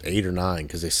 8 or 9,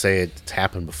 because they say it's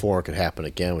happened before. It could happen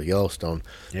again with Yellowstone.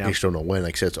 Yeah. They just don't know when.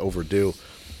 Like I said, it's overdue.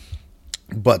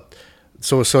 But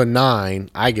so a 9,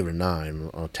 I give it a 9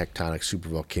 on a tectonic super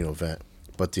volcano event.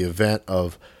 But the event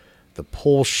of the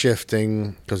pole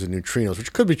shifting because of neutrinos,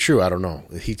 which could be true, I don't know.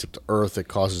 It heats up the Earth, it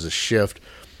causes a shift,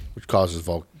 which causes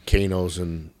volcanoes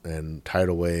and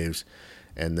tidal waves,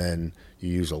 and then you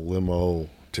use a limo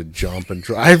to jump and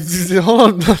drive.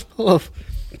 Hold on.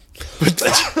 But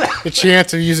the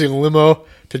chance of using a limo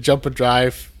to jump and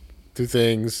drive through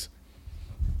things,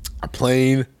 a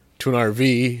plane to an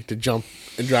RV to jump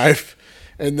and drive,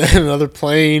 and then another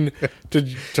plane to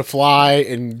fly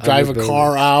and drive a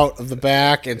car out of the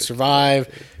back and survive,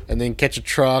 and then catch a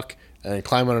truck and then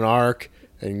climb on an arc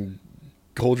and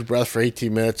hold your breath for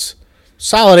 18 minutes.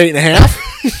 Solid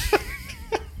 8.5.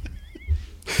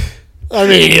 I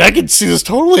mean, I can see this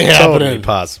totally happening. Totally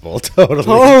possible.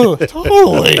 Totally.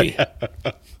 Totally.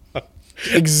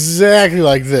 Exactly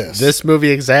like this. This movie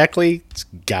exactly, it's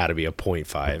got to be a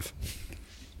 0.5.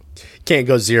 Can't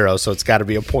go 0, so it's got to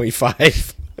be a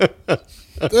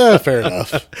 0.5. Fair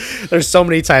enough. There's so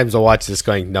many times I'll watch this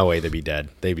going, no way, they'd be dead.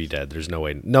 They'd be dead. There's no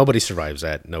way. Nobody survives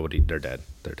that. Nobody, they're dead.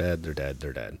 They're dead. They're dead.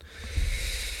 They're dead.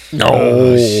 No.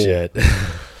 Oh, shit.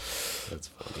 That's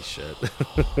funny shit.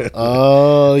 You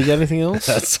got anything else?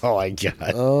 That's all I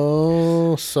got.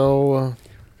 Oh, so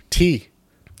T.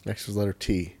 Next is letter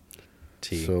T.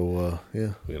 T. So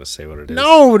yeah. I'm gonna say what it is.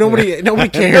 No, nobody cares. Nobody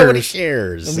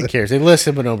cares. Nobody cares. They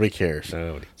listen, but nobody cares.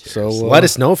 Nobody cares. So let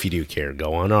us know if you do care.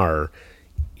 Go on our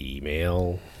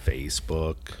email,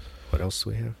 Facebook. What else do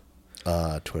we have?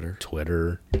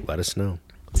 Twitter. Let us know.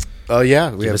 Oh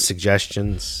yeah, we Give have us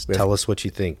suggestions. Tell us what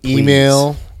you think. Please.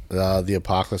 email. The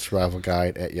Apocalypse Survival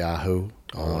Guide at Yahoo.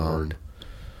 Word.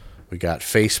 We got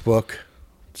Facebook.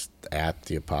 It's at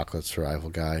the Apocalypse Survival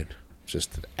Guide.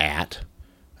 Just at,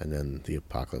 and then the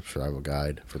Apocalypse Survival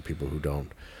Guide for people who don't.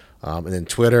 And then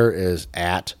Twitter is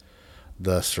at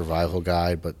the Survival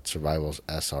Guide, but survival's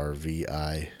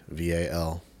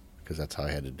SRVIVAL because that's how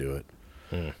I had to do it.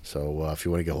 So if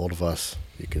you want to get hold of us,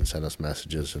 you can send us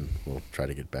messages and we'll try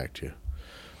to get back to you.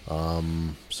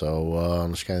 Unless you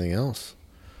got anything else.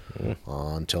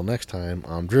 Until next time,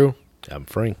 I'm Drew. I'm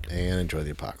Frank. And enjoy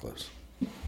the apocalypse.